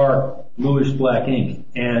really dark bluish-black ink.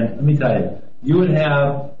 And let me tell you, you would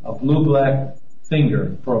have a blue-black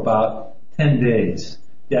finger for about 10 days.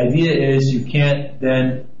 The idea is you can't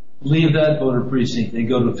then leave that voter precinct and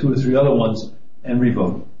go to 2 or 3 other ones and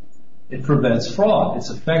revote. It prevents fraud. It's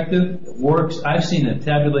effective. It works. I've seen it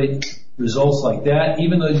tabulate results like that,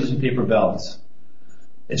 even though using paper ballots.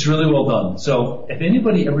 It's really well done. So if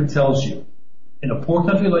anybody ever tells you, in a poor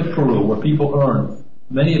country like Peru, where people earn,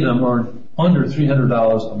 many of them earn under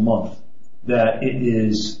 $300 a month, that it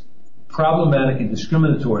is problematic and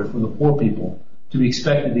discriminatory for the poor people to be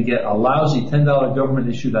expected to get a lousy $10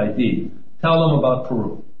 government-issued ID, tell them about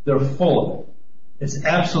Peru. They're full of it. It's an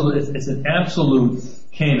absolute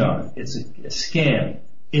canard. It's a scam.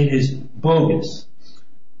 It is bogus.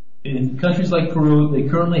 In countries like Peru, they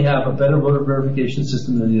currently have a better voter verification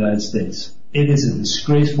system than the United States. It is a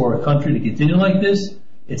disgrace for our country to continue like this.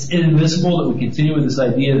 It's inadmissible that we continue with this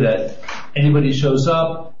idea that anybody shows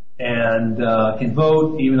up and can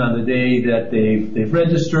vote even on the day that they've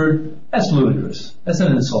registered. That's ludicrous. That's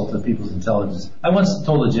an insult to people's intelligence. I once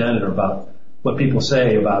told a janitor about what people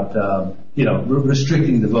say about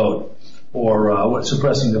restricting the vote or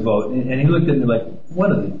suppressing the vote, and he looked at me like,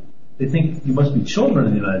 what are they? They think you must be children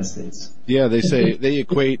in the United States. Yeah, they say they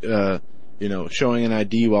equate showing an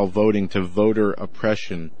ID while voting to voter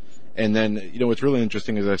oppression. And then what's really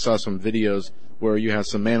interesting is I saw some videos where you have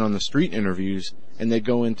some man on the street interviews, and they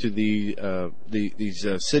go into these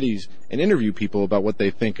cities and interview people about what they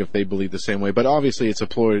think if they believe the same way. But obviously, it's a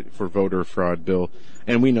ploy for voter fraud, Bill,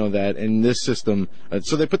 and we know that. And this system,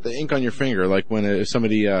 so they put the ink on your finger, like when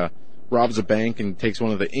somebody robs a bank and takes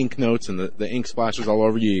one of the ink notes and the ink splashes all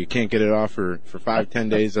over you. You can't get it off for 5-10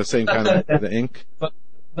 days. The same kind of the ink. But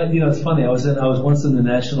it's funny. I was once in the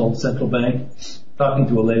National Central Bank talking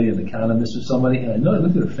to a lady, an economist or somebody, and I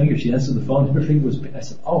looked at her finger. She answered the phone. Her finger was big. I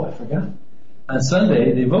said, "Oh, I forgot." On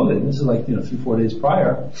Sunday they voted. This is like 3-4 days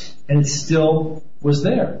prior, and it still was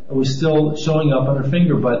there. It was still showing up on her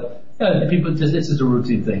finger. But people it's just a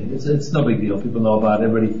routine thing. It's no big deal. People know about it.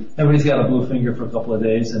 Everybody's got a blue finger for a couple of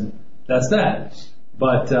days, and that's that.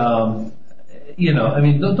 But don't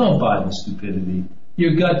buy the stupidity.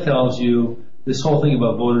 Your gut tells you this whole thing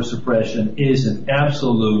about voter suppression is an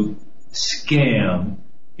absolute scam.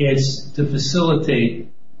 It's to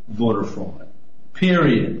facilitate voter fraud.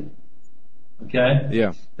 Period. Okay?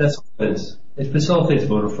 Yeah. That's what it is. It facilitates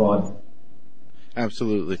voter fraud.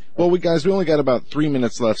 Absolutely. Well, we only got about 3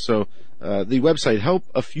 minutes left, so the website,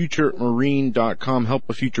 helpafuturemarine.com,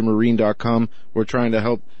 helpafuturemarine.com. We're trying to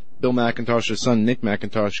help Bill McIntosh's son, Nick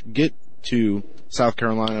McIntosh, get to South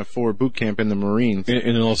Carolina for boot camp in the Marines.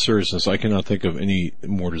 In all seriousness, I cannot think of any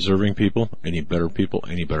more deserving people, any better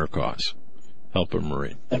cause. Help a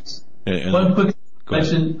Marine. And one quick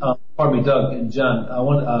mention, pardon me, Doug and John.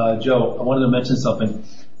 Joe, I wanted to mention something.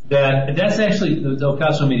 That's actually the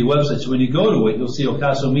Ocaso Media website. So when you go to it, you'll see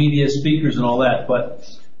Ocaso Media speakers and all that. But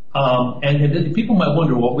and people might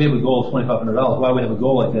wonder, well, we have a goal of $2,500. Why we have a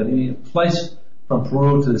goal like that? I mean, flights from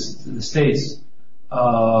Peru to the States,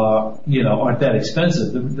 aren't that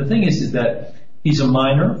expensive. The thing is that he's a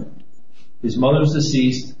minor. His mother's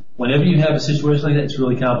deceased. Whenever you have a situation like that, it's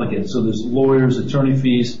really complicated. So there's lawyers, attorney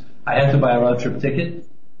fees. I have to buy a round trip ticket.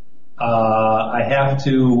 I have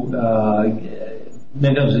to.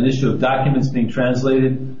 Then there was an issue of documents being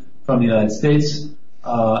translated from the United States.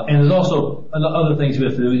 And there's also other things we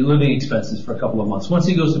have to do, living expenses for a couple of months. Once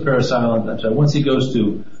he goes to Paris Island, once he goes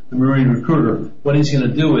to the Marine Recruiter, what he's going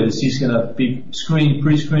to do is he's going to be screened,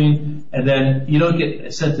 pre-screened, and then you don't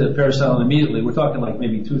get sent to Paris Island immediately. We're talking like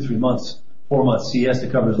maybe 2 or 3 months, 4 months. He has to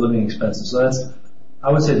cover his living expenses. So that's,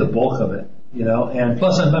 I would say, the bulk of it, And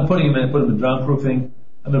plus, I'm putting him in drown proofing.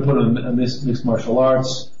 I'm going to put him in mixed martial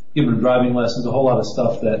arts. Give him driving lessons, a whole lot of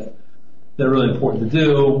stuff that are really important to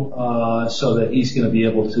do, so that he's going to be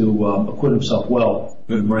able to acquit himself well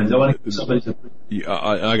in the Marines. I want to somebody to.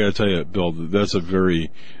 I got to tell you, Bill, that's a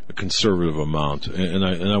very conservative amount, and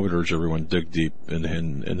I would urge everyone to dig deep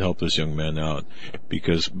and help this young man out,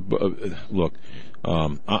 because look,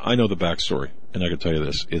 I know the backstory, and I can tell you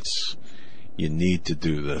this: you need to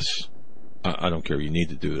do this. I don't care. You need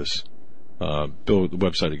to do this. Bill, the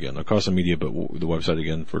website again, Ocaso Media, but the website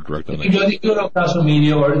again for direct donation. You go to Ocaso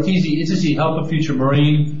Media, or it's easy. It's easy. Help a Future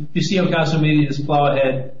Marine. If you see Ocaso Media, just plow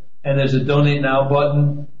ahead, and there's a Donate Now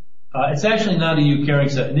button. It's actually not a U carrying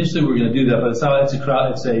site. Initially, we were going to do that, but it's a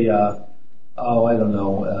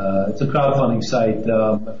crowdfunding site.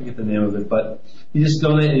 I forget the name of it, but you just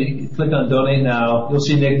donate. You click on Donate Now. You'll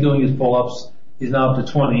see Nick doing his pull-ups. He's now up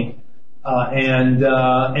to 20. And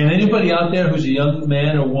anybody out there who's a young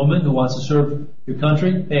man or woman who wants to serve your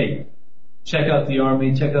country, hey, check out the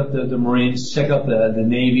Army, check out the Marines, check out the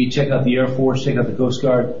Navy, check out the Air Force, check out the Coast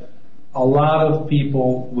Guard. A lot of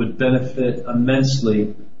people would benefit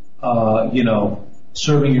immensely,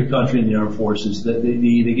 serving your country in the armed forces. They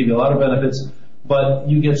give you a lot of benefits, but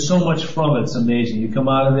you get so much from it. It's amazing. You come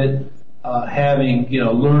out of it, having,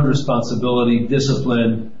 learned responsibility,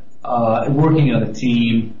 discipline, working on a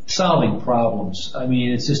team, solving problems. I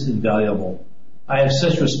mean, it's just invaluable. I have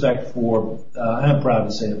such respect for, I'm proud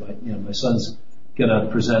to say it, my son's gonna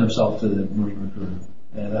present himself to the Marine Recruiter.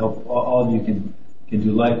 And I hope all of you can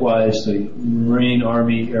do likewise, the Marine,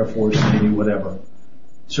 Army, Air Force, Navy, whatever.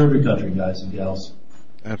 Serve your country, guys and gals.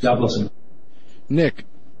 Absolutely. God bless you. Nick,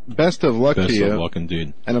 best of luck to you. Best of luck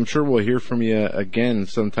indeed. And I'm sure we'll hear from you again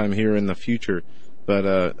sometime here in the future.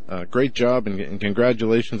 But great job, and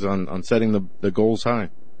congratulations on setting the goals high.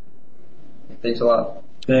 Thanks a lot.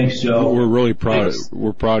 Thanks, Joe. We're really proud.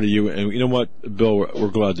 We're proud of you, and you know what, Bill?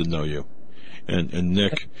 We're glad to know you. And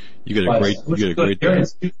Nick, you get a great.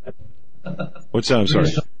 What's that? I'm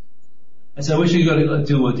sorry. I said, I wish you could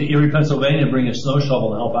go to Erie, Pennsylvania, and bring a snow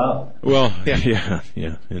shovel and help out. Well, yeah,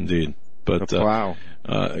 indeed. But wow.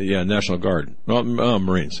 National Guard,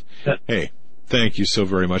 Marines. Yeah. Hey. Thank you so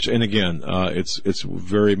very much. And again, it's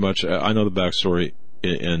very much, I know the backstory,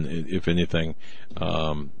 and if anything,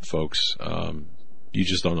 folks, you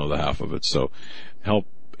just don't know the half of it. So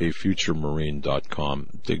helpafuturemarine.com,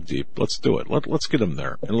 dig deep. Let's do it. Let's get them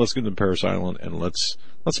there, and let's get them to Paris Island, and let's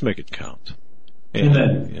make it count. And,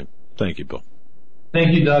 Amen. Thank you, Bill.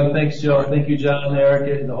 Thank you, Doug. Thanks, Joe. Thank you, John,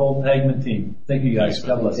 Eric, and the whole Hagmann team. Thank you, guys.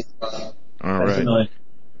 God bless. All right.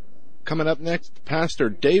 Coming up next, Pastor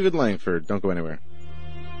David Lankford. Don't go anywhere.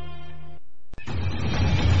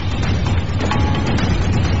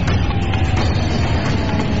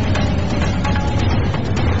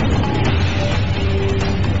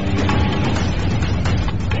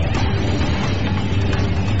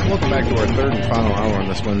 Welcome back to our third and final hour on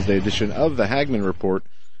this Wednesday edition of the Hagmann Report.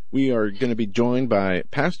 We are going to be joined by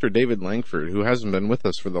Pastor David Lankford, who hasn't been with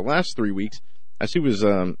us for the last 3 weeks, as he was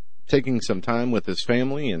taking some time with his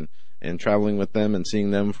family and traveling with them and seeing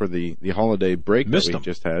them for the holiday break that we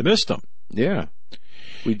just had. Missed them. Yeah,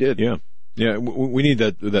 we did. Yeah. We need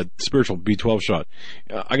that spiritual B12 shot.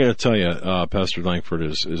 I got to tell you, Pastor Lankford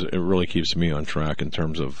it really keeps me on track in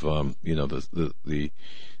terms of the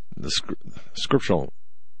scriptural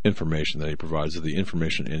information that he provides, the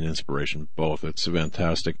information and inspiration both. It's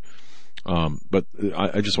fantastic. But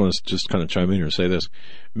I just want to just kind of chime in here and say this: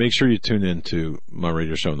 make sure you tune in to my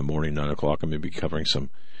radio show in the morning, 9:00. I'm going to be covering some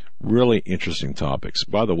Really interesting topics.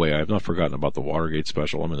 By the way, I have not forgotten about the Watergate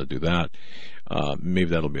special. I'm going to do that.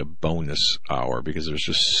 Maybe that'll be a bonus hour because there's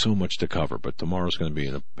just so much to cover. But tomorrow's going to be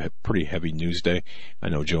a pretty heavy news day. I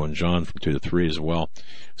know Joe and John from 2 to 3 as well.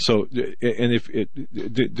 So, and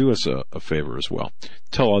do us a favor as well.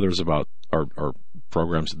 Tell others about our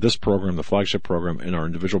programs, this program, the flagship program, and our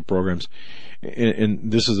individual programs.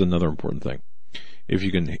 And this is another important thing. If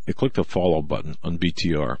you can click the follow button on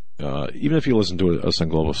BTR, even if you listen to us on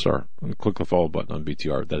Global Star, click the follow button on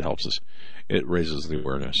BTR. That helps us. It raises the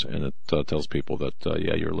awareness, and it tells people that,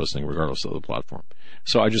 yeah, you're listening regardless of the platform.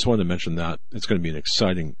 So I just wanted to mention that. It's going to be an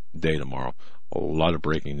exciting day tomorrow. A lot of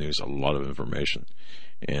breaking news, a lot of information.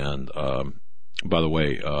 And by the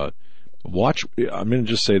way, I'm going to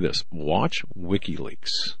just say this. Watch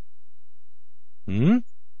WikiLeaks.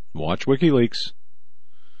 Watch WikiLeaks.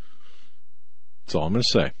 That's all I'm going to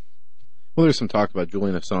say. Well, there's some talk about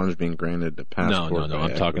Julian Assange being granted a passport. No.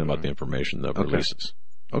 I'm talking about the information that releases.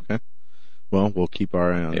 Okay. Well, we'll keep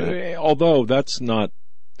our eye on that. Although that's not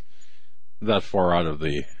that far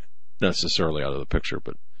necessarily out of the picture,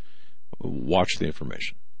 but watch the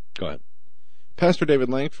information. Go ahead. Pastor David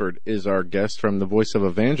Lankford is our guest from the Voice of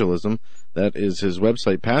Evangelism. That is his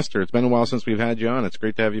website. Pastor, it's been a while since we've had you on. It's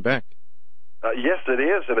great to have you back. Yes, it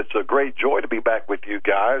is, and it's a great joy to be back with you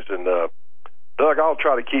guys. And Doug, I'll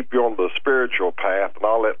try to keep you on the spiritual path, and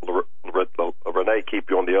I'll let Renee keep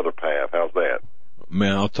you on the other path. How's that?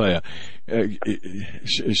 Man, I'll tell you,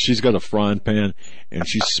 she's got a frying pan, and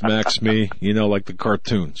she smacks me, like the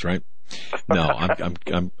cartoons, right? No,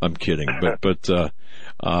 I'm kidding, but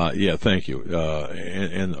yeah, thank you,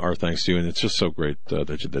 and our thanks to you, and it's just so great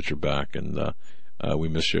that you're back, and we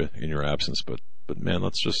miss you in your absence, but man,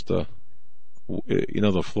 let's just,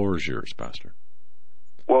 the floor is yours, Pastor.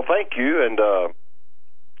 Well, thank you, and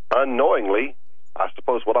unknowingly, I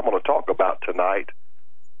suppose what I'm going to talk about tonight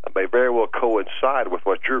may very well coincide with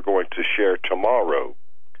what you're going to share tomorrow.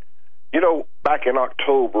 Back in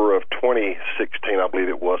October of 2016, I believe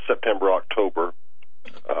it was, September, October,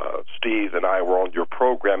 Steve and I were on your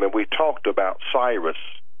program, and we talked about Cyrus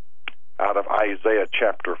out of Isaiah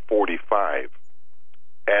chapter 45.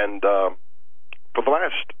 And for the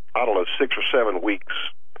last, 6 or 7 weeks,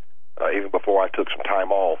 even before I took some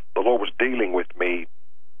time off, the Lord was dealing with me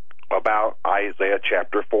about Isaiah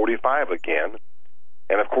chapter 45 again.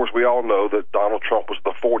 And, of course, we all know that Donald Trump was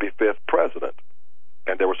the 45th president.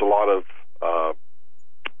 And there was a lot of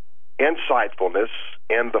insightfulness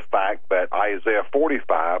in the fact that Isaiah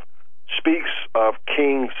 45 speaks of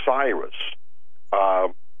King Cyrus.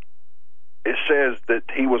 It says that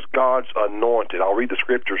he was God's anointed. I'll read the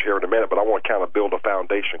scriptures here in a minute, but I want to kind of build a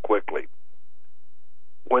foundation quickly.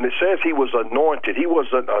 When it says he was anointed, he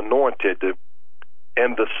wasn't anointed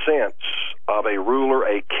in the sense of a ruler,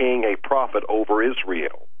 a king, a prophet over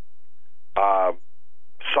Israel.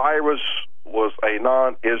 Cyrus was a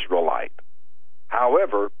non-Israelite.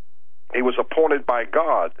 However, he was appointed by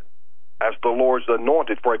God as the Lord's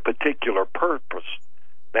anointed for a particular purpose.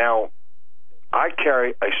 Now, I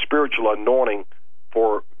carry a spiritual anointing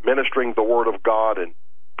for ministering the Word of God and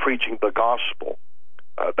preaching the gospel.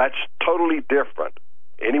 That's totally different.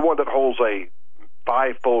 Anyone that holds a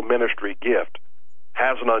fivefold ministry gift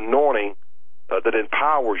has an anointing that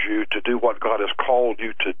empowers you to do what God has called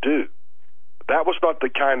you to do. That was not the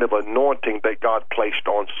kind of anointing that God placed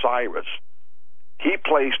on Cyrus. He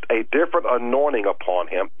placed a different anointing upon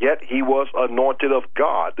him, yet he was anointed of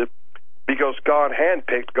God because God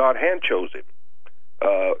handpicked, God hand-chose him.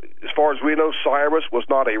 As far as we know, Cyrus was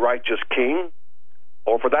not a righteous king,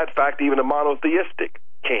 or for that fact, even a monotheistic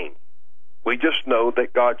king. We just know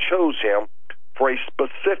that God chose him for a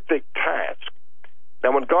specific task.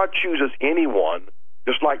 Now, when God chooses anyone,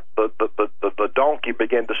 just like the donkey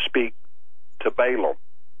began to speak to Balaam,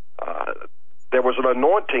 there was an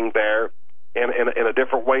anointing there in a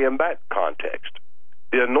different way in that context.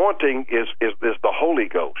 The anointing is the Holy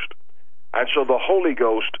Ghost. And so the Holy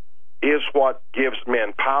Ghost is what gives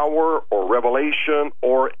men power or revelation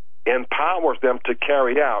or empowers them to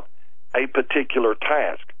carry out a particular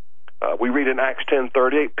task. We read in Acts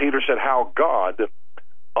 10:38, Peter said how God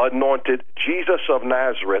anointed Jesus of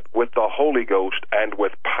Nazareth with the Holy Ghost and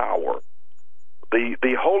with power.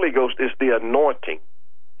 The Holy Ghost is the anointing.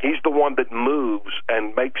 He's the one that moves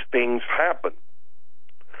and makes things happen.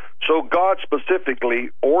 So God specifically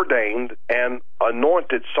ordained and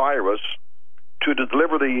anointed Cyrus to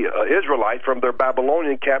deliver the Israelites from their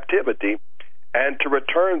Babylonian captivity and to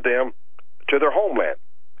return them to their homeland.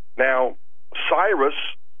 Now, Cyrus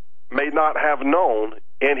may not have known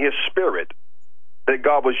in his spirit that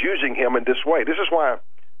God was using him in this way. This is why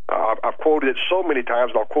I've quoted it so many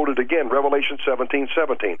times, and I'll quote it again, Revelation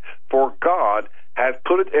 17:17. For God hath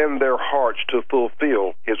put it in their hearts to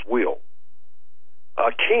fulfill his will.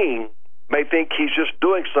 A king may think he's just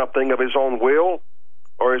doing something of his own will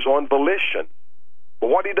or his own volition. But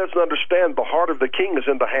what he doesn't understand, the heart of the king is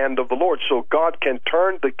in the hand of the Lord. So God can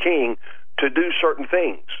turn the king to do certain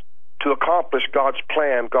things, to accomplish God's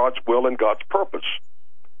plan, God's will, and God's purpose.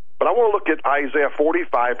 But I want to look at Isaiah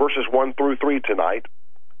 45, verses 1 through 3 tonight.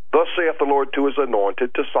 Thus saith the Lord to his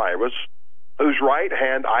anointed, to Cyrus, whose right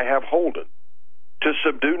hand I have holden, to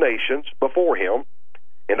subdue nations before him,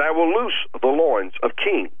 and I will loose the loins of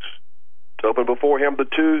kings, to open before him the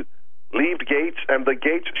two-leaved gates, and the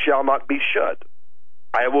gates shall not be shut.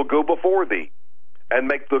 I will go before thee, and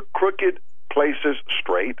make the crooked places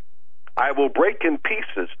straight. I will break in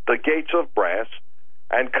pieces the gates of brass,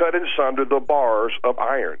 and cut in sunder the bars of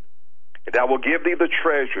iron. And I will give thee the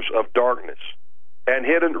treasures of darkness, and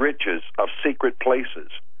hidden riches of secret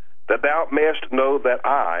places, that thou mayest know that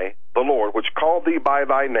I, the Lord, which called thee by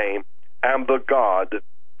thy name, am the God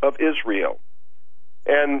of Israel.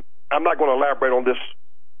 And I'm not going to elaborate on this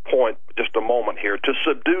point just a moment here. To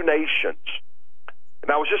subdue nations.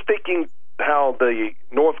 And I was just thinking how the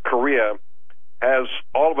North Korea has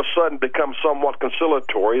all of a sudden become somewhat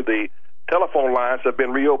conciliatory. The telephone lines have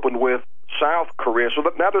been reopened with South Korea, so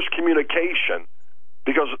that now there's communication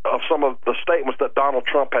because of some of the statements that Donald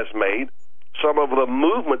Trump has made, some of the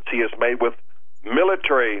movements he has made with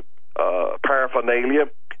military paraphernalia,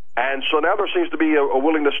 and so now there seems to be a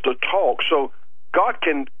willingness to talk. So God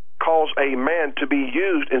can cause a man to be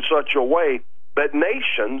used in such a way that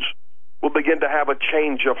nations will begin to have a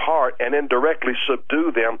change of heart and indirectly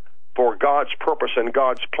subdue them for God's purpose and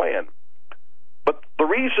God's plan. But the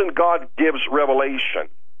reason God gives revelation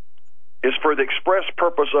is for the express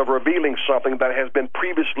purpose of revealing something that has been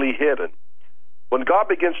previously hidden. When God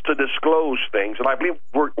begins to disclose things, and I believe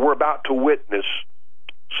we're about to witness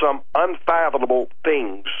some unfathomable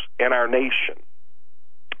things in our nation.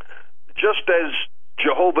 Just as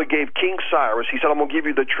Jehovah gave King Cyrus, he said, I'm going to give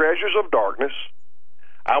you the treasures of darkness,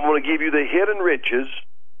 I'm going to give you the hidden riches.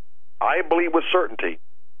 I believe with certainty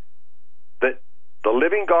that the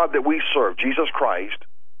living God that we serve, Jesus Christ,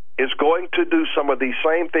 is going to do some of these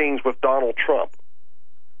same things with Donald Trump.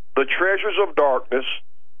 The treasures of darkness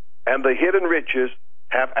and the hidden riches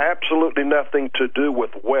have absolutely nothing to do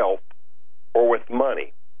with wealth or with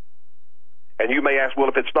money. And you may ask, well,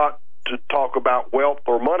 if it's not to talk about wealth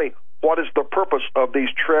or money, what is the purpose of these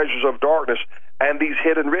treasures of darkness and these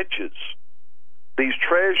hidden riches? These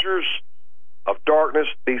treasures of darkness,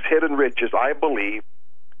 these hidden riches, I believe,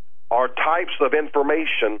 are types of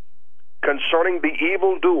information concerning the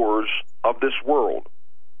evildoers of this world.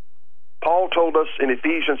 Paul told us in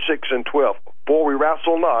Ephesians 6 and 12, for we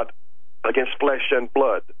wrestle not against flesh and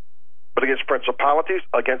blood, but against principalities,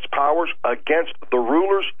 against powers, against the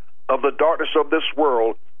rulers of the darkness of this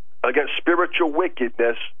world, against spiritual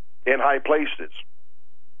wickedness in high places.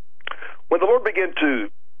 When the Lord began to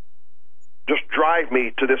just drive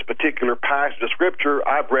me to this particular passage of Scripture,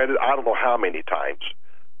 I've read it I don't know how many times.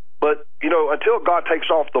 But, you know, until God takes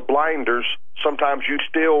off the blinders, sometimes you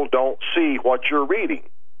still don't see what you're reading.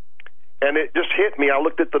 And it just hit me. I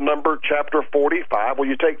looked at the number, chapter 45. Well,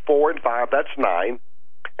 you take 4 and 5, that's 9.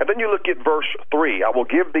 And then you look at verse 3. I will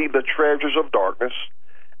give thee the treasures of darkness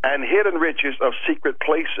and hidden riches of secret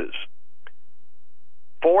places.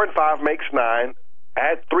 4 and 5 makes 9.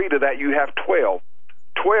 Add 3 to that, you have 12.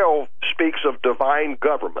 12 speaks of divine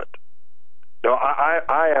government. Now,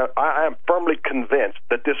 I am firmly convinced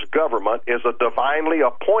that this government is a divinely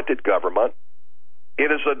appointed government.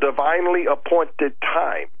 It is a divinely appointed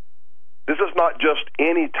time. This is not just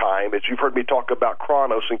any time, as you've heard me talk about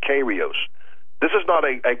chronos and kairos. This is not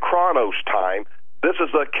a chronos time. This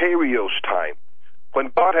is a kairos time.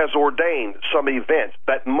 When God has ordained some events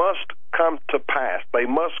that must come to pass, they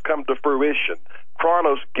must come to fruition.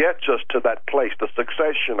 Chronos gets us to that place, the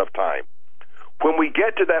succession of time. When we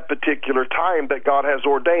get to that particular time that God has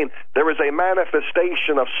ordained, there is a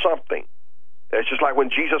manifestation of something. It's just like when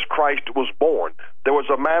Jesus Christ was born. There was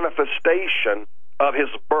a manifestation of his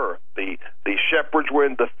birth. The shepherds were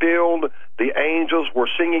in the field, the angels were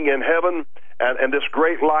singing in heaven, and this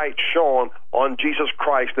great light shone on Jesus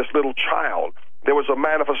Christ, this little child. There was a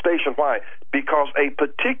manifestation. Why? Because a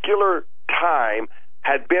particular time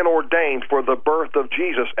had been ordained for the birth of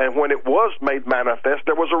Jesus, and when it was made manifest,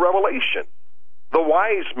 there was a revelation. The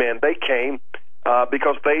wise men, they came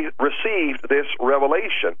because they received this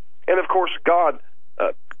revelation. And of course, God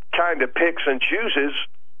kind of picks and chooses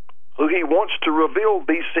who he wants to reveal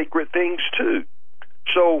these secret things to.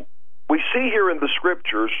 So we see here in the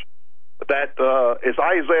Scriptures that as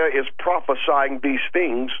Isaiah is prophesying these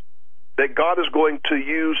things, that God is going to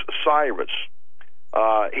use Cyrus.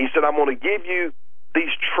 He said, I'm going to give you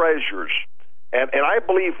these treasures. And I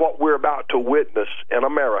believe what we're about to witness in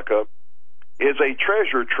America is a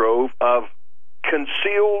treasure trove of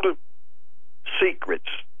concealed secrets,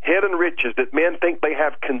 hidden riches that men think they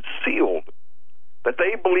have concealed, that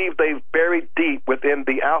they believe they've buried deep within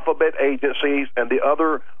the alphabet agencies and the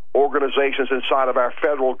other organizations inside of our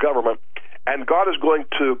federal government. And God is going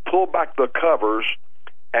to pull back the covers,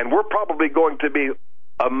 and we're probably going to be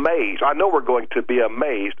amazed. I know we're going to be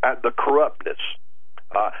amazed at the corruptness.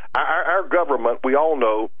 Our government, we all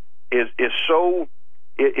know, is so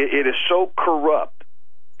it is so corrupt.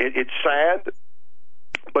 It's sad,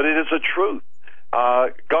 but it is the truth.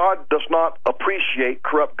 God does not appreciate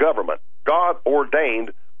corrupt government. God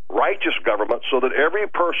ordained righteous government so that every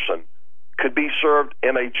person could be served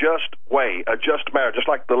in a just way, a just manner, just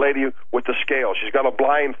like the lady with the scale. She's got a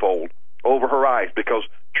blindfold over her eyes because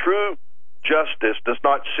true justice does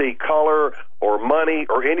not see color or money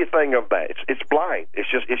or anything of that. It's blind. It's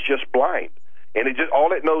just blind. And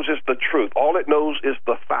all it knows is the truth. All it knows is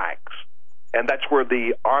the facts. And that's where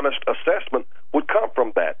the honest assessment would come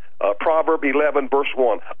from that. Proverb 11, verse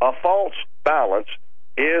 1, a false balance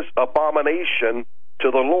is abomination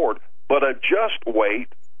to the Lord, but a just weight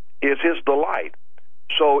is his delight.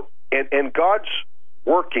 So in God's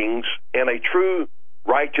workings, in a true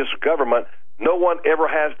righteous government, no one ever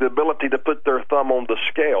has the ability to put their thumb on the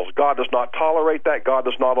scales. God does not tolerate that. God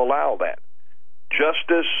does not allow that.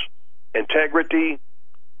 Justice, integrity,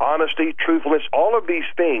 honesty, truthfulness, all of these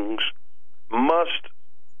things must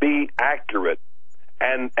be accurate.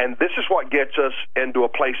 And this is what gets us into a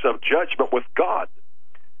place of judgment with God.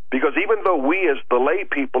 Because even though we as the lay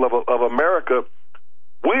people of America,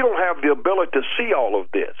 we don't have the ability to see all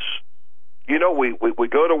of this. You know, we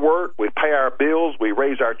go to work, we pay our bills, we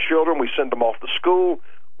raise our children, we send them off to school.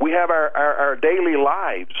 We have our daily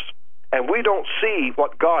lives, and we don't see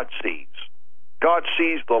what God sees. God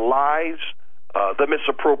sees the lies, the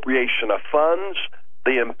misappropriation of funds,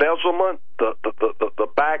 the embezzlement, the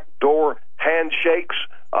backdoor handshakes.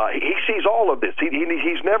 He sees all of this.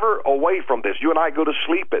 He's never away from this. You and I go to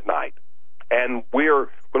sleep at night, and when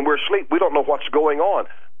we're asleep, we don't know what's going on.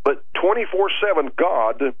 But 24/7,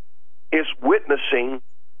 God is witnessing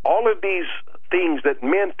all of these things that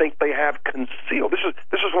men think they have concealed.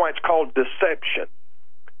 This is why it's called deception.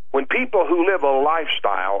 When people who live a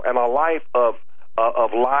lifestyle and a life of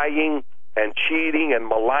lying and cheating and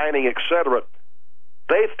maligning, etc.,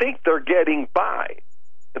 they think they're getting by.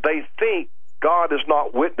 They think God is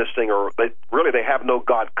not witnessing, or they have no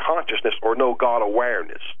God consciousness or no God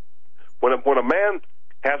awareness. When a man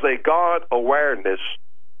has a God awareness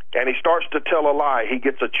and he starts to tell a lie, he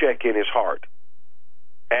gets a check in his heart.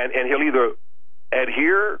 And he'll either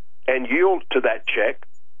adhere and yield to that check,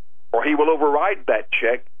 or he will override that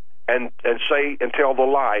check and say and tell the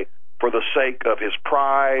lie for the sake of his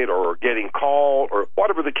pride or getting called or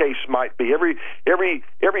whatever the case might be. Every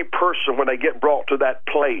person, when they get brought to that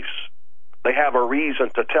place, they have a reason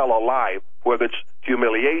to tell a lie, whether it's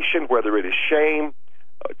humiliation, whether it is shame,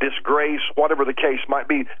 disgrace, whatever the case might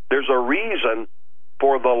be. There's a reason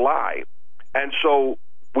for the lie. And so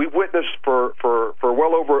we've witnessed for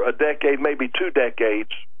well over a decade, maybe 2 decades,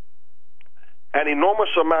 an enormous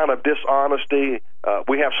amount of dishonesty.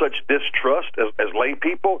 We have such distrust as lay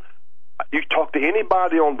people. You talk to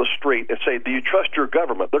anybody on the street and say, do you trust your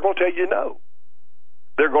government? They're going to tell you no.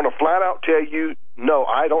 They're going to flat out tell you, no,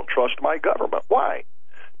 I don't trust my government. Why?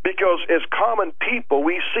 Because as common people,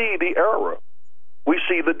 we see the error. We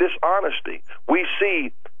see the dishonesty. We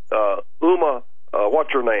see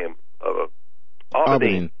what's her name?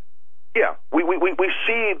 Abedin. Yeah, we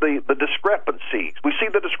see the discrepancies. We see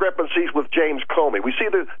the discrepancies with James Comey. We see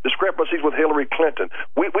the discrepancies with Hillary Clinton.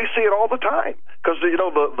 We see it all the time because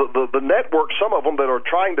the networks, some of them that are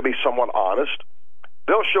trying to be somewhat honest,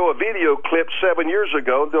 they'll show a video clip 7 years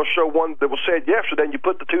ago. They'll show one that was said yesterday, and you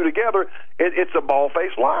put the two together, it's a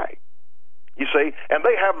bald-faced lie. You see, and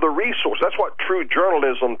they have the resource. That's what true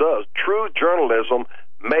journalism does. True journalism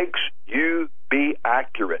makes you be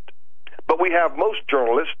accurate. But we have most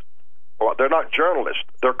journalists. Well, they're not journalists.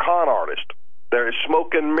 They're con artists. They're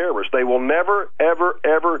smoke and mirrors. They will never, ever,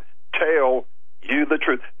 ever tell you the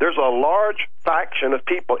truth. There's a large faction of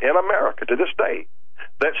people in America to this day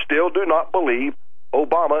that still do not believe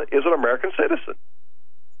Obama is an American citizen.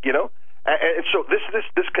 You know? And so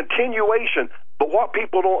this continuation, but what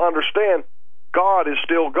people don't understand, God is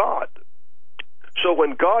still God. So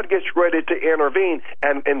when God gets ready to intervene,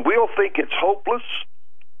 and we'll think it's hopeless,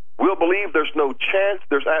 We'll believe there's no chance,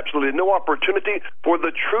 there's absolutely no opportunity for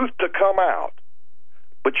the truth to come out.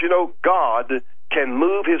 But you know, God can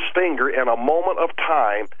move his finger in a moment of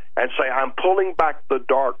time and say, I'm pulling back the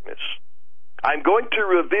darkness. I'm going to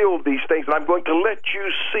reveal these things, and I'm going to let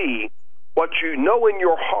you see what you know in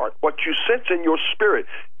your heart, what you sense in your spirit.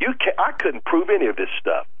 I couldn't prove any of this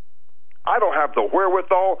stuff. I don't have the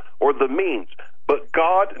wherewithal or the means, but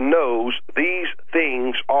God knows these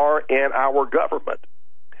things are in our government.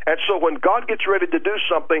 And so when God gets ready to do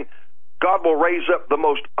something, God will raise up the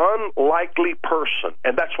most unlikely person,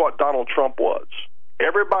 and that's what Donald Trump was.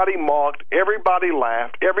 Everybody mocked, everybody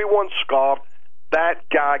laughed, everyone scoffed. That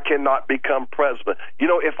guy cannot become president. You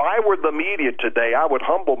know, if I were the media today, I would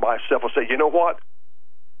humble myself and say, you know what?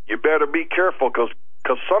 You better be careful because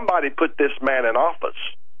somebody put this man in office.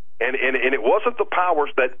 And it wasn't the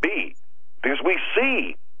powers that be, because we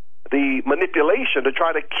see the manipulation to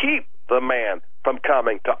try to keep the man from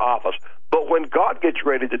coming to office. But when God gets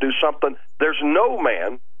ready to do something, there's no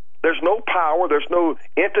man, there's no power, there's no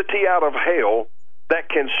entity out of hell that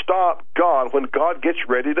can stop God when God gets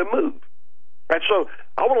ready to move. And so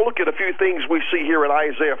I want to look at a few things we see here in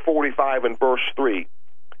Isaiah 45 and verse 3.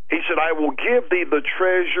 He said, I will give thee the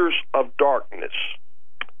treasures of darkness.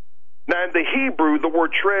 Now in the Hebrew, the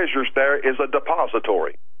word treasures there is a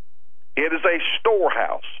depository. It is a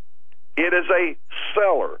storehouse. It is a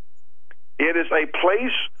cellar. It is a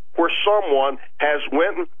place where someone has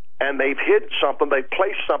went and they've hid something, they've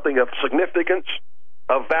placed something of significance,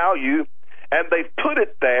 of value, and they've put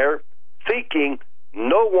it there thinking,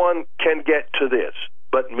 no one can get to this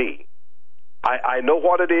but me. I know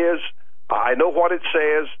what it is. I know what it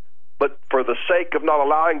says. But for the sake of not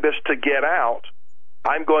allowing this to get out,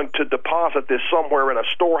 I'm going to deposit this somewhere in a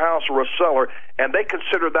storehouse or a cellar, and they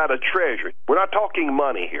consider that a treasury. We're not talking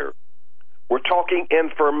money here. We're talking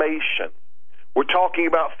information. We're talking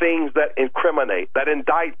about things that incriminate, that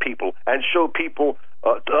indict people, and show people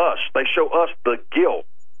to us. They show us the guilt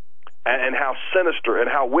and how sinister and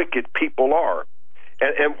how wicked people are.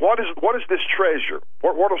 And what is this treasure?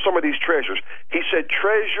 What are some of these treasures? He said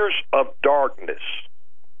treasures of darkness.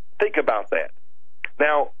 Think about that.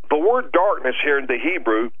 Now, the word darkness here in the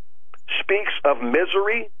Hebrew speaks of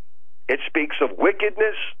misery, it speaks of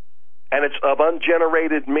wickedness, and it's of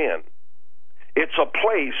ungenerated men. It's a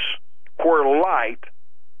place where light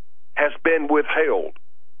has been withheld.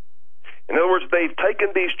 In other words, they've taken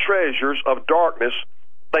these treasures of darkness,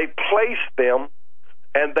 they placed them,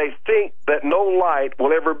 and they think that no light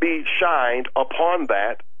will ever be shined upon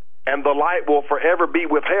that, and the light will forever be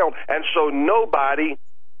withheld, and so nobody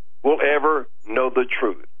will ever know the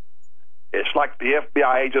truth. It's like the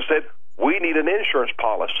FBI agent said, we need an insurance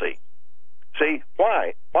policy. See,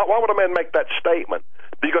 why? Why would a man make that statement?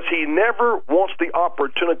 Because he never wants the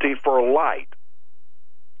opportunity for light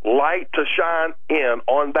to shine in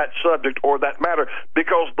on that subject or that matter,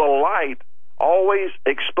 because the light always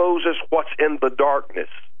exposes what's in the darkness.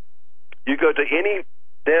 You go to any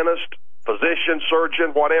dentist, physician,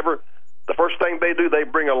 surgeon, whatever, the first thing they do, they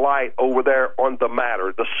bring a light over there on the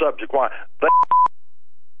matter, the subject. Why?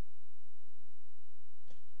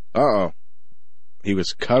 Uh-oh. He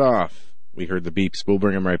was cut off. We heard the beeps. We'll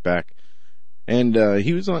bring him right back. And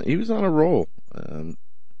he was on a roll.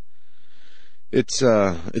 It's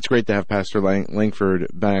great to have Pastor Lankford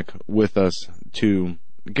back with us to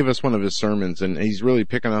give us one of his sermons, and he's really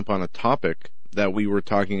picking up on a topic that we were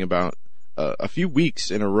talking about a few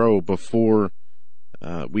weeks in a row before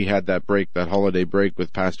we had that holiday break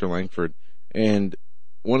with Pastor Lankford. And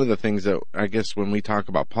one of the things that I guess when we talk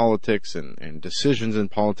about politics and decisions in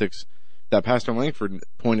politics that Pastor Lankford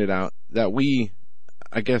pointed out that we,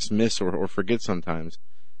 I guess, miss or forget sometimes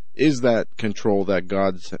is that control that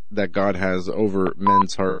God has over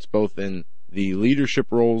men's hearts, both in the leadership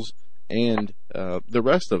roles and the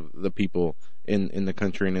rest of the people in the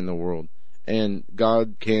country and in the world. And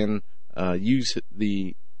God can use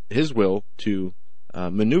His will to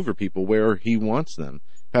maneuver people where He wants them.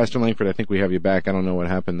 Pastor Lankford, I think we have you back. I don't know what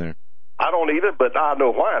happened there. I don't either, but I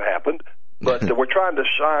know why it happened. But we're trying to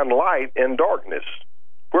shine light in darkness.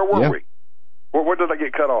 Where were we? Where did I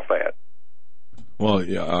get cut off at? Well,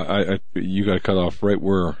 yeah, you got cut off right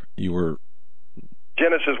where you were.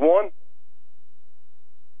 Genesis 1?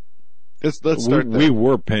 Let's start there. We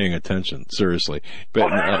were paying attention, seriously.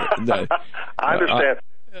 But I understand.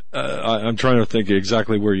 I'm trying to think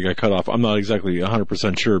exactly where you got cut off. I'm not exactly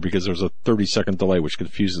 100% sure because there's a 30-second delay, which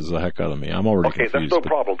confuses the heck out of me. I'm already confused. Okay, that's no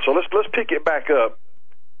problem. So let's pick it back up.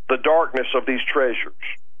 The darkness of these treasures.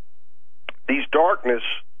 These darkness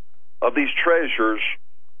of these treasures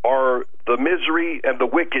are the misery and the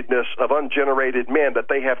wickedness of ungenerated men that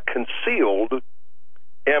they have concealed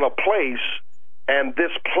in a place, and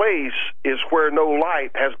this place is where no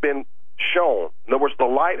light has been shown. In other words, the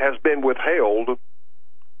light has been withheld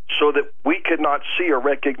so that we could not see or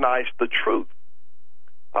recognize the truth.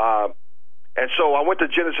 And so I went to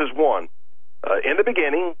Genesis 1. In the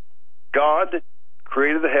beginning, God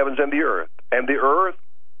created the heavens and the earth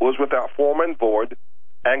was without form and void,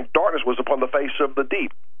 and darkness was upon the face of the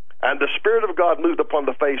deep. And the Spirit of God moved upon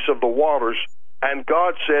the face of the waters, and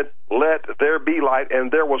God said, let there be light,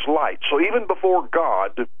 and there was light. So even before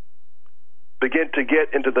God began to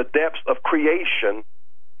get into the depths of creation,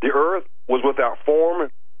 the earth was without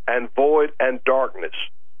form and void and darkness.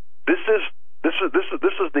 This is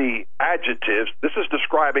the adjectives. This is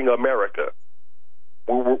describing America.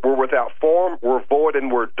 We're without form, we're void,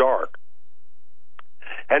 and we're dark.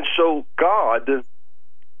 And so God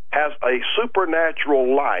has a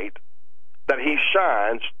supernatural light that he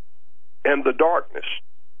shines in the darkness.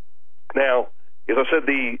 Now, as I said,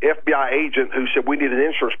 the FBI agent who said we need an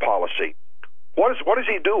insurance policy, what is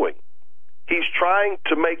he doing? He's trying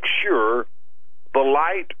to make sure the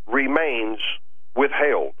light remains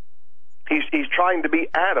withheld. He's trying to be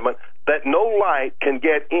adamant that no light can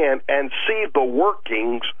get in and see the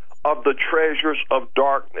workings of the treasures of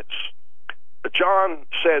darkness. John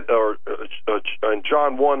said, in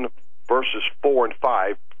John 1, verses 4 and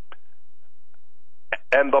 5,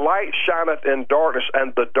 and the light shineth in darkness,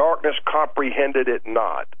 and the darkness comprehended it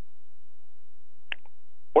not.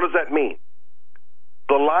 What does that mean?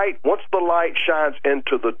 The light, once the light shines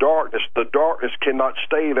into the darkness cannot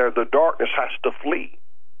stay there. The darkness has to flee.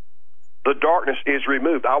 The darkness is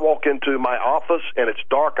removed. I walk into my office and it's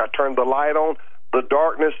dark. I turn the light on. The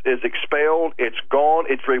darkness is expelled. It's gone.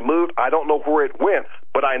 It's removed. I don't know where it went,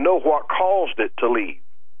 but I know what caused it to leave.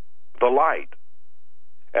 The light.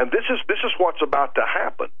 And this is what's about to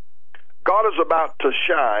happen. God is about to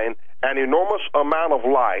shine an enormous amount of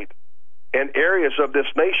light in areas of this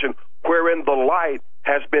nation wherein the light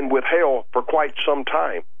has been withheld for quite some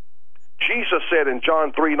time. Jesus said in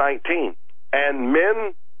John 3:19, and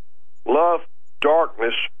men love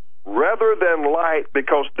darkness rather than light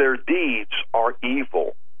because their deeds are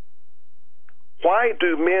evil. Why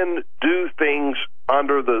do men do things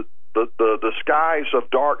under the skies of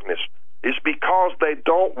darkness? It's because they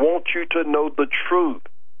don't want you to know the truth.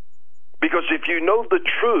 Because if you know the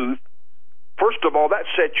truth, first of all, that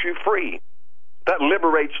sets you free. That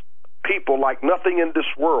liberates people like nothing in this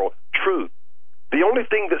world. Truth. The only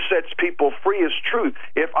thing that sets people free is truth.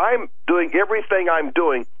 If I'm doing everything I'm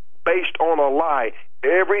doing based on a lie,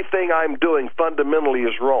 everything I'm doing fundamentally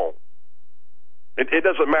is wrong. It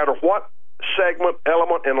doesn't matter what segment,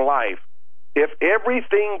 element in life. If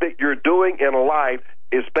everything that you're doing in life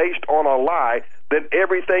is based on a lie, then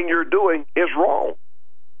everything you're doing is wrong.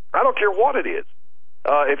 I don't care what it is.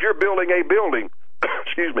 If you're building a building,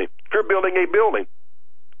 if you're building a building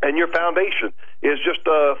and your foundation is just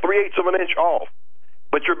 3/8 of an inch off,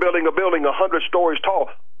 but you're building a building 100 stories tall,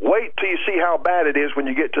 wait till you see how bad it is when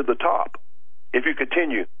you get to the top. If you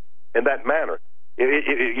continue in that manner,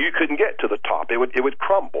 you couldn't get to the top. It would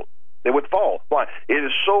crumble. It would fall. Why? It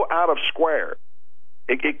is so out of square.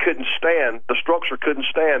 It couldn't stand, the structure couldn't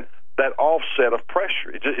stand that offset of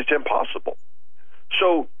pressure. It's impossible.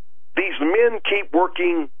 So these men keep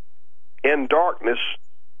working in darkness,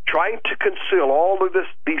 trying to conceal all of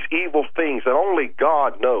these evil things that only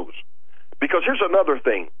God knows. Because here's another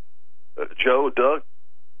thing, Joe, Doug.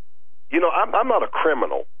 You know, I'm not a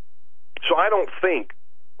criminal, so I don't think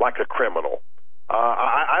like a criminal.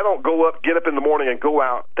 I don't get up in the morning and go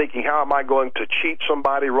out thinking, how am I going to cheat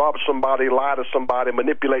somebody, rob somebody, lie to somebody,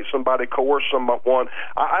 manipulate somebody, coerce someone.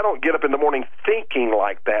 I don't get up in the morning thinking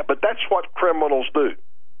like that, but that's what criminals do.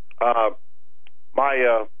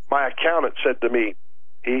 My accountant said to me,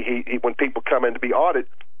 he when people come in to be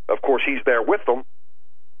audited, of course he's there with them,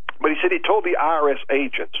 but he said he told the IRS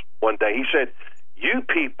agents one day, he said, you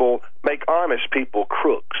people make honest people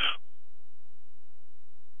crooks.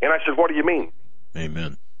 And I said, what do you mean?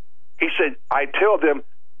 Amen. He said, I tell them,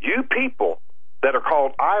 you people that are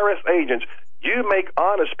called IRS agents, you make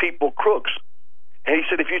honest people crooks. And he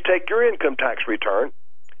said, if you take your income tax return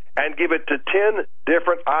and give it to 10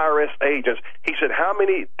 different IRS agents, he said, how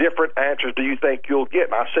many different answers do you think you'll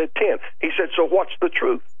get? And I said 10. He said, so what's the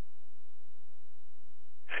truth?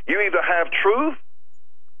 You either have truth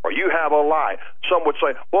or you have a lie. Some would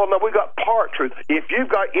say, well, no, we got part truth. If you've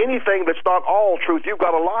got anything that's not all truth, you've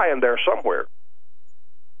got a lie in there somewhere.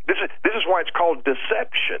 This is why it's called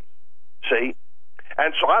deception, see?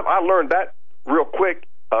 And so I learned that real quick,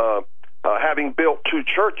 having built 2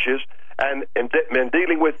 churches and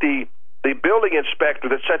dealing with the the building inspector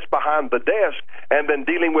that sits behind the desk and then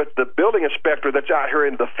dealing with the building inspector that's out here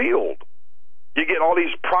in the field. You get all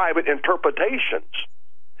these private interpretations.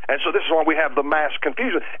 And so this is why we have the mass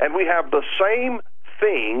confusion. And we have the same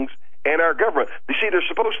things in our government. You see, there's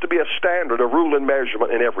supposed to be a standard, a rule and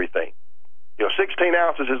measurement in everything. 16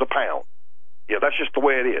 ounces is a pound. That's just the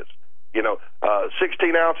way it is.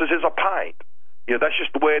 16 ounces is a pint. That's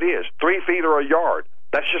just the way it is. 3 feet or a yard.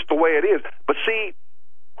 That's just the way it is. But see,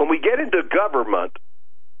 when we get into government,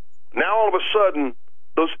 now all of a sudden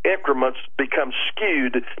those increments become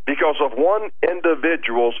skewed because of one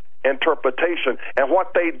individual's interpretation. And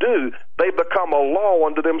what they do, they become a law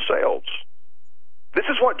unto themselves. This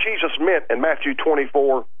is what Jesus meant in Matthew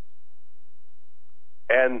 24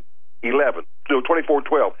 and 11.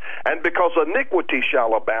 24:12. And because iniquity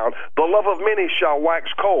shall abound, the love of many shall wax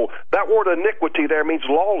cold. That word iniquity there means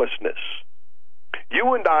lawlessness.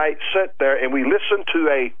 You and I sit there and we listen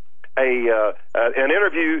to an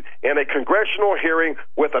interview in a congressional hearing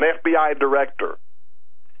with an FBI director.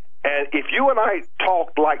 And if you and I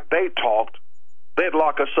talked like they talked, they'd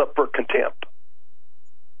lock us up for contempt.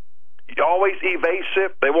 You're always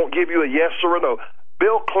evasive. They won't give you a yes or a no.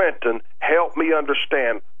 Bill Clinton helped me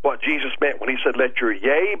understand what Jesus meant when he said, let your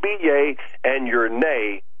yea be yea and your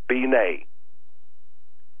nay be nay.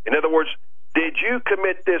 In other words, did you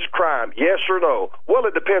commit this crime? Yes or no? Well,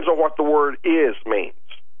 it depends on what the word is means.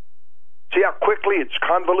 See how quickly it's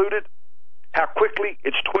convoluted? How quickly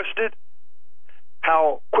it's twisted?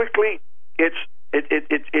 How quickly it's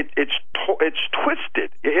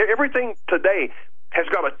twisted. Everything today has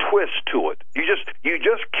got a twist to it. You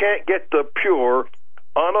just can't get the pure,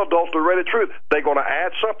 unadulterated truth. They're going to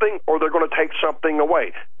add something or they're going to take something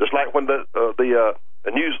away. Just like when the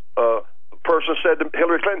news person said to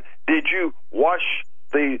Hillary Clinton, "Did you wipe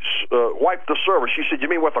the server?" She said, "You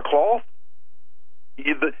mean with a cloth?"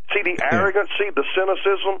 See the arrogance, see the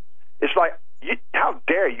cynicism. It's like, how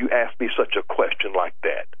dare you ask me such a question like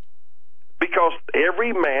that? Because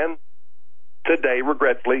every man today,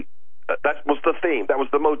 regretfully, that was the theme, that was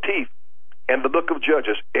the motif in the book of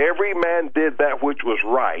Judges. Every man did that which was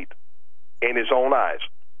right in his own eyes.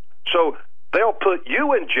 So they'll put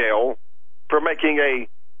you in jail for making a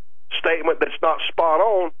statement that's not spot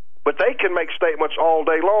on, but they can make statements all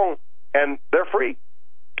day long and they're free.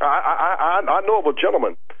 I know of a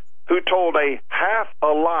gentleman who told a half a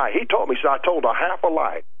lie. He told me, so I told a half a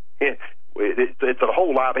lie. It's a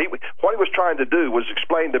whole lie. But what he was trying to do was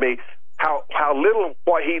explain to me how little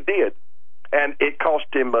what he did. And it cost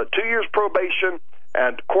him 2 years probation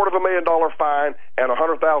and $250,000 fine and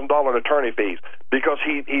 $100,000 in attorney fees because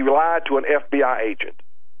he lied to an FBI agent.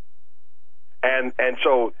 And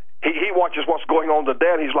so he watches what's going on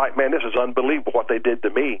today, and he's like, man, this is unbelievable what they did to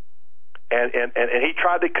me. And he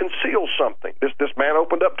tried to conceal something. This man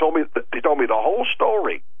opened up, he told me the whole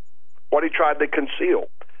story, what he tried to conceal.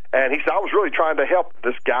 And he said, I was really trying to help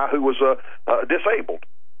this guy who was disabled.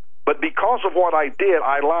 But because of what I did,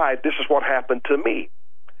 I lied. This is what happened to me.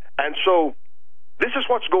 And so this is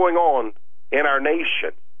what's going on in our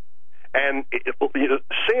nation. And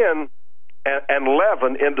sin and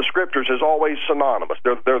leaven in the Scriptures is always synonymous.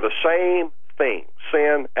 They're the same thing,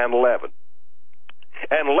 sin and leaven.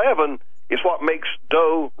 And leaven is what makes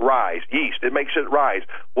dough rise, yeast. It makes it rise.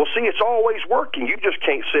 Well, see, it's always working. You just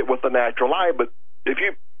can't sit with the natural eye. But if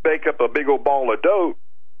you bake up a big old ball of dough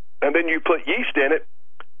and then you put yeast in it,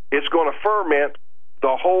 it's going to ferment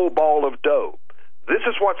the whole ball of dough. This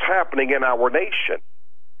is what's happening in our nation.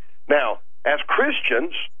 Now, as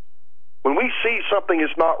Christians, when we see something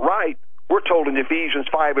is not right, we're told in Ephesians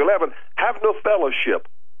 5:11, have no fellowship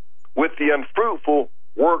with the unfruitful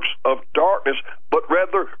works of darkness, but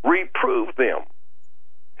rather reprove them.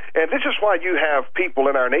 And this is why you have people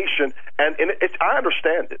in our nation, and I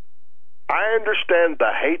understand it. I understand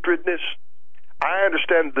the hatredness. I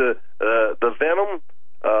understand the venom,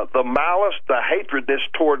 the malice, the hatredness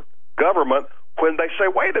toward government when they say,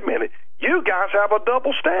 wait a minute, you guys have a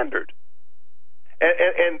double standard.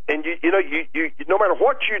 And you no matter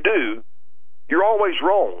what you do, you're always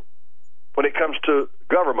wrong when it comes to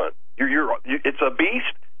government. It's a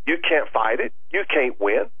beast. You can't fight it. You can't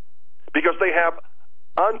win because they have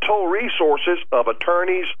untold resources of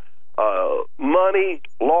attorneys, money,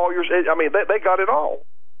 lawyers. I mean, they got it all.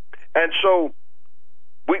 And so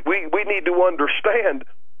we need to understand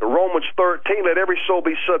Romans 13, let every soul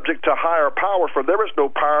be subject to higher powers, for there is no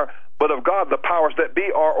power but of God. The powers that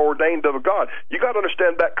be are ordained of God. You got to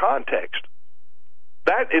understand that context.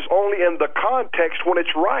 That is only in the context when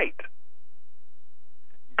it's right.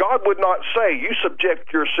 God would not say, you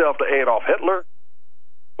subject yourself to Adolf Hitler.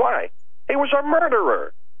 Why? He was a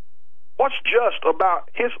murderer. What's just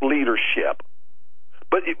about his leadership?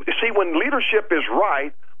 But you see, when leadership is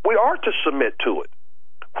right, we are to submit to it.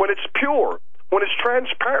 When it's pure, when it's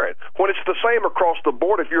transparent, when it's the same across the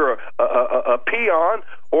board, if you're a peon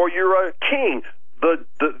or you're a king,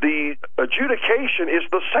 the adjudication is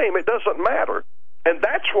the same. It doesn't matter. And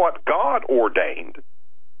that's what God ordained.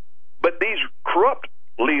 But these corrupt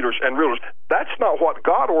leaders and rulers, that's not what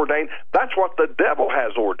God ordained. That's what the devil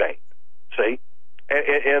has ordained. See?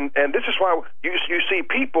 And this is why you see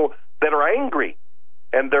people that are angry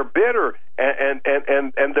and they're bitter and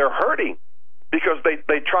they're hurting because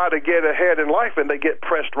they try to get ahead in life and they get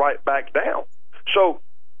pressed right back down. So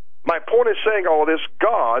my point is saying all of this,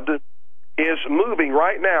 God is moving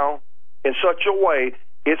right now in such a way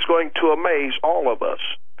it's going to amaze all of us.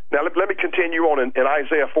 Now, let me continue on in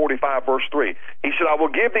Isaiah 45, verse 3. He said, I will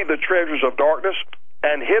give thee the treasures of darkness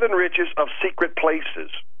and hidden riches of secret places.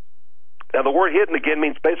 Now, the word hidden again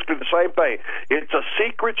means basically the same thing. It's a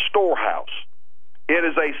secret storehouse. It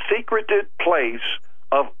is a secreted place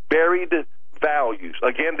of buried values.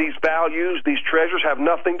 Again, these values, these treasures have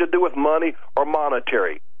nothing to do with money or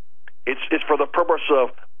monetary. It's for the purpose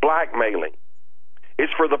of blackmailing.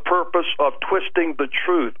 It's for the purpose of twisting the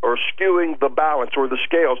truth or skewing the balance or the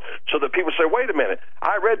scales so that people say, wait a minute,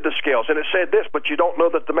 I read the scales and it said this, but you don't know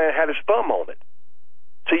that the man had his thumb on it.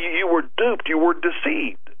 See, you were duped, you were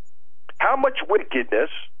deceived. How much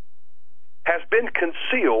wickedness has been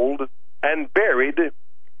concealed and buried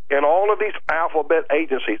in all of these alphabet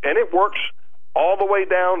agencies? And it works all the way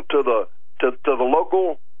down to the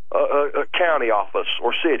local county office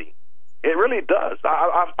or city. It really does.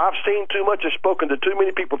 I've seen too much and spoken to too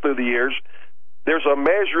many people through the years. There's a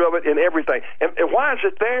measure of it in everything. And why is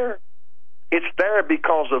it there? It's there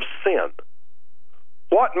because of sin.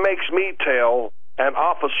 What makes me tell an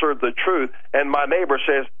officer the truth and my neighbor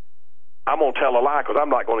says, I'm going to tell a lie because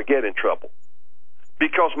I'm not going to get in trouble?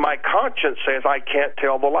 Because my conscience says I can't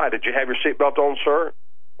tell the lie. Did you have your seatbelt on, sir?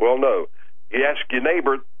 Well, no. You ask your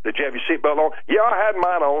neighbor, did you have your seatbelt on? Yeah, I had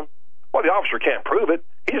mine on. Well, the officer can't prove it.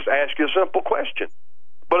 He just asks you a simple question.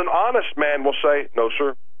 But an honest man will say, no,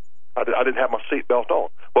 sir, I didn't have my seatbelt on.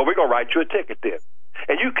 Well, we're going to write you a ticket then.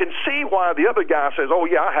 And you can see why the other guy says, oh,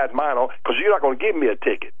 yeah, I had mine on, because you're not going to give me a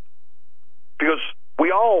ticket. Because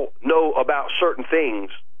we all know about certain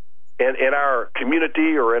things in our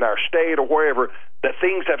community or in our state or wherever, that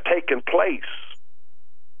things have taken place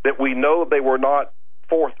that we know they were not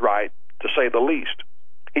forthright, to say the least.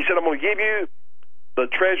 He said, I'm going to give you the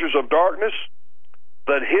treasures of darkness,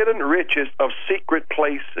 the hidden riches of secret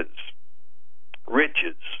places.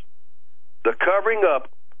 Riches. The covering up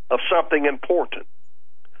of something important.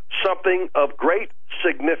 Something of great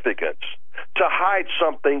significance. To hide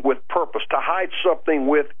something with purpose. To hide something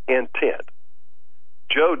with intent.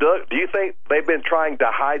 Joe, Doug, do you think they've been trying to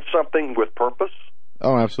hide something with purpose?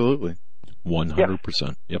 Oh, absolutely.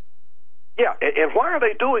 100%. Yep. Yeah, and why are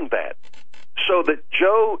they doing that? So that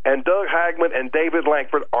Joe and Doug Hagmann and David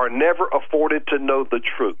Lankford are never afforded to know the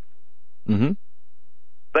truth. Mm-hmm.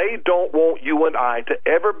 They don't want you and I to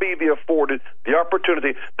ever be afforded the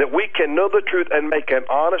opportunity that we can know the truth and make an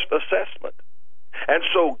honest assessment. And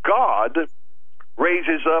so God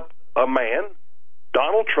raises up a man,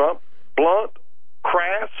 Donald Trump, blunt,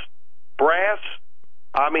 crass, brass.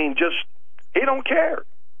 He don't care.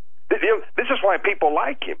 This is why people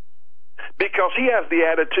like him. Because he has the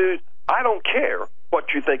attitude, I don't care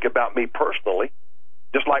what you think about me personally.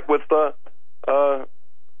 Just like with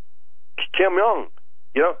Kim Jong.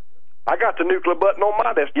 You know, I got the nuclear button on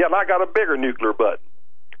my desk. Yeah, and I got a bigger nuclear button.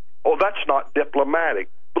 Oh, that's not diplomatic.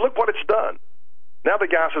 But look what it's done. Now the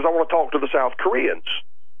guy says, I want to talk to the South Koreans.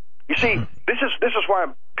 You see, this is why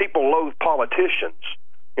people loathe politicians.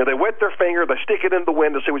 You know, they wet their finger, they stick it in the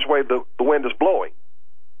wind to see which way the wind is blowing.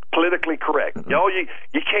 Politically correct. You know, you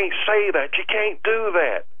can't say that. You can't do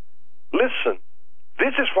that. Listen,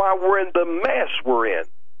 this is why we're in the mess we're in.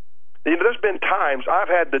 You know, there's been times I've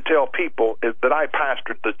had to tell people that I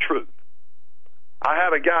pastored the truth. I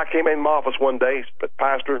had a guy came in my office one day, but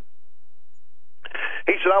Pastor,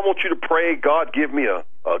 he said, I want you to pray, God give me a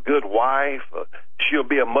good wife. She'll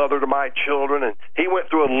be a mother to my children. And he went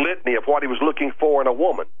through a litany of what he was looking for in a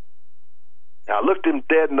woman. Now, I looked him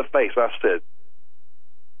dead in the face. I said,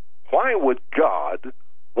 why would God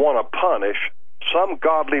want to punish some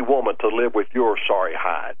godly woman to live with your sorry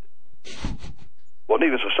hide? Well,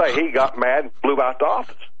 needless to say, he got mad and flew out the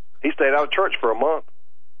office. He stayed out of church for a month.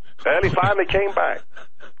 And he finally came back.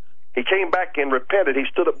 He came back and repented. He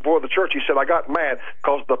stood up before the church. He said, I got mad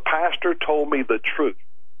because the pastor told me the truth.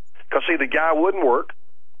 Because, see, the guy wouldn't work.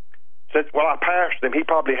 Said, well, I pastored him. He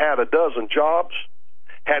probably had a dozen jobs.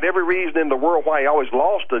 had every reason in the world why he always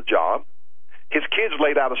lost a job. His kids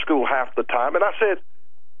laid out of school half the time. And I said,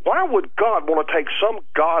 why would God want to take some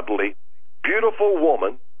godly, beautiful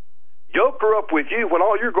woman, yoke her up with you when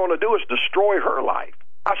all you're going to do is destroy her life?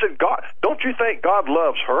 I said, God, don't you think God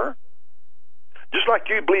loves her? Just like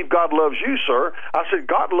you believe God loves you, sir. I said,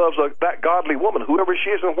 God loves that godly woman, whoever she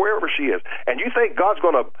is and wherever she is. And you think God's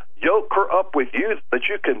going to yoke her up with you that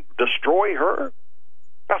you can destroy her?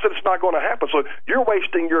 I said, it's not going to happen. So you're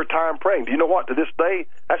wasting your time praying. Do you know what? To this day,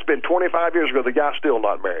 that's been 25 years ago, the guy's still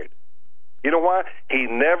not married. You know why? He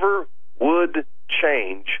never would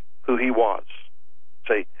change who he was.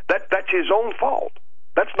 See, that's his own fault.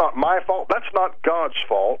 That's not my fault. That's not God's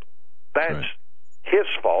fault. That's his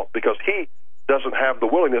fault, because he doesn't have the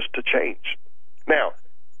willingness to change. Now,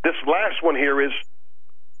 this last one here is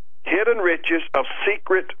hidden riches of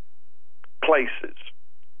secret places.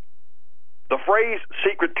 The phrase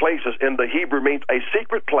secret places in the Hebrew means a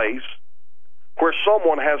secret place where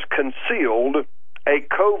someone has concealed a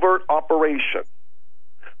covert operation,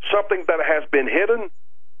 something that has been hidden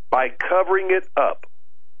by covering it up.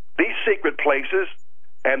 These secret places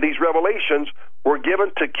and these revelations were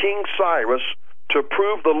given to King Cyrus to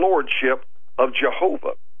prove the lordship of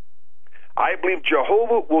Jehovah. I believe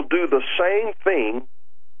Jehovah will do the same thing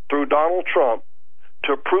through Donald Trump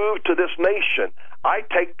to prove to this nation, I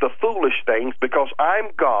take the foolish things because I'm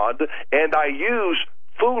God, and I use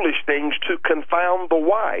foolish things to confound the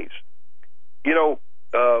wise. You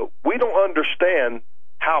know, we don't understand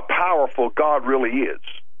how powerful God really is.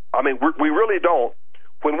 I mean, we really don't.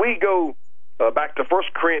 When we go back to 1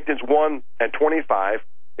 Corinthians 1 and 25,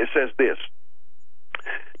 it says this: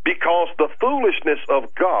 because the foolishness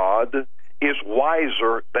of God is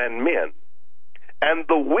wiser than men, and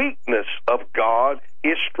the weakness of God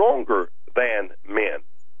is stronger than men.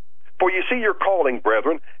 For you see your calling,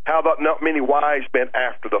 brethren, how that not many wise men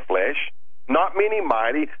after the flesh, not many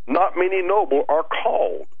mighty, not many noble are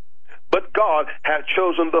called. But God hath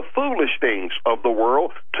chosen the foolish things of the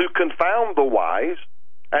world to confound the wise,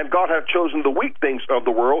 and God hath chosen the weak things of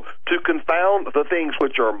the world to confound the things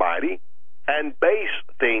which are mighty, and base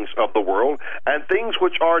things of the world, and things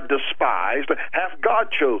which are despised hath God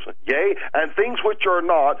chosen, yea, and things which are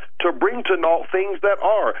not, to bring to naught things that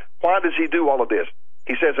are. Why does he do all of this?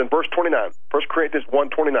 He says in verse 29, 1 Corinthians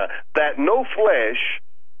 1:29, that no flesh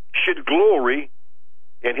should glory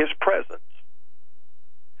in his presence.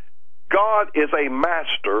 God is a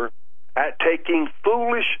master at taking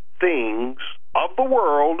foolish things of the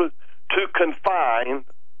world to confound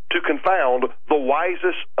the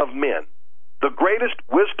wisest of men. The greatest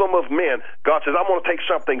wisdom of men, God says, I'm going to take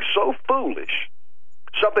something so foolish,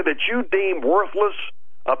 something that you deem worthless,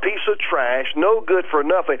 a piece of trash, no good for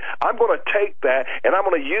nothing. I'm going to take that and I'm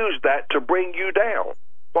going to use that to bring you down.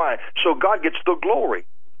 Why? So God gets the glory.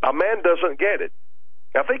 A man doesn't get it.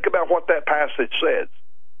 Now think about what that passage says.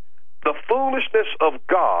 The foolishness of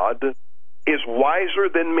God is wiser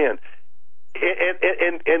than men.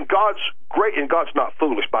 And God's great, and God's not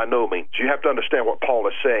foolish by no means. You have to understand what Paul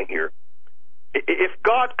is saying here. If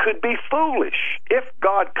God could be foolish, if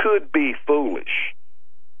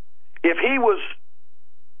he was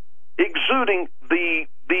exuding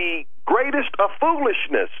the greatest of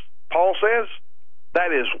foolishness, Paul says,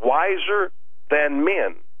 that is wiser than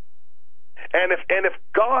men. And if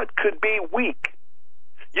God could be weak,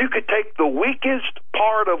 you could take the weakest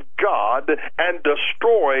part of God and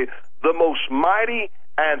destroy the most mighty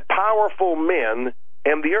and powerful men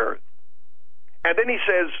in the earth. And then he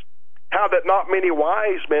says, how that not many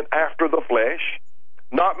wise men after the flesh,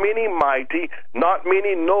 not many mighty, not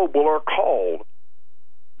many noble are called.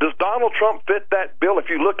 Does Donald Trump fit that bill? If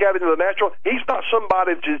you look at it in the natural, he's not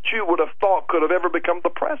somebody that you would have thought could have ever become the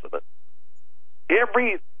president.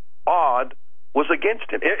 Every odd was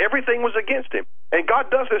against him. Everything was against him. And God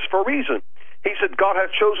does this for a reason. He said, God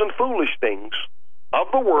hath chosen foolish things of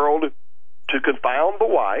the world to confound the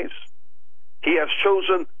wise. He has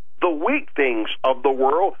chosen the weak things of the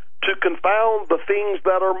world to confound the things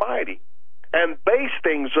that are mighty, and base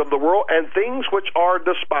things of the world, and things which are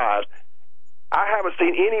despised. I haven't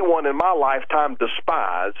seen anyone in my lifetime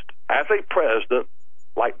despised as a president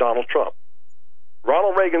like Donald Trump.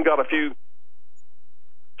 Ronald Reagan got a few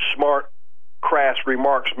smart, crass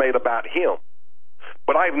remarks made about him,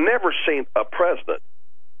 but I've never seen a president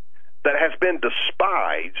that has been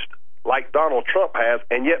despised like Donald Trump has,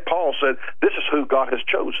 and yet Paul said, this is who God has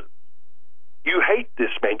chosen. You hate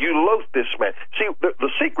this man. You loathe this man. See,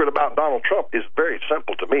 the secret about Donald Trump is very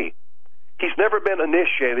simple to me. He's never been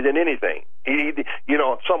initiated in anything.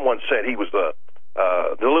 Someone said he was the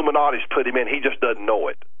Illuminati's put him in. He just doesn't know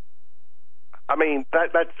it. I mean,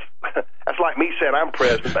 that's That's like me saying I'm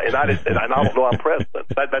president, and I don't know I'm president.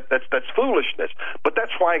 That's foolishness. But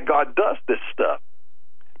that's why God does this stuff,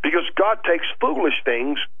 because God takes foolish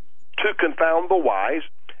things to confound the wise,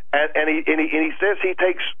 and he says he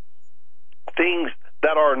takes things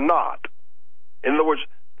that are not. In other words,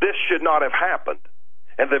 this should not have happened.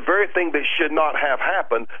 And the very thing that should not have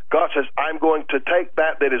happened, God says, I'm going to take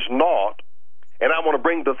that is not, and I want to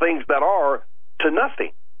bring the things that are to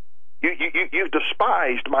nothing. You've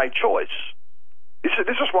despised my choice. This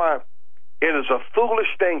is why it is a foolish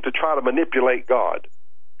thing to try to manipulate God.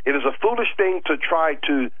 It is a foolish thing to try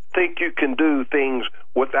to think you can do things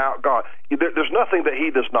without God. There's nothing that he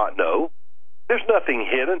does not know. There's nothing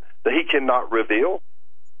hidden that he cannot reveal.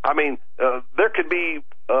 I mean, there could be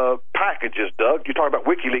packages, Doug. You talk about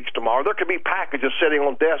WikiLeaks tomorrow. There could be packages sitting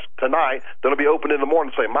on desk tonight that'll be opened in the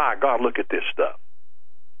morning and say, my God, look at this stuff.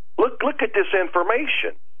 Look at this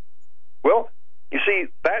information. Well, you see,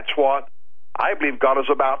 that's what I believe God is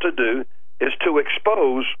about to do, is to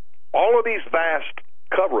expose all of these vast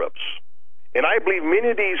cover-ups. And I believe many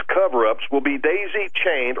of these cover-ups will be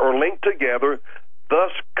daisy-chained or linked together,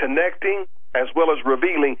 thus connecting as well as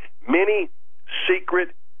revealing many secret,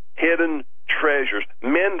 hidden treasures.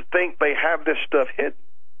 Men think they have this stuff hidden.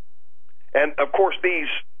 And, of course, these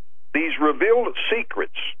revealed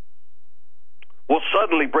secrets will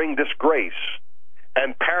suddenly bring disgrace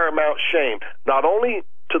and paramount shame, not only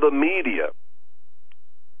to the media,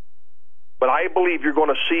 but I believe you're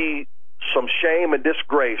going to see some shame and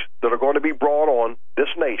disgrace that are going to be brought on this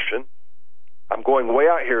nation. I'm going way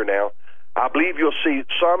out here now. I believe you'll see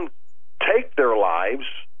some take their lives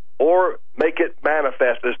or make it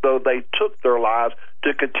manifest as though they took their lives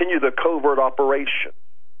to continue the covert operation.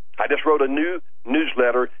 I just wrote a new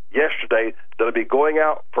newsletter yesterday that'll be going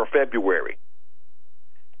out for February.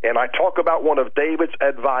 And I talk about one of David's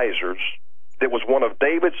advisors that was one of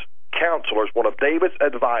David's counselors, one of David's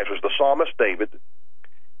advisors, the psalmist David.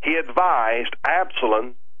 He advised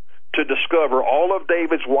Absalom to discover all of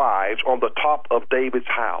David's wives on the top of David's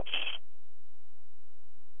house.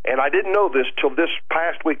 And I didn't know this till this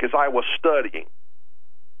past week as I was studying.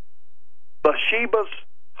 Bathsheba's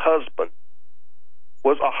husband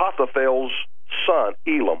was Ahithophel's son,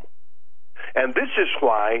 Elam. And this is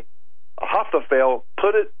why Ahithophel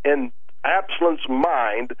put it in Absalom's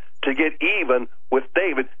mind to get even with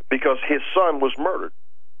David, because his son was murdered.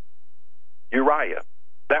 Uriah.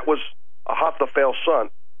 That was Ahithophel's son.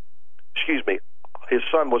 Excuse me. His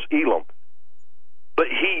son was Elam. But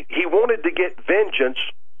he wanted to get vengeance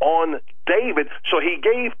on David, so he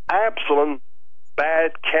gave Absalom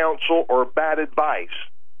bad counsel or bad advice.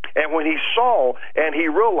 And when he saw and he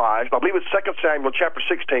realized, I believe it's 2 Samuel chapter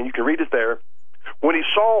 16, you can read it there, when he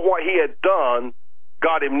saw what he had done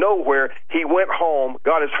got him nowhere, he went home,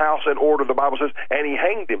 got his house in order, the Bible says, and he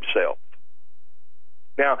hanged himself.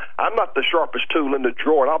 Now, I'm not the sharpest tool in the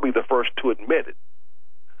drawer, and I'll be the first to admit it.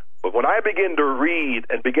 But when I begin to read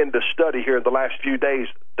and begin to study here in the last few days,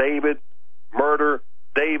 David, murder,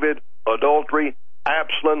 David, adultery,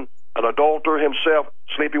 Absalom, an adulterer himself,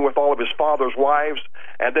 sleeping with all of his father's wives,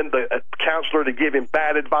 and then the counselor to give him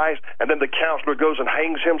bad advice, and then the counselor goes and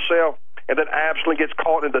hangs himself, and then Absalom gets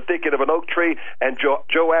caught in the thicket of an oak tree, and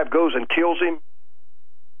Joab goes and kills him.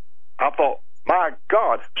 I thought, my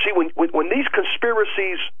God. See, when these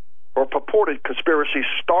conspiracies or purported conspiracies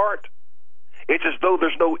start, it's as though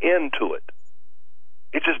there's no end to it.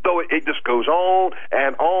 It's as though it just goes on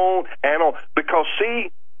and on and on. Because,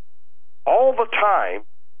 see, all the time,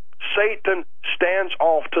 Satan stands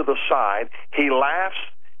off to the side. He laughs,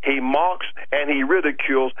 he mocks, and he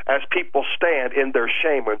ridicules as people stand in their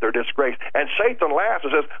shame and their disgrace. And Satan laughs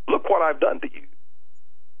and says, look what I've done to you.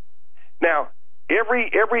 Now,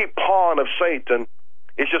 every pawn of Satan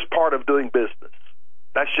is just part of doing business.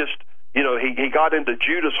 That's just, he got into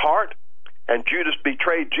Judas' heart, and Judas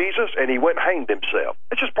betrayed Jesus, and he went and hanged himself.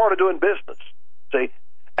 It's just part of doing business. See?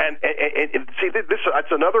 And see,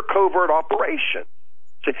 that's another covert operation.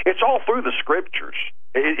 See, it's all through the Scriptures.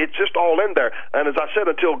 It's just all in there. And as I said,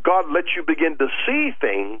 until God lets you begin to see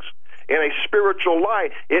things in a spiritual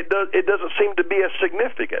light, it doesn't seem to be as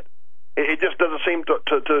significant. It just doesn't seem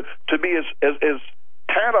to be as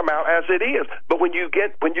tantamount as it is. But when you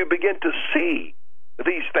begin to see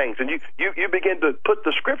these things, and you begin to put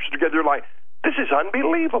the Scriptures together, you're like, this is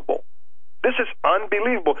unbelievable. This is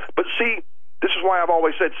unbelievable. But see, this is why I've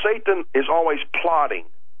always said Satan is always plotting.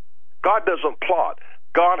 God doesn't plot.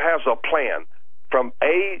 God has a plan from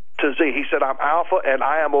A to Z. He said, I'm Alpha and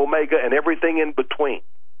I am Omega and everything in between.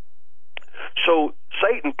 So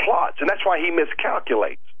Satan plots, and that's why he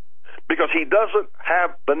miscalculates, because he doesn't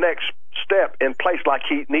have the next step in place like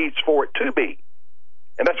he needs for it to be.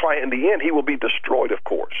 And that's why in the end he will be destroyed, of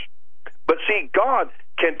course. But see, God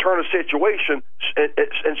can turn a situation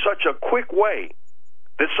in such a quick way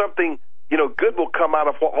that something, good will come out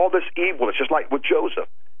of all this evilness, just like with Joseph.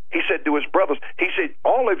 He said to his brothers, he said,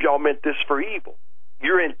 all of y'all meant this for evil.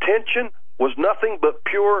 Your intention was nothing but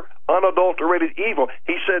pure, unadulterated evil.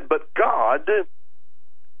 He said, but God,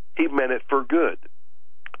 he meant it for good.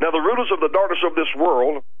 Now, the rulers of the darkness of this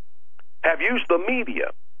world have used the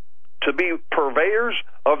media to be purveyors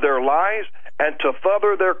of their lies and to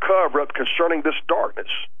further their cover-up concerning this darkness.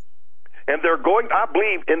 And they're going, I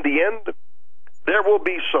believe, in the end, there will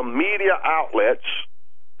be some media outlets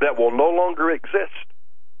that will no longer exist.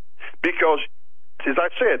 Because, as I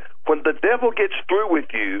said, when the devil gets through with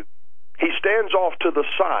you, he stands off to the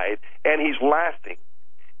side and he's laughing.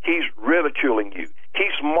 He's ridiculing you.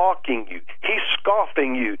 He's mocking you. He's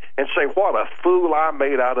scoffing you and saying, what a fool I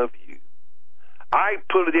made out of you. I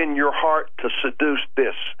put it in your heart to seduce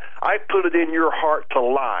this. I put it in your heart to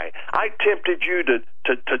lie. I tempted you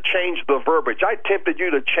to change the verbiage. I tempted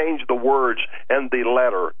you to change the words and the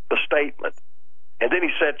letter, the statement. And then he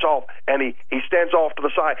sets off and he stands off to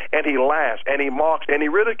the side and he laughs and he mocks and he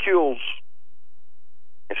ridicules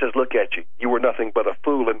and says, look at you. You were nothing but a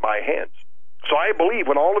fool in my hands. So I believe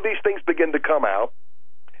when all of these things begin to come out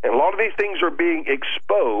and a lot of these things are being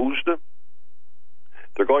exposed,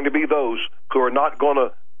 there are going to be those who are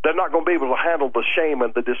they're not going to be able to handle the shame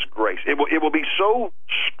and the disgrace. It will be so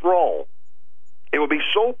strong. It will be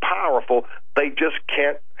so powerful, they just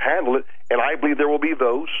can't handle it. And I believe there will be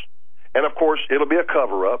those. And of course, it'll be a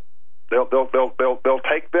cover-up. They'll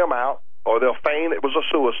take them out, or they'll feign it was a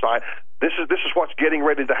suicide. This is what's getting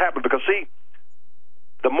ready to happen. Because see,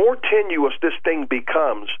 the more tenuous this thing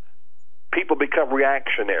becomes, people become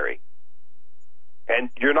reactionary. And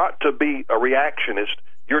you're not to be a reactionist.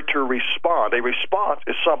 You're to respond. A response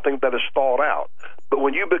is something that is thought out. But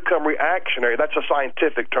when you become reactionary, that's a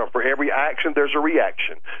scientific term. For every action, there's a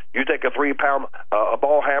reaction. You take a 3-pound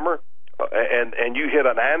ball hammer and you hit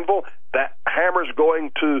an anvil, that hammer's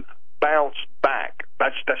going to bounce back.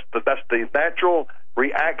 That's the natural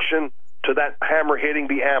reaction to that hammer hitting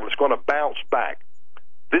the anvil. It's going to bounce back.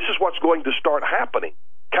 This is what's going to start happening,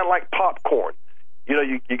 kind of like popcorn.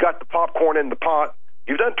 You got the popcorn in the pot.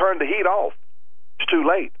 You've done turned the heat off. It's too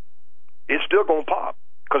late. It's still going to pop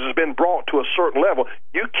because it's been brought to a certain level.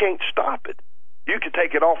 You can't stop it. You can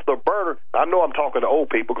take it off the burner. I know I'm talking to old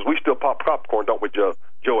people because we still pop popcorn, don't we,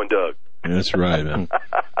 Joe and Doug? That's right, man.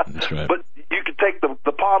 That's right. But you can take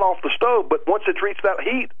the pot off the stove, but once it's reached that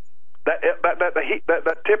heat, that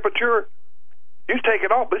temperature, you take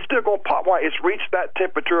it off, but it's still going to pop. Why? It's reached that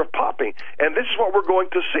temperature of popping. And this is what we're going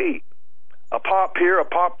to see. A pop here, a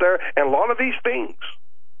pop there, and a lot of these things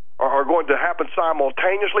are going to happen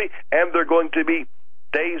simultaneously, and they're going to be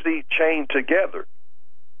daisy-chained together.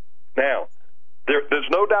 Now, there's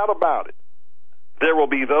no doubt about it. There will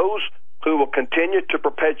be those who will continue to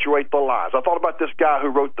perpetuate the lies. I thought about this guy who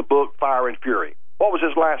wrote the book Fire and Fury. What was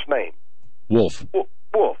his last name? Wolf.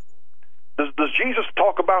 Wolf. Does Jesus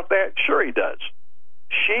talk about that? Sure he does.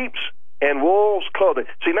 Sheep's and wolves' clothing.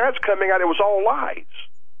 See, now it's coming out. It was all lies.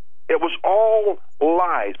 It was all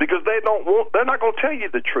lies because they're not going to tell you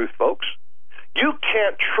the truth, folks. You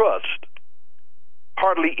can't trust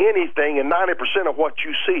hardly anything, and 90% of what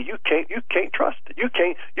you see, you can't trust it. You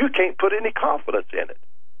can't put any confidence in it.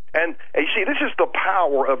 And you see, this is the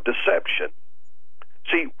power of deception.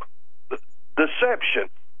 See, deception.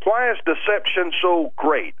 Why is deception so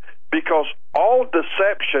great? Because all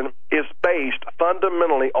deception is based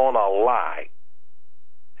fundamentally on a lie.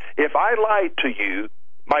 If I lied to you,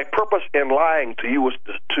 my purpose in lying to you was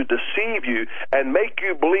to deceive you and make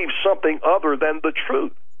you believe something other than the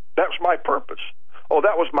truth. That's my purpose. Oh,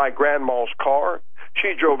 that was my grandma's car.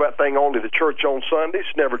 She drove that thing only to church on Sundays,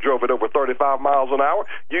 never drove it over 35 miles an hour.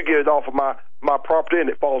 You get it off of my property and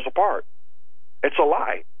it falls apart. It's a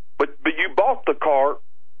lie. But you bought the car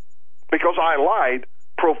because I lied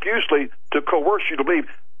profusely to coerce you to believe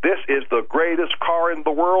this is the greatest car in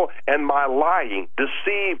the world, and my lying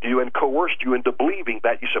deceived you and coerced you into believing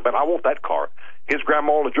that. You said, but I want that car. His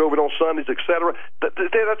grandma only drove it on Sundays, etc.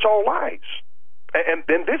 That's all lies. And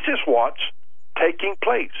then this is what's taking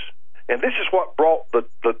place. And this is what brought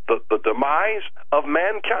the demise of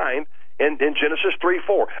mankind in Genesis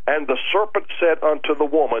 3:4. And the serpent said unto the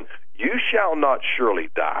woman, you shall not surely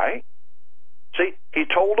die. See, he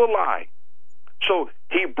told a lie. So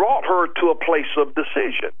he brought her to a place of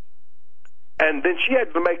decision. And then she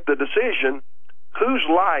had to make the decision, who's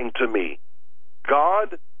lying to me,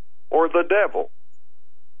 God or the devil?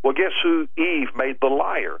 Well, guess who Eve made the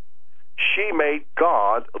liar? She made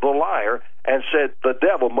God the liar and said, the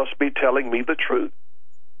devil must be telling me the truth.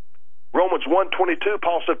 Romans 1:22,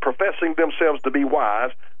 Paul said, professing themselves to be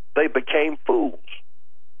wise, they became fools.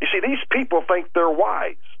 You see, these people think they're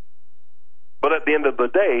wise. But at the end of the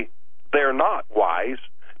day, they're not wise,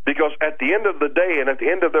 because at the end of the day and at the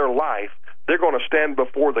end of their life, they're going to stand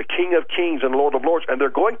before the King of Kings and Lord of Lords, and they're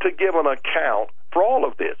going to give an account for all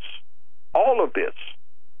of this. All of this.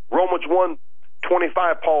 Romans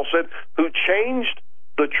 1:25, Paul said, who changed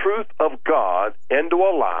the truth of God into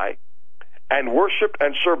a lie and worshiped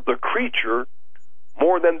and served the creature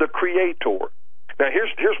more than the Creator. Now,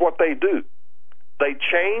 here's what they do. They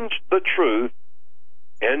change the truth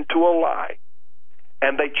into a lie.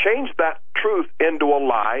 And they change that truth into a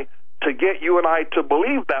lie to get you and I to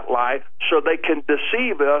believe that lie so they can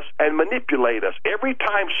deceive us and manipulate us. Every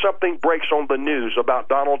time something breaks on the news about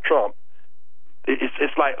Donald Trump,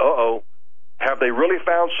 it's like, uh-oh, have they really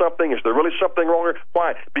found something? Is there really something wrong here?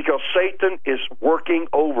 Why? Because Satan is working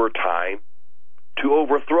overtime to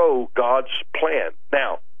overthrow God's plan.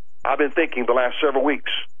 Now, I've been thinking the last several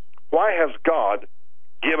weeks, why has God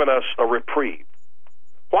given us a reprieve?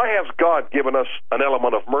 Why has God given us an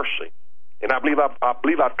element of mercy? And I believe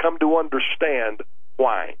I've come to understand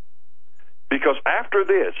why. Because after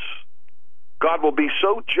this, God will be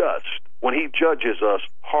so just when He judges us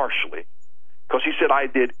harshly. Because He said, I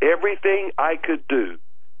did everything I could do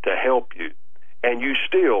to help you, and you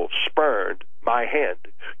still spurned my hand.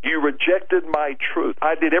 You rejected my truth.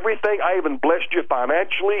 I did everything. I even blessed you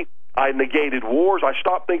financially. I negated wars. I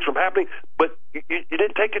stopped things from happening. But you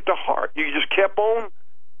didn't take it to heart. You just kept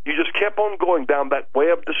on going down that way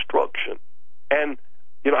of destruction. And,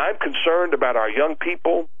 I'm concerned about our young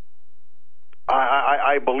people.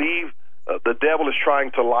 I believe the devil is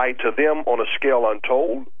trying to lie to them on a scale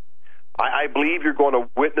untold. I believe you're going to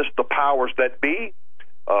witness the powers that be,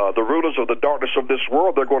 the rulers of the darkness of this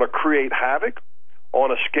world. They're going to create havoc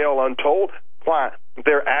on a scale untold. Why?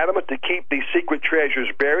 They're adamant to keep these secret treasures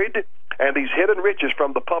buried and these hidden riches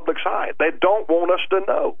from the public's eye. They don't want us to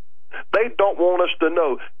know. They don't want us to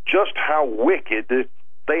know just how wicked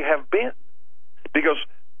they have been. Because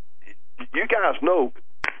you guys know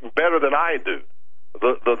better than I do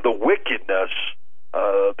the wickedness,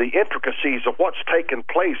 the intricacies of what's taken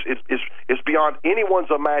place is beyond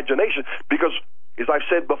anyone's imagination. Because, as I've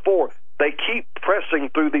said before, they keep pressing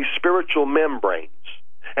through these spiritual membranes.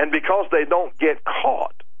 And because they don't get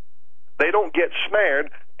caught, they don't get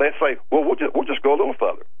snared, they say, well, we'll just go a little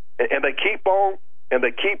further. And they keep on, and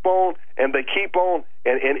they keep on, and they keep on,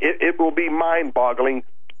 and it will be mind-boggling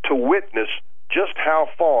to witness just how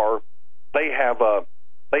far they have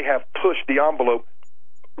pushed the envelope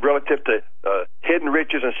relative to hidden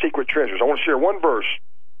riches and secret treasures. I want to share one verse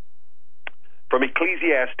from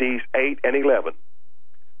Ecclesiastes 8 and 11.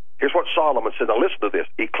 Here's what Solomon said. Now listen to this.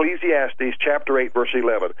 Ecclesiastes chapter 8, verse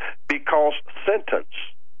 11. Because sentence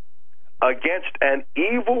against an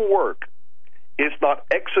evil work is not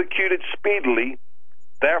executed speedily,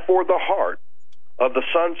 therefore the heart of the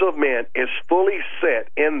sons of men is fully set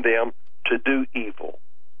in them to do evil.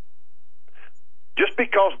 Just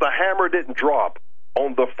because the hammer didn't drop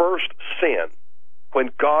on the first sin,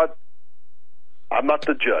 when God, I'm not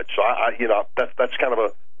the judge, so that's kind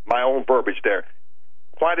of my own verbiage there.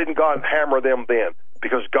 Why didn't God hammer them then?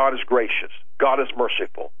 Because God is gracious. God is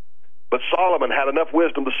merciful. But Solomon had enough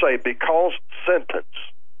wisdom to say, because sentence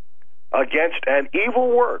against an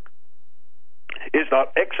evil work is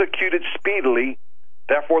not executed speedily,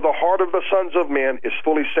 therefore the heart of the sons of men is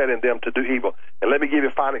fully set in them to do evil. And let me give you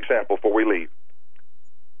a fine example before we leave.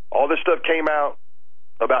 All this stuff came out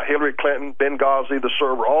about Hillary Clinton, Benghazi, the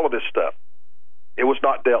server, all of this stuff. It was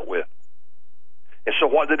not dealt with. And so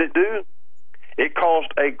what did it do? It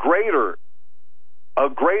caused a greater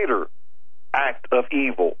act of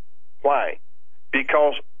evil. Why?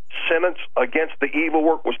 Because sentence against the evil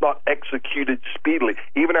work was not executed speedily.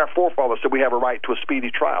 Even our forefathers said we have a right to a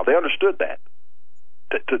speedy trial. They understood that.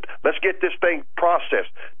 Let's get this thing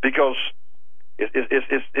processed, because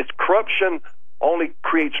it's corruption only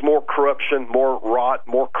creates more corruption, more rot,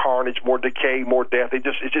 more carnage, more decay, more death. It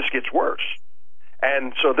just gets worse.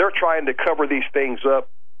 And so they're trying to cover these things up.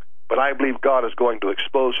 But I believe God is going to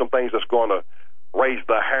expose some things that's going to raise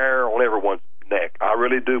the hair on everyone's neck. I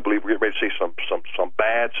really do believe we're going to see some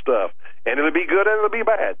bad stuff, and it'll be good and it'll be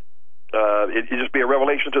bad. It'll just be a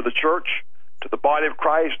revelation to the church, to the body of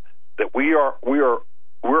Christ, that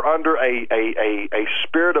we're under a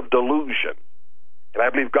spirit of delusion, and I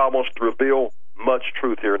believe God wants to reveal much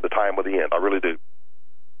truth here in the time of the end. I really do.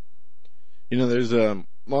 There's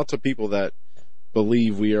lots of people that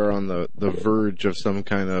believe we are on the verge of some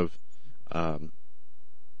kind of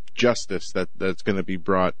justice that's going to be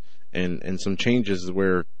brought, and some changes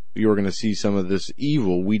where you're going to see some of this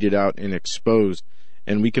evil weeded out and exposed.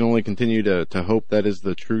 And we can only continue to hope that is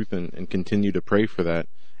the truth and continue to pray for that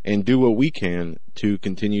and do what we can to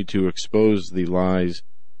continue to expose the lies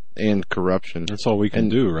and corruption. That's all we can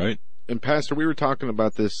do, right? And Pastor, we were talking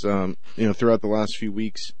about this, throughout the last few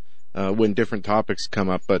weeks, when different topics come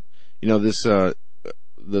up, but, this, the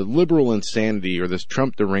liberal insanity or this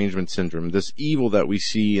Trump derangement syndrome, this evil that we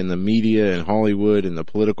see in the media and Hollywood and the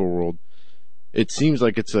political world, it seems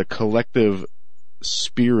like it's a collective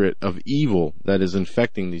spirit of evil that is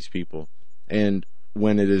infecting these people. And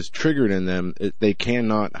when it is triggered in them, they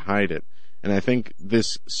cannot hide it. And I think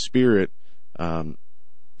this spirit,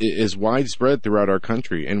 is widespread throughout our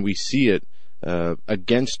country, and we see it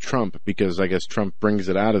against Trump because I guess Trump brings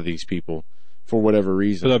it out of these people for whatever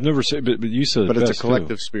reason. But I've never said. But you said. But it it's a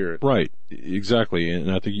collective spirit, right? Exactly, and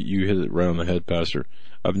I think you hit it right on the head, Pastor.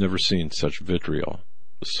 I've never seen such vitriol,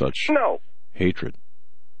 such hatred.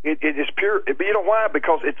 It is pure. But you know why?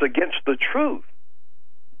 Because it's against the truth.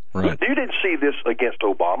 Right. You didn't see this against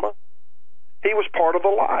Obama. He was part of the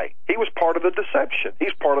lie. He was part of the deception.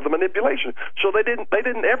 He's part of the manipulation. So they didn't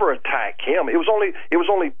ever attack him. It was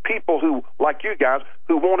only people who, like you guys,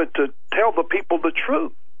 who wanted to tell the people the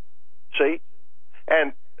truth. See?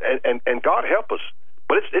 And God help us.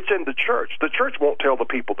 But it's in the church. The church won't tell the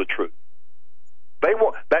people the truth. They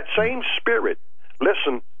want that same spirit.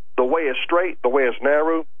 Listen, the way is straight, the way is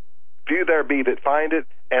narrow. Few there be that find it.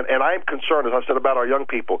 And I'm concerned, as I said, about our young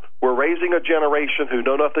people. We're raising a generation who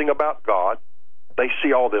know nothing about God. They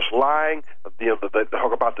see all this lying. They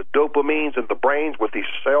talk about the dopamines in the brains with these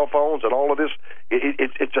cell phones and all of this.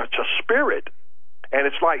 It's a spirit. And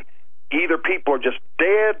it's like either people are just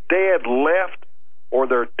dead left, or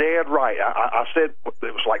they're dead right. I said,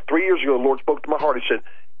 it was like 3 years ago, the Lord spoke to my heart. He said,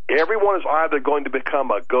 everyone is either going to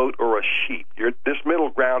become a goat or a sheep. This middle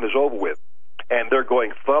ground is over with. And they're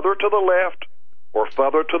going further to the left or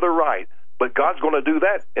further to the right. But God's going to do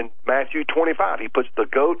that in Matthew 25. He puts the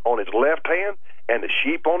goat on his left hand and the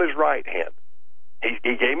sheep on his right hand.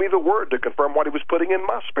 He gave me the word to confirm what he was putting in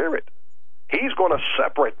my spirit. He's going to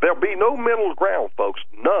separate. There'll be no middle ground, folks.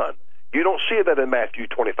 None. You don't see that in Matthew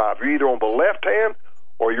 25. You're either on the left hand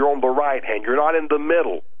or you're on the right hand. You're not in the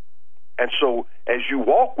middle. And so as you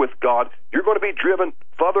walk with God, you're going to be driven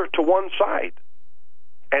further to one side.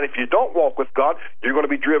 And if you don't walk with God, you're going to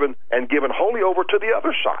be driven and given wholly over to the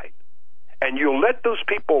other side. And you'll let those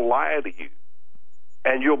people lie to you.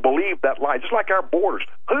 And you'll believe that lie. Just like our borders.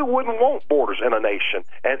 Who wouldn't want borders in a nation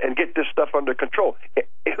and get this stuff under control?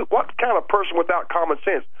 What kind of person without common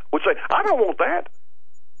sense would say, I don't want that?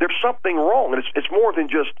 There's something wrong. And it's more than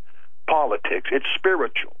just politics. It's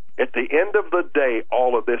spiritual. At the end of the day,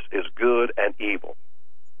 all of this is good and evil.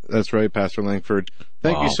 That's right, Pastor Lankford.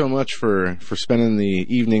 Thank you so much for spending the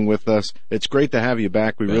evening with us. It's great to have you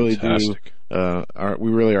back. We Fantastic. really do.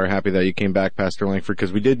 We really are happy that you came back, Pastor Lankford,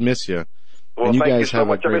 because we did miss you. Well, and you thank guys you so have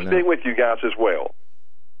much. a I've great been night. staying with you guys as well.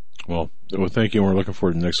 Well, thank you. And we're looking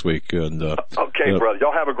forward to next week. And okay, brother.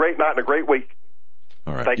 Y'all have a great night and a great week.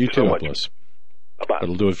 All right. Thank you you too. so much. Bless. Bye-bye.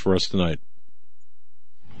 That'll do it for us tonight.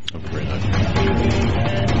 Have a great night.